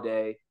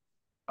Holiday,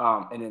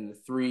 and then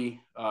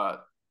the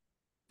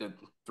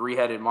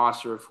three-headed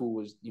monster of who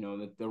was,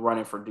 the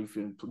running for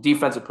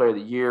defensive player of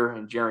the year,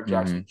 and Jaren Hmm.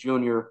 Jackson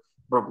Jr.,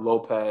 Brooke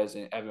Lopez,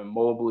 and Evan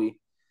Mobley.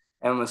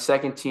 And on the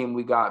second team,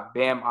 we got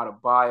Bam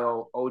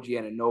Adebayo, OG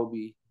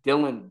Anunoby,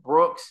 Dylan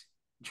Brooks,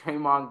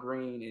 Draymond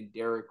Green, and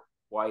Derek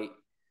White.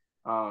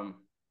 Um,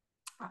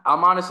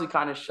 I'm honestly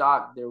kind of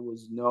shocked there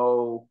was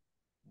no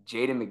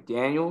Jaden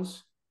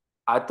McDaniels.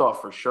 I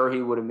thought for sure he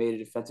would have made a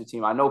defensive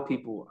team. I know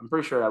people, I'm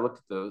pretty sure I looked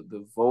at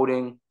the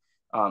voting.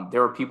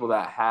 There were people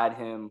that had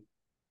him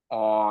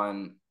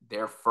on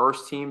their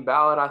first team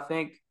ballot, I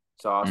think.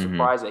 So I was Hmm.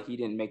 surprised that he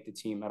didn't make the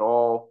team at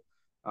all.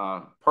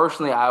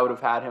 Personally, I would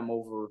have had him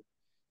over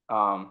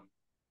um,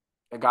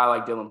 a guy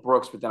like Dylan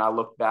Brooks, but then I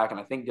looked back and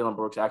I think Dylan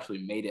Brooks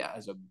actually made it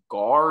as a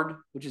guard,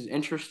 which is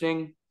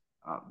interesting.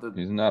 The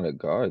He's not a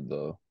guard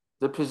though.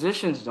 the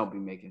positions don't be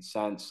making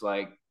sense.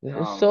 Like,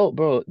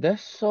 Bro,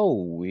 that's so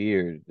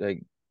weird.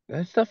 Like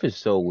that stuff is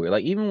so weird.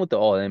 Like even with the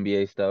all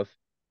NBA stuff,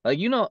 like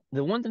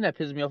the one thing that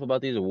pisses me off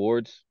about these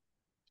awards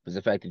is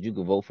the fact that you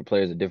could vote for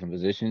players at different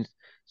positions.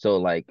 So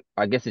like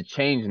I guess it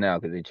changed now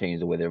because they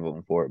changed the way they're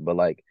voting for it. But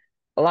like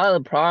a lot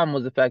of the problem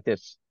was the fact that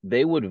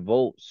they would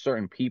vote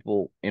certain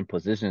people in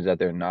positions that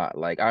they're not.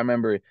 Like I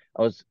remember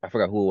I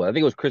forgot who it was. I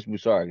think it was Chris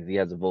Broussard because he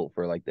has a vote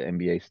for like the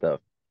NBA stuff.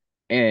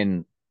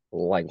 And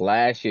like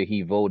last year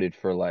he voted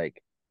for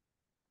like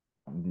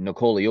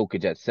Nikola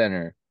Jokic at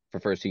center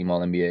for first team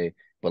All NBA,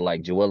 but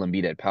like Joel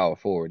Embiid at power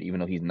forward, even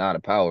though he's not a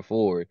power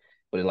forward,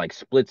 but it like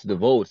splits the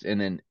votes and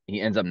then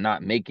he ends up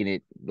not making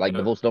it. Like the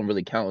yeah, votes don't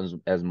really count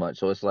as much.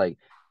 So it's like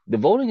the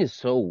voting is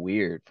so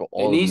weird for it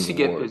all of needs these to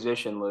get awards.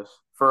 positionless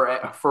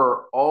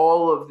for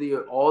all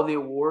the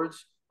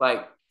awards.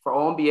 Like for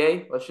All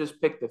NBA, let's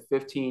just pick the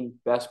 15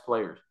 best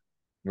players.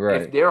 If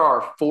Right. there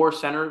are four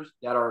centers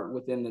that are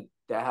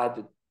that had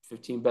the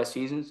 15 best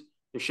seasons,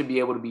 there should be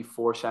able to be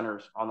four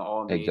centers on the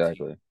All NBA team.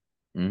 Exactly.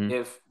 Hmm.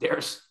 If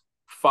there's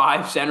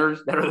five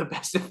centers that are the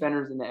best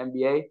defenders in the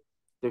NBA,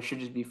 there should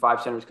just be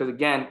five centers. Because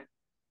again,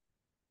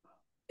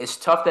 it's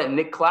tough that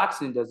Nick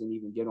Claxton doesn't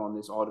even get on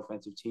this all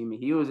defensive team.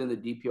 And he was in the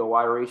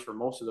DPOY race for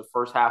most of the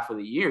first half of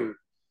the year.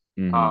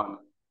 Hmm. Um,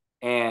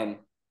 and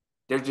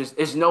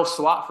there's no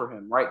slot for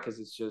him, right? Because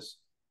it's just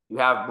you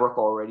have Brooke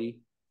already,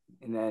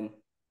 and then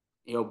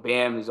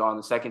Bam is on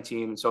the second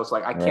team, and so it's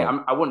like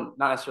Right. I wouldn't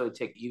not necessarily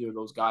take either of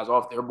those guys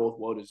off. They're both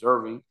well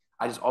deserving.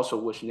 I just also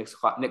wish Nick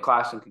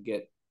Claxton could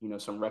get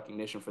some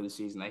recognition for the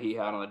season that he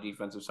had on the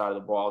defensive side of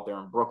the ball out there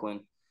in Brooklyn.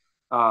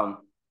 Um,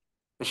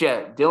 but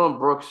yeah, Dylan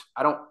Brooks,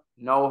 I don't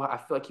know. I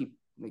feel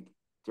like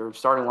their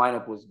starting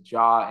lineup was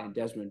Ja and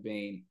Desmond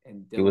Bain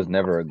and He was Dylan Brooks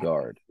never a at the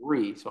guard.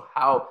 three. So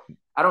how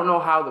I don't know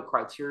how the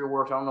criteria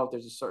works. I don't know if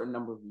there's a certain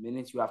number of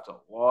minutes you have to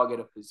log at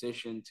a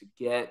position to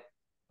get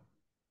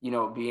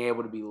being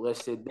able to be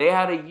listed. They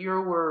had a year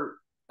where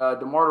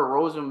DeMar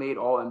DeRozan made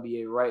All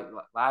NBA right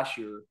last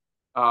year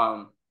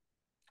um,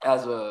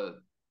 as a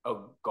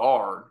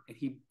guard, and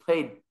he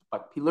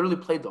literally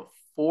played the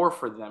four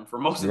for them for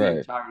most of the Right.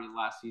 entirety of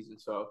last season.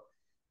 So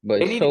But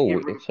they need to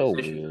get rid it's of so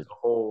positions as weird. a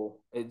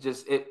whole.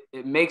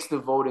 It makes the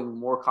voting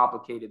more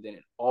complicated than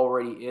it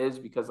already is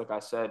because, like I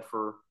said,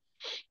 for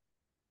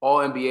All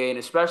NBA and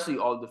especially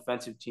all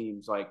defensive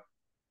teams, like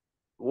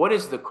what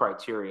is the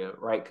criteria,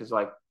 right? Because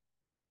like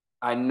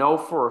I know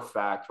for a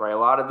fact, right? A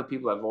lot of the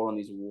people that vote on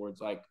these awards,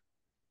 like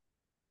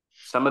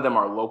some of them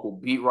are local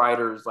beat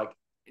writers. Like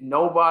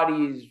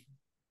nobody's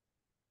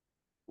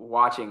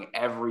watching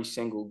every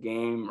single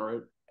game,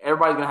 or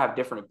everybody's gonna have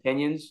different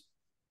opinions.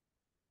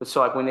 But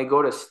so like when they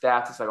go to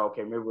stats, it's like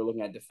okay, maybe we're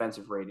looking at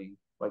defensive rating.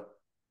 Like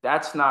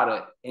that's not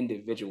an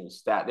individual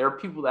stat. There are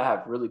people that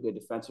have really good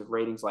defensive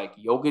ratings, like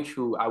Jokic,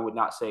 who I would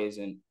not say is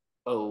an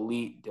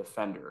elite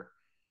defender.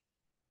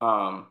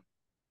 Um,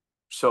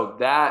 so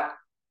that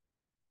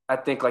I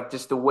think like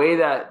just the way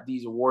that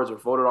these awards are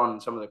voted on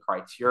and some of the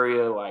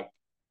criteria, like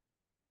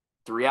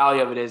the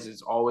reality of it is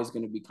it's always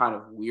going to be kind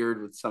of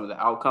weird with some of the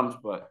outcomes,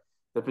 but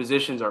the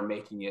positions are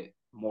making it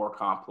more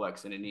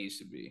complex than it needs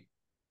to be.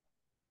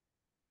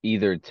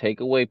 Either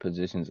take away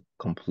positions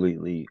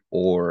completely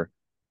or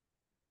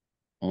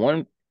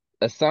one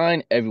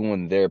assign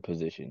everyone their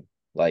position.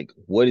 Like,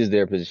 what is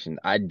their position?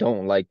 I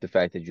don't like the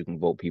fact that you can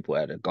vote people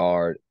at a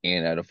guard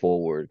and at a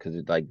forward because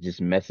it like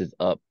just messes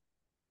up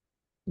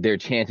their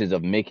chances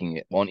of making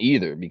it on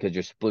either because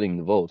you're splitting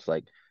the votes.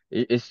 Like,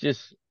 it's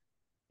just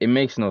it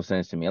makes no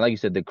sense to me. And like you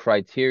said, the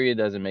criteria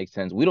doesn't make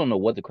sense. We don't know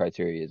what the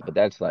criteria is, but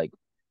that's like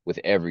with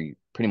every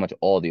pretty much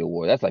all the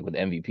award. That's like with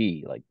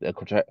MVP. Like the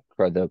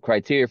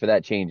criteria for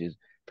that changes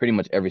pretty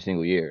much every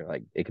single year.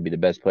 Like it could be the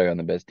best player on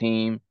the best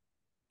team.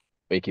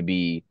 It could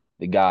be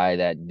the guy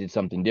that did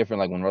something different,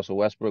 like when Russell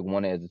Westbrook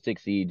won it as a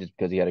six seed just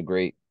because he had a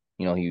great,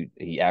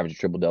 he averaged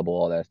triple double,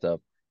 all that stuff.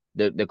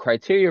 The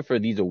criteria for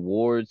these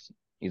awards,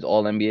 these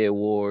All NBA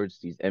awards,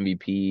 these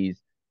MVPs,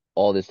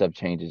 all this stuff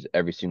changes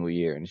every single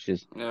year, and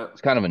Yeah. it's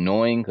kind of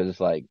annoying because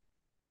it's like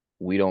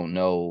we don't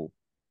know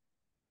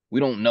we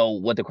don't know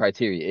what the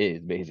criteria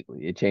is.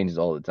 Basically, it changes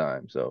all the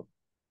time. So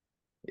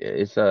yeah,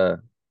 it's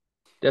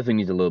definitely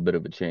needs a little bit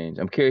of a change.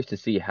 I'm curious to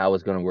see how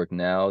it's going to work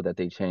now that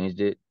they changed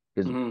it.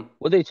 Because Mm-hmm.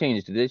 what they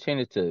changed it to? Did they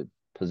change it to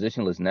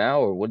positionless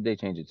now, or what did they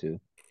change it to?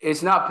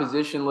 It's not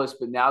positionless,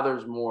 but now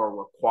there's more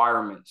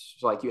requirements.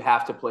 So like you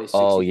have to play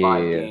Oh yeah,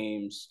 65 yeah,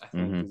 games, I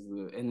yeah.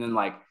 think, and then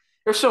like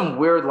there's some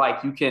weird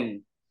like you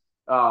can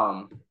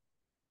um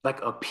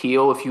like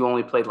appeal if you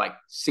only played like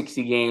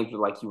 60 games or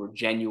like you were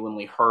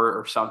genuinely hurt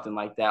or something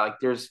like that. Like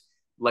there's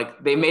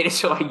like they made it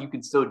so like you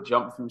can still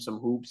jump through some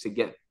hoops to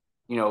get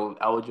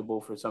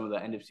eligible for some of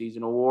the end of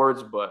season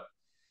awards, but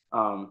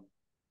um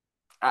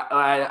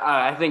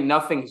I think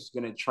nothing's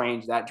going to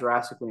change that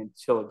drastically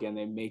until again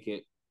they make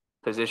it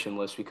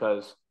positionless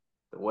because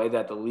the way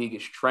that the league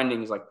is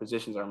trending is like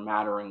positions are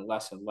mattering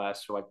less and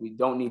less. So like we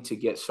don't need to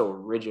get so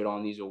rigid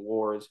on these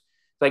awards.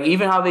 Like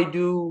even how they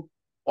do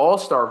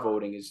all-star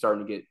voting is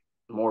starting to get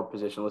more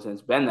positionless, and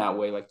it's been that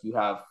way. Like you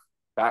have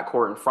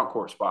backcourt and front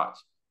court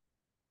spots.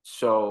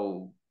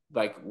 So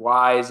like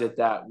why is it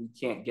that we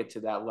can't get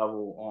to that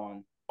level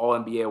on all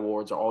NBA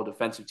awards or all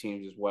defensive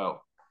teams as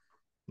well?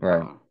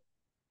 Right. Um,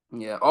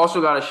 yeah.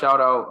 Also got a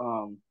shout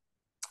out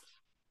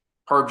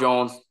Herb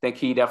Jones. Think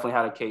he definitely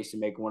had a case to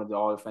make one of the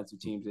all defensive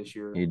teams this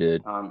year. He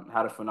did.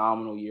 Had a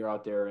phenomenal year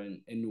out there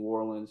in New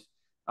Orleans.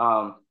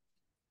 Um,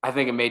 I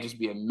think it may just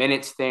be a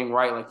minutes thing,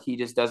 right? Like he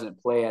just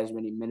doesn't play as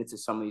many minutes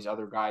as some of these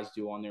other guys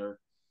do on their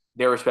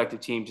respective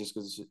teams, just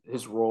because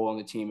his role on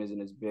the team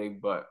isn't as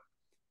big. But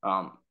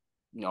um,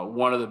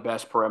 one of the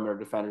best perimeter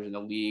defenders in the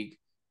league.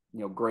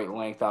 Great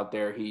length out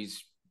there.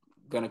 He's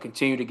going to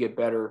continue to get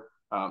better.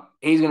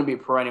 He's going to be a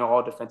perennial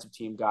all defensive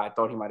team guy. I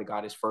thought he might have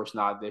got his first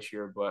nod this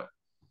year, but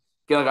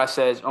again, like I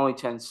said, it's only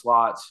 10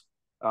 slots.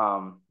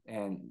 And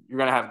you're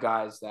going to have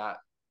guys that,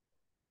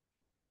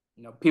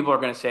 people are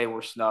going to say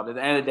we're snubbed. At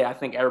the end of the day, I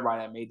think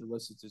everybody that made the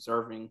list is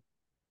deserving.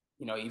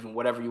 Even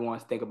whatever you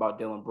want to think about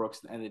Dylan Brooks,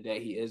 at the end of the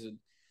day, he is a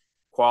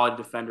quality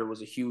defender,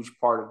 was a huge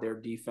part of their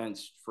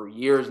defense for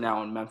years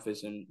now in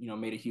Memphis and,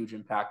 made a huge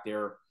impact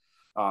there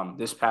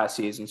this past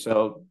season.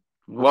 So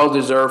well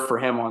deserved for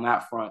him on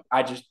that front.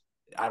 I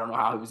don't know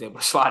how he was able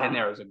to slide in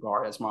there as a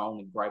guard. That's my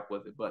only gripe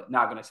with it, but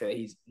not going to say that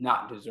he's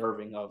not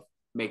deserving of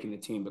making the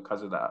team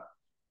because of that.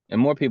 And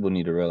more people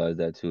need to realize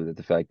that too, that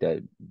the fact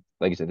that,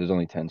 like I said, there's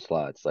only 10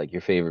 slots. Like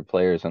your favorite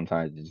player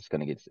sometimes is just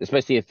gonna get,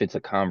 especially if it's a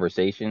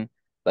conversation.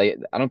 Like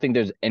I don't think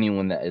there's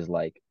anyone that is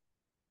like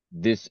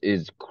this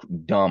is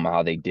dumb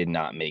how they did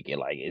not make it.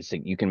 Like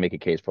you can make a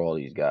case for all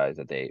these guys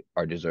that they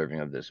are deserving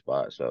of this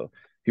spot. So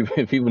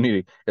people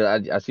need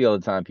to. I see all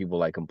the time people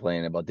like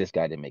complaining about this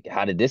guy didn't make it.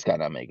 How did this guy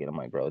not make it? I'm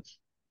like, bro, it's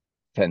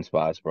 10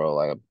 spots, bro.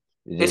 Like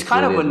It's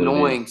kind it of is what it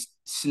annoying. is.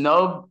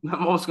 Snub,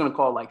 I'm almost gonna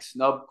call it like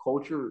snub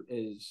culture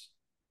is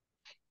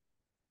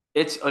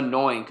it's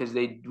annoying because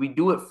we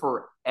do it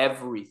for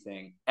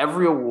everything,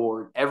 every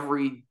award,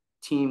 every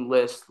team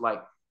list.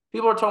 Like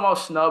people are talking about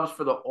snubs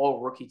for the all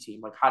rookie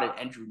team. Like how did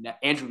Andrew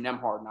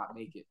Nemhard not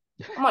make it?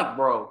 I'm like,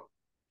 bro,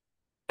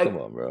 Come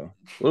like, on, bro.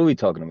 What are we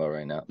talking about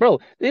right now, bro?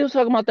 They was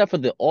talking about that for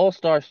the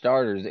All-Star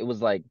starters. It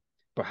was like,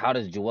 bro, how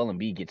does Joel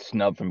Embiid get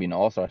snubbed from being an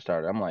All-Star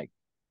starter? I'm like,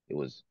 it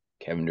was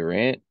Kevin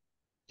Durant,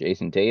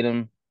 Jason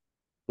Tatum,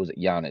 who was it,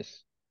 Giannis.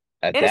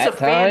 At and it's a that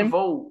fan time,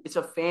 vote. It's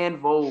a fan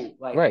vote.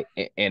 Like right?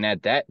 And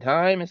at that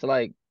time, it's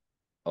like,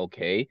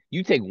 okay,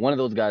 you take one of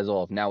those guys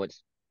off. Now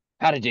it's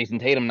how did Jason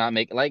Tatum not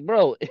make it? Like,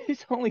 bro,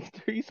 it's only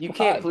three you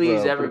can't spots,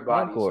 please bro, for the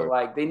front everybody. So court.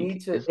 like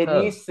It's it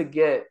tough.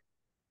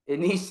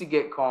 needs to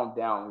get calmed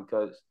down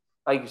because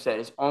like you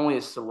said, it's only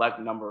a select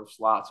number of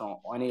slots on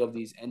any of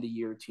these end of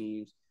year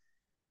teams.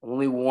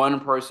 Only one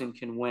person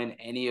can win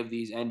any of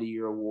these end of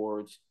year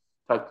awards.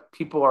 Like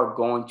people are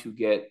going to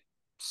get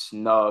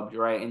snubbed,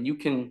 right? And you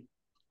can,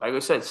 like I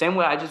said, same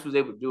way I just was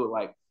able to do it.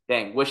 Like,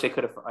 dang, wish they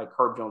could have, like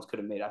Herb Jones could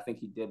have made it. I think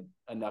he did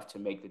enough to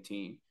make the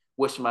team.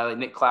 Wish somebody like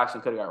Nick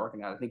Claxton could have got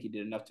recognized. I think he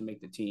did enough to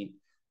make the team.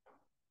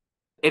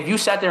 If you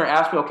sat there and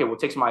asked me, okay, we'll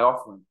take somebody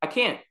off him, I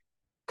can't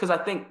because I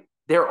think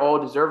they're all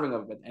deserving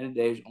of it. At the end of the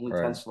day, there's only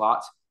 10 Right.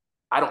 slots.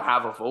 I don't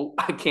have a vote.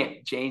 I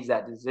can't change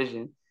that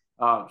decision.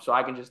 So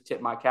I can just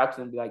tip my cap to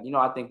them and be like,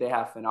 I think they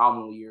have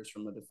phenomenal years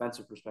from a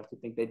defensive perspective.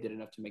 I think they did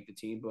enough to make the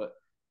team, but at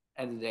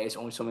the end of the day, it's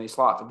only so many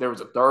slots. If there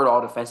was a third all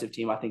defensive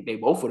team, I think they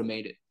both would have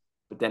made it.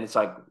 But then it's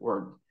like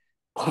we're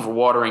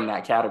overwatering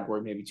that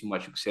category maybe too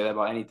much. You could say that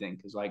about anything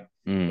because, like,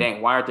 Mm.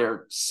 dang, why aren't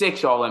there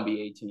 6 all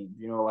NBA teams?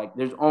 Like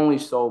there's only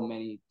so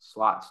many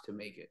slots to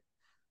make it.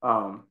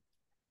 Um,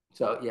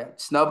 so yeah,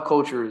 snub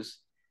culture is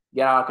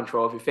get out of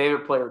control. If your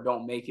favorite player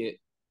don't make it,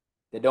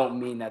 that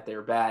don't mean that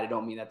they're bad. It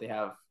don't mean that they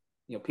have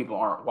people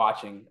aren't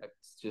watching.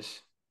 It's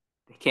just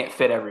they can't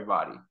fit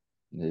everybody.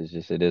 It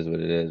is what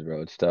it is,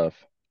 bro. It's tough.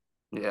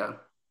 Yeah.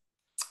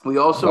 We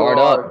also Guard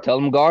up. are Tell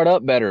them guard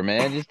up better,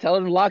 man. Just tell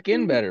them to lock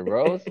in better,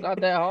 bro. It's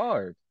not that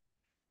hard.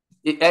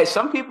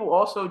 some people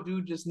also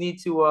do just need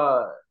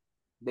to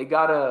they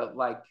gotta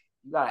like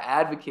you gotta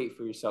advocate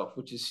for yourself,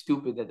 which is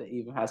stupid that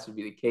even has to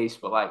be the case.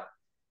 But like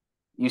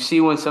you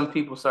see when some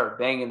people start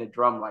banging the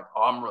drum like,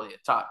 oh, I'm really a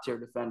top tier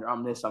defender.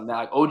 I'm this, I'm that.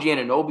 Like OG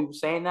Anunoby was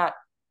saying that.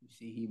 You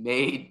see, he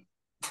made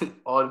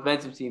all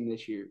defensive team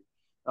this year.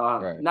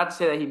 Right. Not to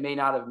say that he may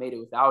not have made it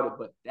without it,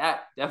 but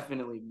that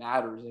definitely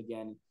matters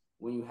again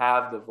when you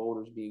have the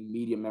voters being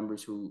media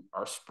members who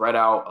are spread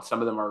out.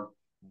 Some of them are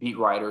beat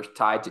writers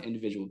tied to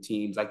individual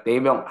teams. Like they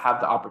don't have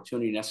the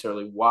opportunity to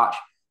necessarily watch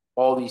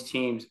all these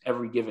teams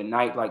every given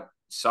night, like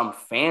some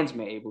fans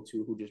may able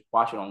to who just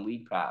watch it on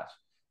League Pass.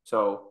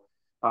 So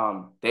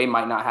they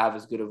might not have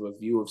as good of a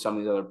view of some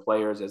of these other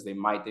players as they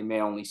might. They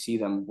may only see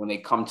them when they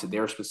come to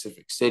their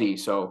specific city.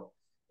 So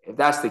if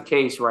that's the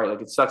case, right,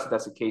 like it sucks that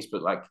that's the case,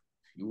 but like if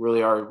you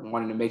really are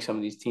wanting to make some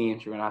of these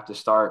teams, you're gonna have to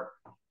start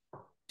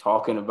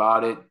talking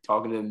about it,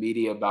 talking to the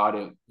media about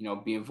it,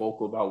 being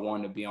vocal about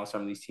wanting to be on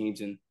some of these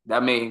teams, and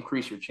that may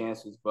increase your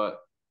chances. But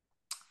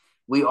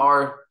we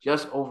are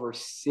just over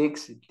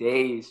 6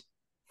 days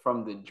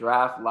from the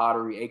draft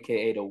lottery,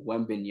 aka the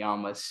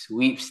Wembenyama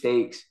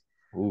sweepstakes.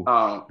 Oof.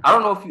 I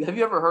don't know if you have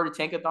you ever heard of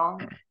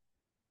Tankathon?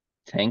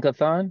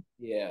 Tankathon?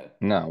 Yeah,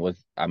 No,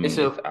 I it's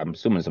mean, a I'm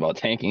assuming it's about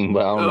tanking,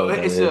 but I don't know what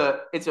that is.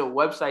 it's a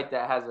website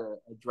that has a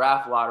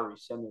draft lottery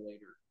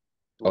simulator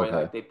where Okay.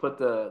 like they put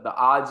the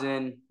odds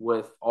in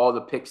with all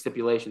the pick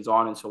stipulations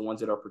on it, so ones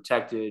that are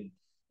protected,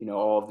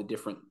 all of the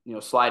different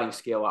sliding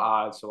scale of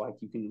odds. So like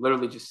you can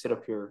literally just sit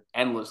up here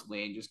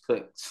endlessly and just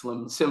click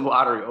sim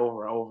lottery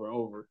over and over and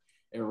over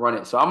and run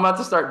it. So I'm about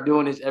to start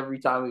doing this every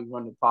time we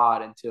run the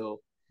pod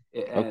until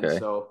it ends. Okay.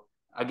 So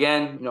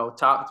again,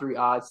 top 3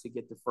 odds to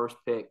get the first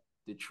pick: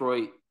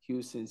 Detroit,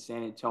 Houston,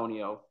 San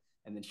Antonio,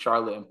 and then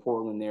Charlotte and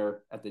Portland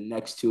there at the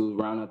next 2,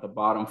 round at the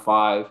bottom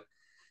 5.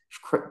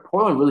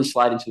 Portland really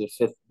slide into the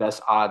 5th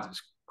best odds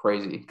is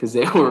crazy because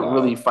they were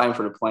really Wow. fighting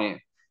for the plan.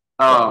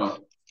 Facts.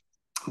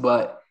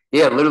 But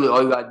yeah, literally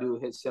all you gotta do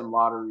is hit sim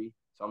lottery.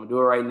 So I'm gonna do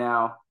it right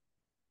now.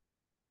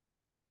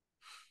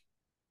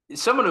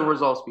 Some of the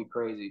results be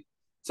crazy.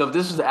 So if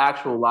this was the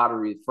actual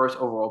lottery, the first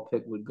overall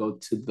pick would go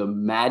to the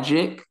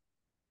Magic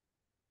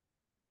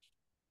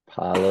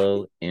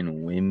Paulo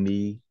and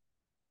Wemby.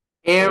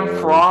 and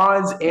Oh,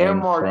 Franz and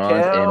and Franz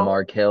and Markel.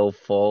 Markel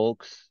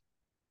Folks.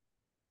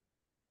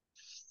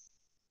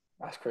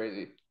 That's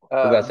crazy. Who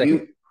got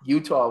second?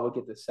 Utah would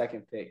get the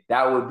second pick.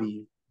 That would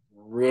be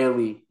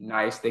really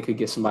nice. They could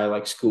get somebody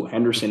like Scoot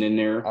Henderson in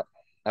there. I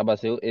about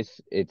to say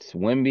it's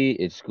Wemby,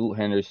 it's Scoot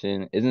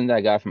Henderson. Isn't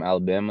that guy from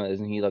Alabama?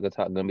 Isn't he like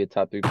gonna be a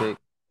top 3 pick?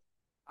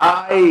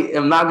 I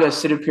am not gonna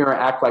sit up here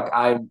and act like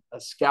I'm a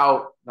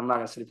scout. I'm not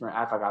gonna sit up here and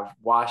act like I've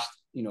watched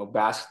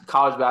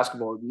college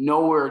basketball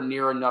nowhere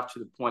near enough to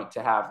the point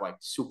to have like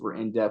super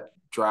in-depth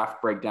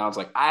draft breakdowns.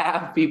 Like I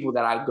have people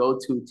that I go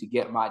to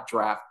get my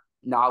draft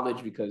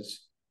knowledge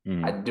because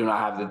I do not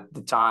have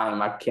the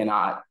time. I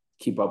cannot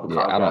keep up with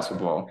Yeah, college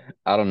basketball.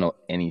 I don't know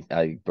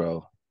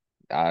bro.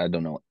 I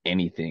don't know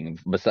anything.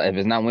 Besides, if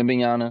it's not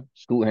Wemby,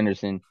 Scoot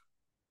Henderson,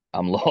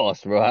 I'm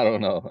lost, bro. I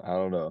don't know. I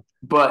don't know.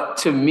 But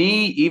to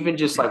me, even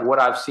just like what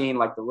I've seen,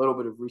 like the little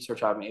bit of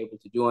research I've been able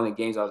to do in the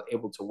games I was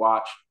able to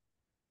watch,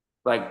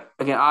 like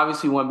again,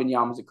 obviously Wemby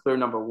was a clear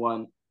number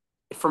one.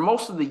 For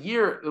most of the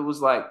year, it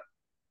was like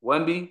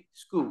Wemby,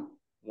 Scoot,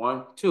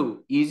 1,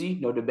 2, easy,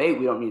 no debate.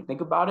 We don't need to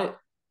think about it.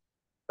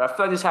 But I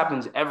feel like this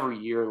happens every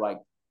year. Like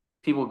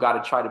people got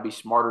to try to be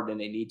smarter than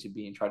they need to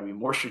be and try to be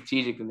more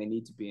strategic than they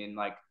need to be. And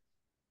like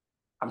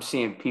I'm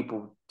seeing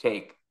people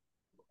take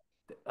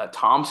a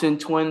Thompson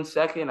twin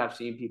second. I've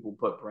seen people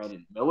put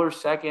Brandon Miller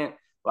second.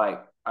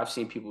 Like I've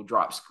seen people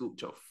drop Scoot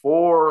to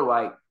 4.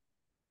 Like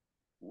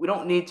we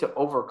don't need to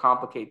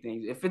overcomplicate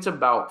things. If it's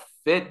about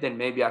fit, then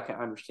maybe I can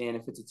understand.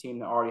 If it's a team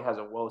that already has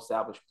a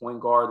well-established point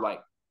guard, like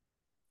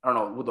I don't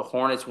know, would the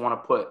Hornets want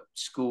to put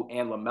Scoot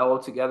and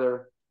LaMelo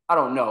together? I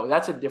don't know.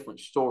 That's a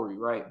different story,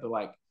 right? But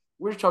like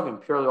we're just talking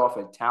purely off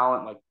of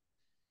talent. Like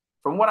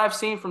from what I've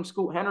seen from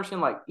Scoot Henderson,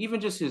 like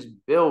even just his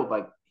build,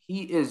 like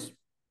he is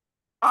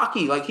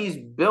hockey. Like he's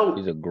built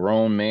He's a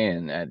grown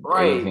man at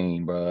right.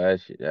 18, bro.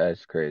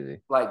 That's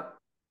crazy. Like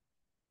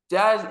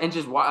Daz and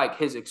just like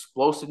his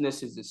explosiveness,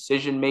 his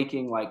decision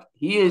making, like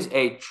he is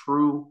a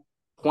true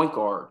point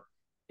guard,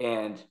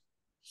 and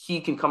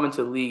he can come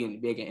into the league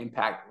and make an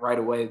impact right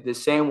away. The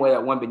same way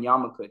that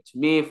Wembanyama could. To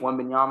me, if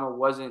Wembanyama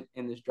wasn't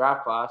in this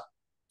draft class,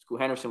 Scoot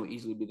Henderson would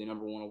easily be the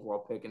number 1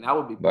 overall pick, and that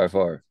would be By mostly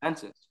far.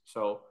 consensus.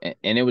 So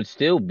And it would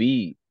still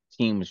be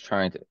teams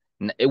trying to.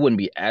 It wouldn't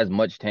be as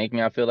much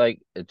tanking, I feel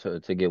like, to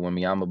get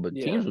Wembanyama, but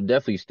yeah, teams would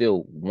definitely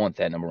still want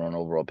that number 1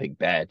 overall pick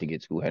bad to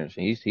get Scoot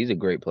Henderson. He's a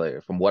great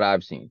player from what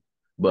I've seen.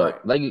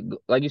 But right.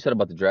 like you said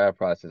about the draft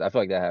process, I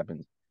feel like that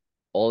happens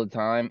all the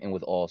time and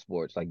with all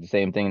sports. Like the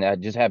same thing that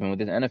just happened with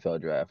this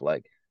NFL draft.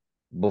 Like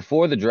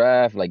before the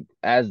draft, like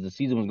as the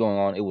season was going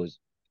on, it was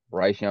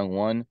Bryce Young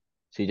 1,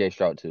 CJ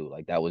Stroud 2.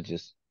 Like that was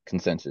just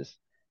consensus.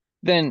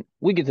 Then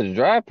we get to the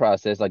draft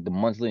process, like the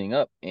months leading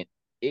up, and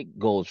it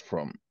goes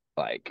from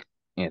like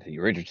Anthony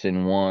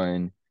Richardson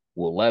 1,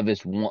 Will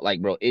Levis 1.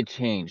 Like, bro, it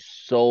changed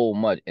so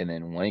much. And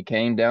then when it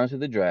came down to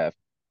the draft,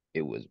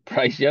 it was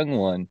Bryce Young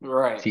 1,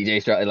 Right.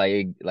 CJ Stroud.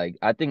 Like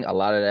I think a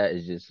lot of that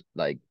is just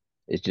like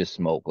it's just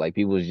smoke. Like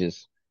people is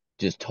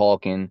just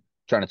talking,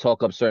 trying to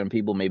talk up certain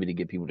people, maybe to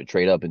get people to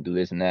trade up and do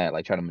this and that,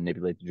 like trying to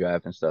manipulate the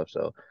draft and stuff.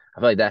 So I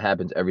feel like that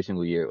happens every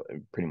single year,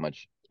 pretty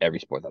much every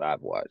sport that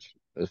I've watched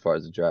as far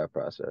as the draft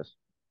process.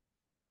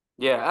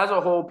 Yeah, as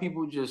a whole,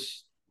 people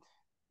just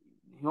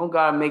you don't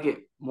gotta make it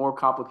more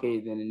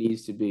complicated than it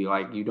needs to be.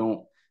 Like you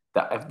don't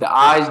if the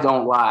eyes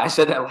don't lie. I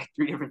said that like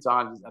 3 different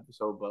times this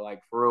episode, but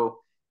like for real,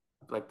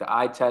 like the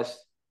eye test,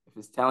 if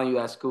it's telling you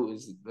that Scoot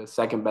is the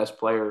second best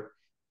player,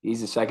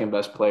 he's the second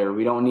best player.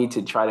 We don't need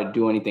to try to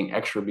do anything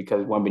extra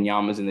because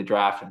Wembanyama's in the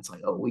draft and it's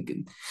like, oh, we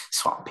can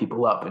swap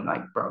people up and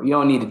like, bro, you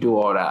don't need to do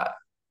all that.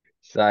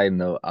 Side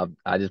note,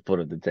 I just put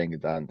up the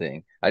Tankathon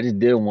thing. I just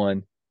did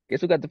one.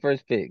 Guess who got the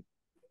first pick?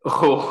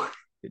 Oh,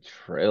 The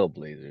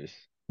Trailblazers.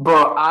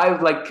 bro, I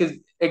like because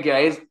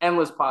again, it's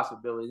endless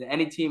possibilities.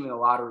 Any team in the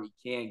lottery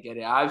can get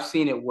it. I've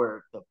seen it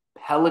where the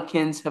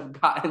Pelicans have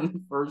gotten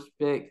the first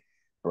pick,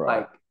 Bro,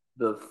 like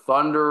the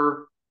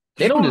Thunder.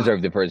 they don't Shoot,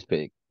 deserve the first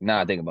pick.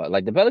 Nah, think about it.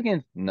 Like the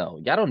Pelicans, no,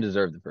 y'all don't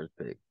deserve the first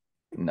pick.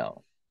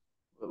 No.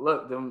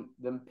 look, them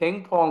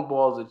ping pong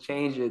balls are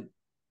changing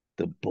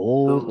The the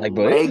Bulls, like,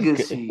 bro,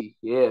 legacy.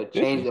 Yeah, this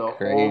change is the whole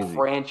crazy.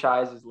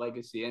 franchise's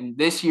legacy, and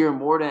this year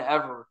more than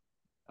ever,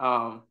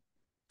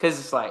 because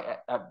it's like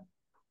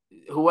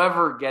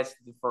whoever gets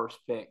the first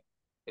pick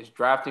is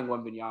drafting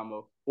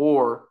Wembanyama,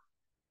 or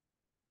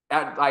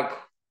at like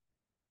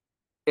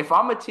if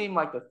I'm a team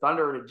like the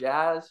Thunder or the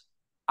Jazz,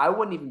 I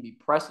wouldn't even be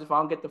pressed if I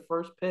don't get the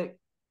first pick.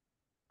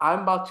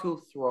 I'm about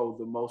to throw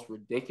the most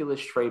ridiculous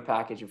trade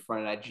package in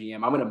front of that GM.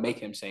 I'm gonna make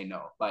him say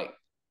no.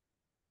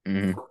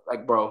 Hmm.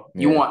 Bro,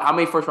 you Yeah. want how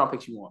many first round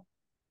picks you want?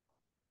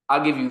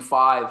 I'll give you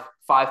five.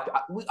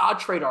 I'll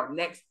trade our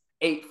next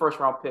 8 first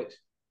round picks.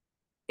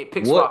 It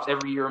pick What? swaps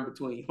every year in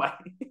between. Like,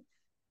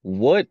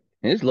 What?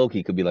 And this low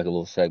key could be like a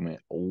little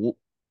segment.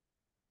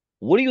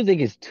 What do you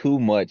think is too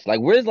much? Like,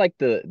 where's like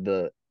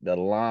the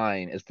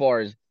line as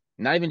far as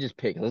not even just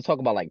picks? Let's talk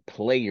about like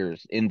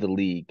players in the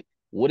league.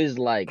 What is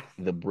like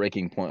the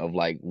breaking point of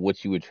like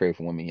what you would trade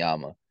for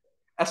Wembanyama?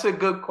 that's a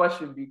good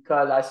question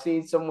because I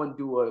seen someone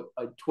do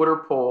a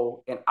Twitter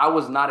poll and I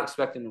was not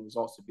expecting the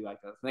results to be like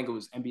that. I think it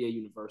was NBA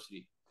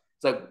University.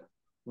 It's like,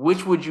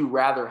 which would you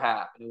rather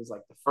have? And it was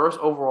like the first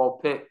overall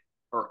pick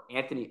or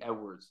Anthony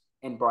Edwards.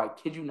 And bro, I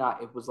kid you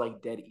not, it was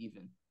like dead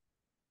even.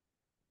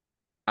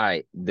 All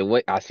right, the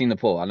way I seen the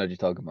poll, I know what you're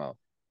talking about,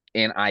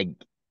 and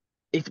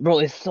it's bro,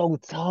 it's so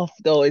tough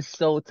though. It's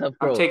so tough,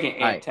 I'm bro. All taking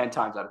Ant right, 10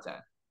 times out of 10.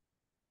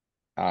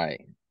 all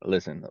right.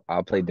 Listen,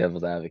 I'll play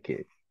devil's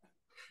advocate.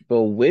 But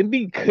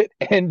Wemby could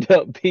end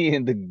up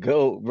being the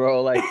GOAT,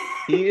 bro. Like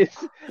he is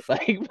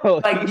like bro,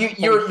 Like he's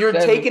you're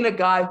 27. taking a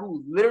guy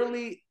who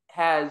literally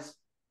has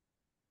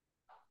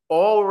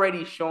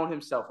already shown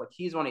himself like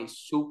he's on a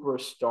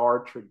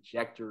superstar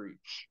trajectory.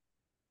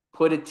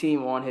 Put a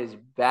team on his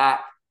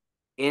back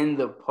in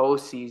the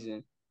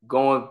postseason,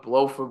 going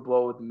blow for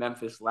blow with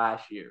Memphis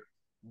last year,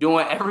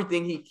 doing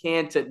everything he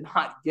can to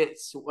not get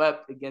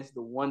swept against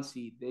the 1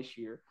 seed this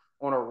year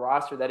on a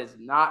roster that is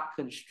not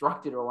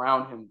constructed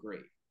around him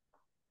great.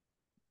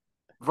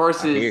 I hear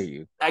Versus,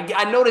 you.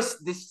 I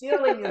noticed the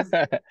ceiling is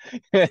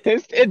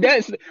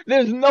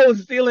There's no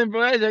ceiling,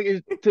 bro. That's like,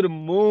 it's to the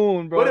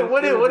moon, what bro. did The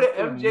what did ceiling what is did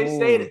to the MJ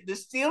say? moon, The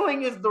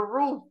ceiling is the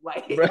roof. bro.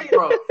 Like,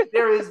 bro,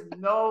 there is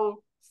no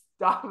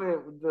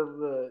stopping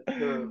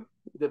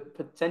the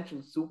potential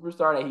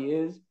superstar that he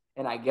is,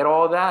 and I get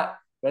all that.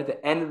 But at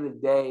the end of the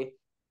day,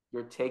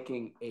 you're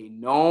taking a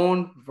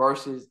known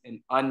versus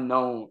an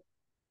unknown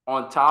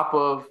on top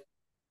of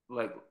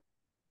like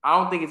I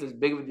don't think it's as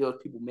big of a deal as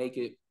people make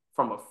it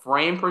from a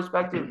frame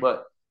perspective,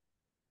 but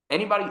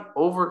anybody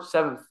over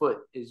 7 foot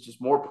is just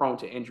more prone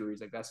to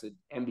injuries. Like that's an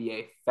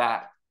NBA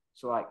fact.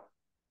 So like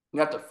you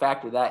have to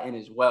factor that in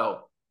as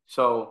well.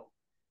 So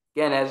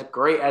again, as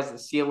great as the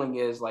ceiling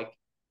is, like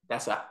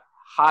that's a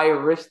high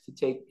risk to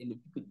take. And if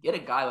you could get a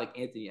guy like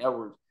Anthony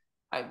Edwards,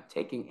 I'm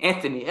taking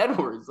Anthony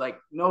Edwards, like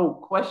no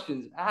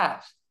questions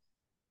asked.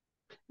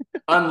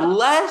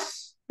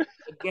 Unless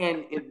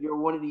again, if you're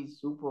one of these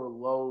super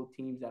low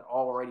teams that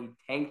already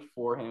tanked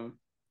for him,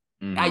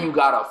 now Hmm. you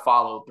gotta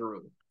follow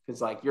through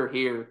because like you're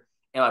here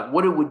and like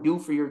what it would do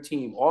for your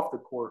team off the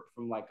court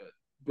from like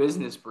a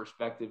business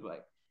perspective,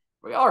 like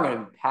y'all are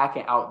gonna be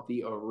packing out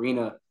the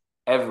arena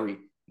every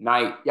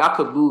night. Y'all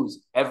could lose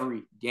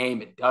every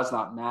game. It does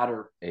not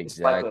matter. It's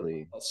like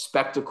Exactly. a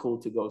spectacle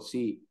to go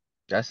see.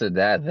 That's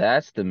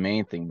the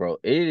main thing, bro.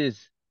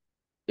 It's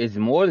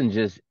more than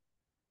just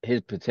his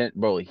potential,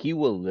 bro. He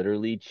will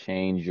literally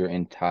change your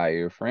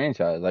entire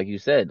franchise. Like you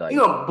said, You like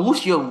gonna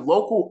boost your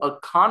local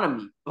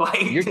economy.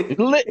 Like you're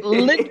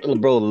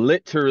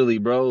literally,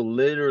 bro.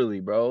 Literally,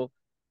 bro.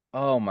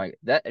 Oh my,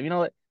 that you know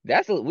what?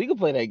 We could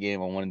play that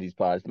game on one of these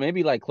pods.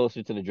 Maybe like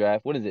closer to the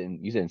draft. What is it?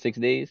 You said in 6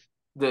 days?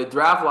 the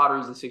draft lottery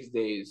is in 6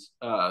 days.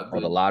 Oh, the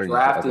The lottery is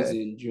draft is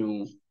okay. in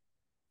June.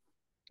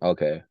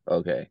 Okay,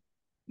 okay.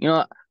 You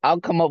know, I'll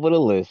come up with a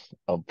list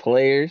of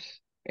players,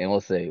 and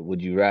we'll say,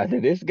 would you rather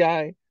this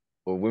guy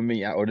or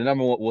Wemby, or the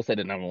number one? We'll say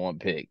the number one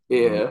pick,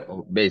 Yeah.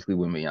 basically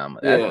Wembyama.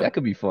 Yeah. That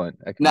could be fun.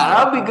 That could be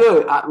Now very that'll be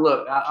fun.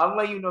 good. I'll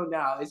let you know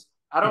now. It's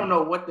I don't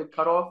know what the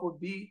cutoff would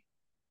be,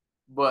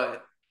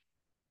 but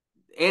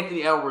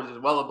Anthony Edwards is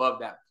well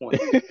above that point.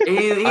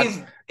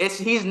 I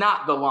He's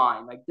not the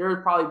line. Like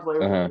there's probably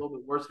players that are a uh-huh. little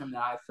bit worse than him that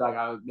I feel like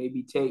I would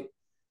maybe take.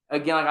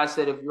 Again, like I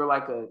said, if you're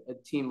like a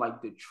team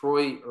like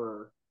Detroit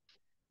or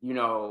you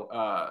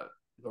know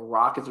the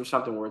Rockets or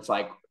something, where it's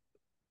like,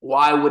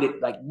 why would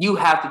it like you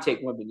have to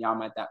take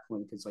Wembanyama at that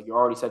point because like you're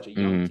already such a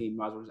young Hmm. team, you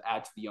might as well just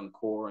add to the young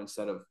core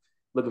instead of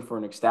looking for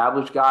an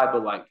established guy.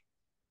 But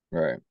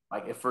Right.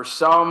 like if for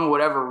some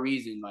whatever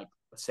reason, like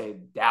let's say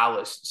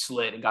Dallas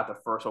slid and got the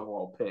first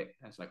overall pick,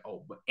 and it's like,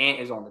 oh, but Ant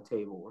is on the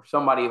table, or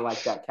somebody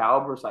like that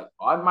caliber, it's like,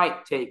 oh, I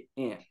might take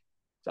Ant.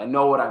 So I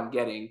know what I'm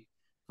getting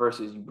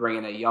versus you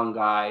bringing a young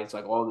guy. It's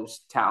like all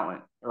this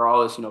talent or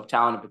all this,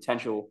 talent and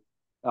potential.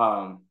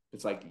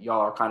 It's like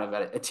y'all are kind of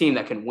at a team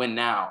that can win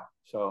now.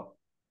 So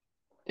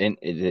And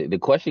the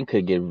question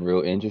could get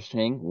real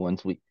interesting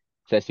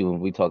especially when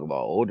we talk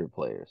about older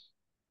players.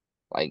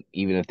 Like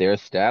even if they're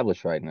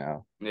established right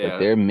now, if yeah,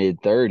 they're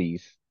mid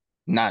 30s,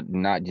 not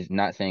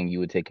saying you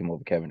would take him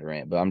over Kevin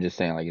Durant, but I'm just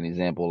saying like an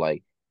example,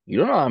 like you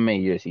don't know how many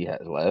years he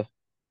has left.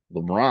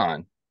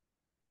 LeBron,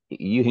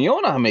 you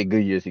don't know how many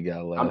good years he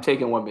got I'm left.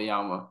 taking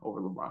Wembanyama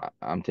over LeBron.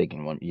 I'm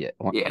taking one. Yeah,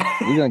 we're Yeah.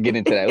 gonna get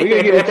into that. We're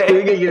gonna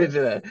get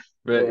into that.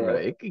 But Yeah.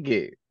 it could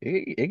get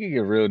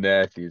real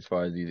nasty as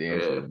far as these Yeah.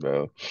 answers,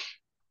 bro.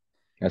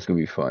 That's gonna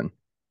be fun.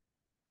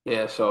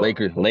 Yeah. So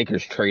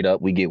Lakers trade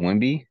up. We get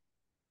Wemby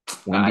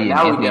and now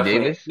we Anthony definitely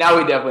Davis. now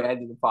we definitely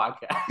ended the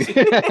podcast.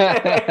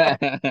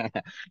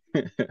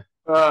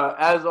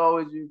 As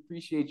always, we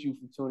appreciate you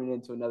for tuning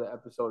in to another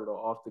episode of the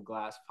Off the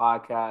Glass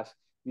podcast.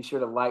 Be sure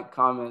to like,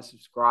 comment,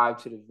 subscribe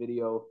to the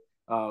video.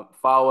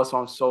 Follow us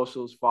on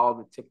socials. Follow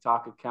the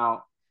TikTok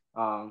account,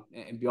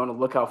 and be on the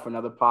lookout for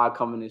another pod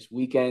coming this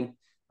weekend.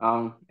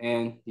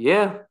 And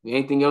yeah,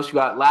 anything else you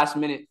got last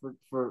minute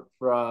for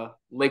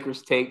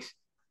Lakers takes?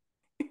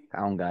 I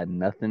don't got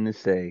nothing to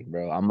say,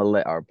 bro. I'm gonna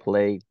let our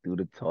play do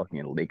the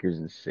talking. Lakers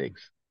in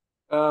 6.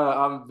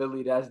 I'm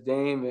Billy. That's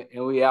Dame,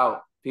 and we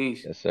out.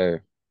 Peace. Yes,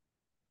 sir.